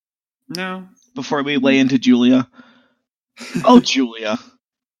 No. Before we lay into Julia? Oh, Julia.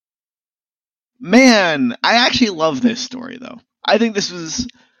 Man, I actually love this story, though. I think this was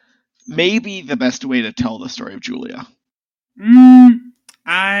maybe the best way to tell the story of Julia.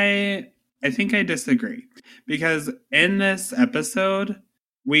 I think I disagree. Because in this episode,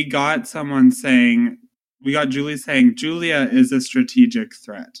 we got Julie saying, Julia is a strategic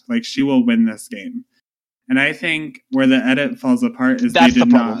threat. Like, she will win this game. And I think where the edit falls apart is they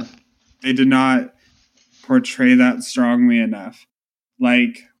did not portray that strongly enough.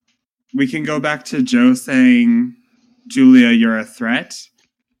 Like, we can go back to Joe saying, Julia, you're a threat.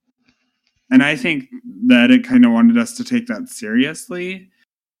 And I think that it kind of wanted us to take that seriously.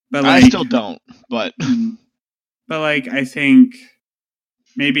 But I still don't, but like I think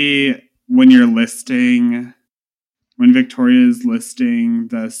maybe when Victoria is listing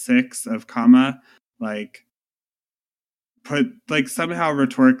the 6 of comma, like put like somehow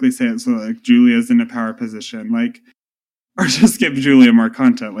rhetorically say it so like Julia's in a power position, like, or just give Julia more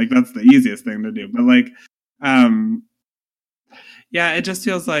content. Like that's the easiest thing to do. But like, yeah, it just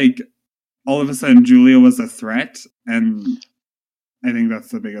feels like all of a sudden Julia was a threat, and I think that's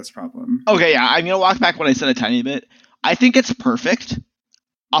the biggest problem. Okay, yeah, I'm gonna walk back what I said a tiny bit. I think it's perfect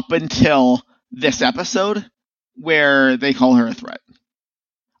up until this episode where they call her a threat.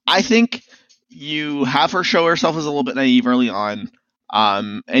 I think you have her show herself as a little bit naive early on,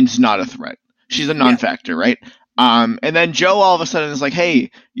 and it's not a threat. She's a non-factor, right? And then Joe all of a sudden is like,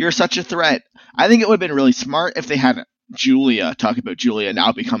 hey, you're such a threat. I think it would have been really smart if they had Julia talk about Julia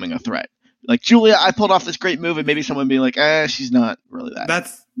now becoming a threat. Like, Julia, I pulled off this great move, and maybe someone would be like, she's not really that.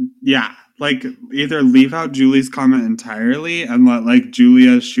 Yeah. Like, either leave out Julie's comment entirely and let, like,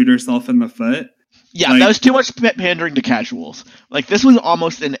 Julia shoot herself in the foot. Yeah, that was too much pandering to casuals. Like, this was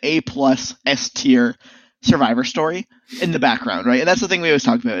almost an A+ S tier Survivor story in the background, right? And that's the thing we always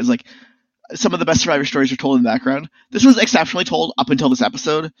talk about, is like, some of the best Survivor stories are told in the background. This was exceptionally told up until this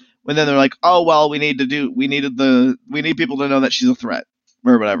episode, when then they're like, oh, well, we need people to know that she's a threat,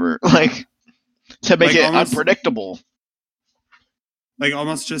 or whatever. Like, to make it unpredictable. Like,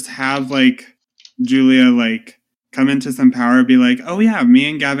 almost just have, like, Julia, like, come into some power, be like, oh yeah, me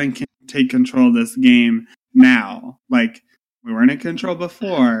and Gavin can take control of this game now. Like, we weren't in control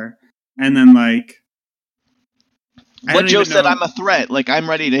before. And then, like... But Joe said, I'm a threat. Like, I'm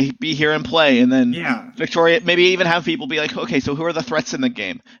ready to be here and play. And then Victoria, maybe even have people be like, okay, so who are the threats in the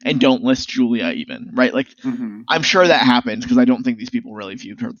game? And don't list Julia even, right? Like, I'm sure that happens, because I don't think these people really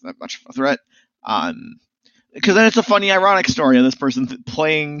viewed her that much of a threat. Because then it's a funny, ironic story of this person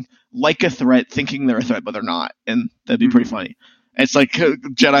playing like a threat, thinking they're a threat, but they're not. And that'd be pretty funny. It's like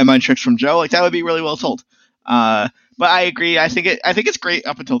Jedi mind tricks from Joe. Like, that would be really well told. But I agree. I think it's great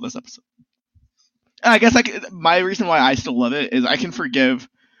up until this episode. I guess my reason why I still love it is I can forgive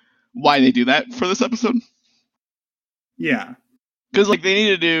why they do that for this episode. Yeah. Because, like, they need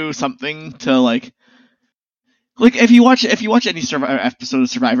to do something to, like, if you watch any episode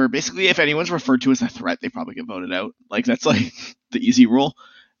of Survivor, basically if anyone's referred to as a threat, they probably get voted out. Like, that's, like, the easy rule.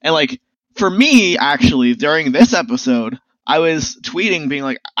 And, like, for me, actually, during this episode, I was tweeting being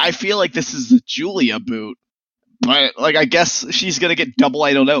like, I feel like this is a Julia boot. But, like, I guess she's going to get double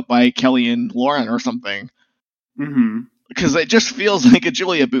idled out by Kelly and Lauren or something. Because it just feels like a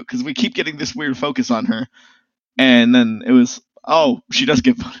Julia boot, because we keep getting this weird focus on her. And then it was, she does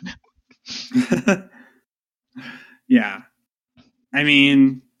get voted out. Yeah. I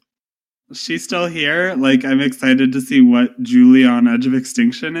mean, she's still here. Like, I'm excited to see what Julia on Edge of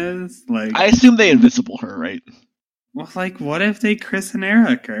Extinction is. Like, I assume they invisible her, right? Well, like, what if they Chris and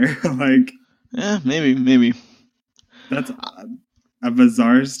Eric her? Like... Yeah, maybe. That's a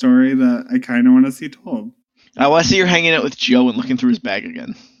bizarre story that I kind of want to see told. I want to see her hanging out with Joe and looking through his bag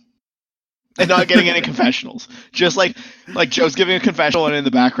again. And not getting any confessionals. Just like Joe's giving a confessional, and in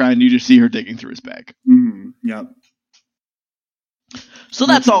the background you just see her digging through his bag. Yep. So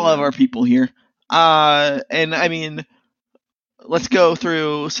that's all of our people here. And I mean, let's go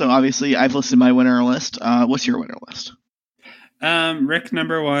through. So obviously I've listed my winner list. What's your winner list? Rick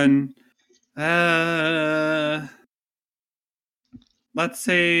number 1. Let's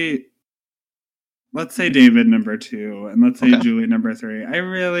say David number 2, and let's say Julie number 3. I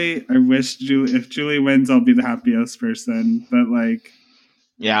wish if Julie wins, I'll be the happiest person. But like,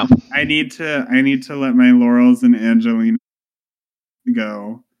 yeah, I need to let my laurels and Angelina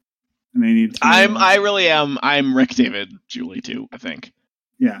go, and I need to. I really am. I'm Rick, David, Julie too. I think.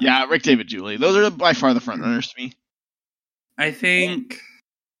 Yeah, Rick, David, Julie. Those are by far the front runners to me. I think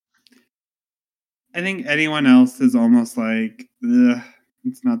anyone else is almost like,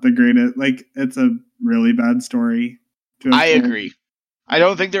 it's not the greatest. Like, it's a really bad story. I agree. I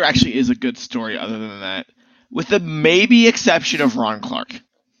don't think there actually is a good story other than that, with the maybe exception of Ron Clark.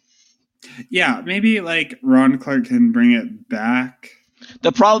 Yeah, maybe like Ron Clark can bring it back.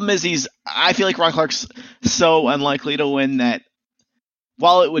 The problem is I feel like Ron Clark's so unlikely to win that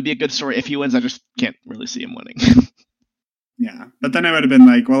while it would be a good story if he wins, I just can't really see him winning. Yeah, but then I would have been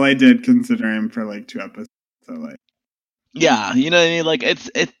like, well, I did consider him for like 2 episodes, so like. Yeah, you know what I mean? Like,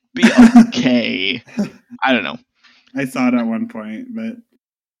 it'd be okay. I don't know. I saw it at one point, but...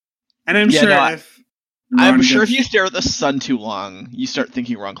 And I'm sure if you stare at the sun too long, you start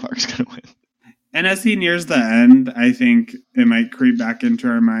thinking Ron Clark's gonna win. And as he nears the end, I think it might creep back into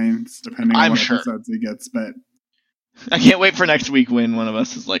our minds, depending on I'm what sure. episodes he gets. But I can't wait for next week when one of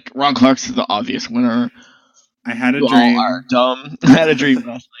us is like, Ron Clark's the obvious winner. I had a You dream. all are dumb. I had a dream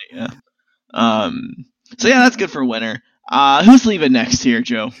last night, yeah. So yeah, that's good for winner. Who's leaving next here,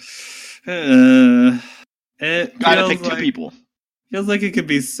 Joe? It Gotta feels pick two like people. feels like it could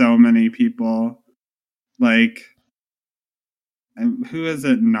be so many people. Like, who is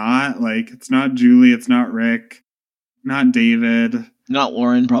it not? Like, it's not Julie, it's not Rick, not David, Not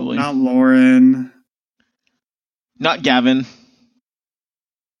Lauren, probably. not Lauren, not Gavin.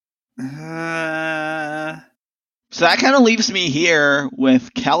 So that kind of leaves me here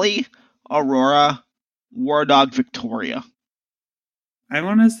with Kelly, Aurora, War Dog, Victoria. I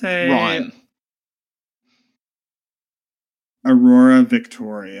want to say Ron. Aurora,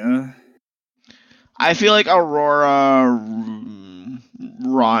 Victoria. I feel like Aurora,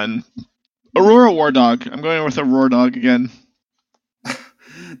 Ron. Aurora, War Dog. I'm going with Aurora Dog again.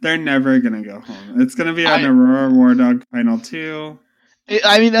 They're never going to go home. It's going to be an Aurora War Dog final 2.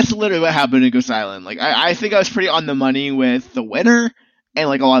 I mean, that's literally what happened in Ghost Island. Like, I think I was pretty on the money with the winner and,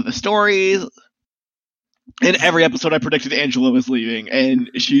 like, a lot of the stories. In every episode, I predicted Angela was leaving, and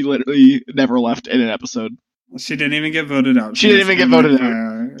she literally never left in an episode. She didn't even get voted out. She didn't even get voted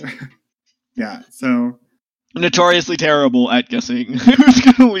out. Yeah, so... Notoriously terrible at guessing who's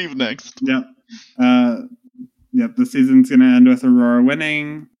going to leave next. Yep. Yep, the season's going to end with Aurora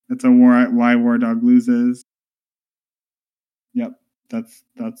winning. It's a why War Dog loses. Yep, that's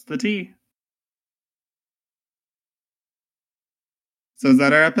the tea. So is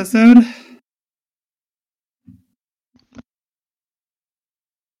that our episode?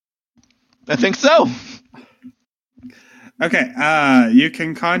 I think so. Okay, you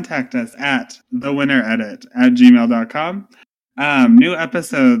can contact us at thewinneredit@gmail.com. New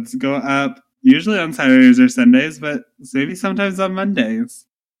episodes go up usually on Saturdays or Sundays, but maybe sometimes on Mondays.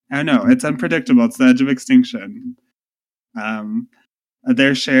 I don't know. It's unpredictable. It's the Edge of Extinction.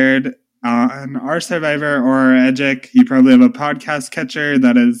 They're shared on our Survivor or our Edgic. You probably have a podcast catcher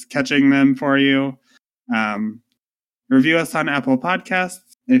that is catching them for you. Review us on Apple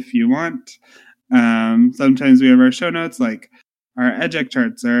Podcasts if you want. Sometimes we have our show notes, like our Edgic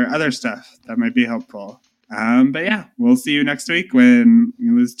charts or other stuff that might be helpful. But yeah, we'll see you next week when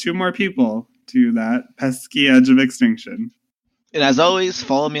we lose 2 more people to that pesky Edge of Extinction. And as always,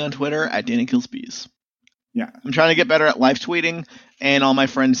 follow me on Twitter at DannyKillsBees. Yeah. I'm trying to get better at live tweeting, and all my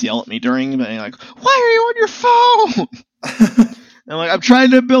friends yell at me during, but they're like, why are you on your phone? I'm like, I'm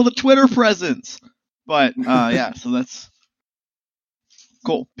trying to build a Twitter presence. But, yeah, so that's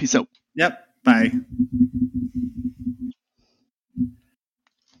cool. Peace out. Yep. Bye.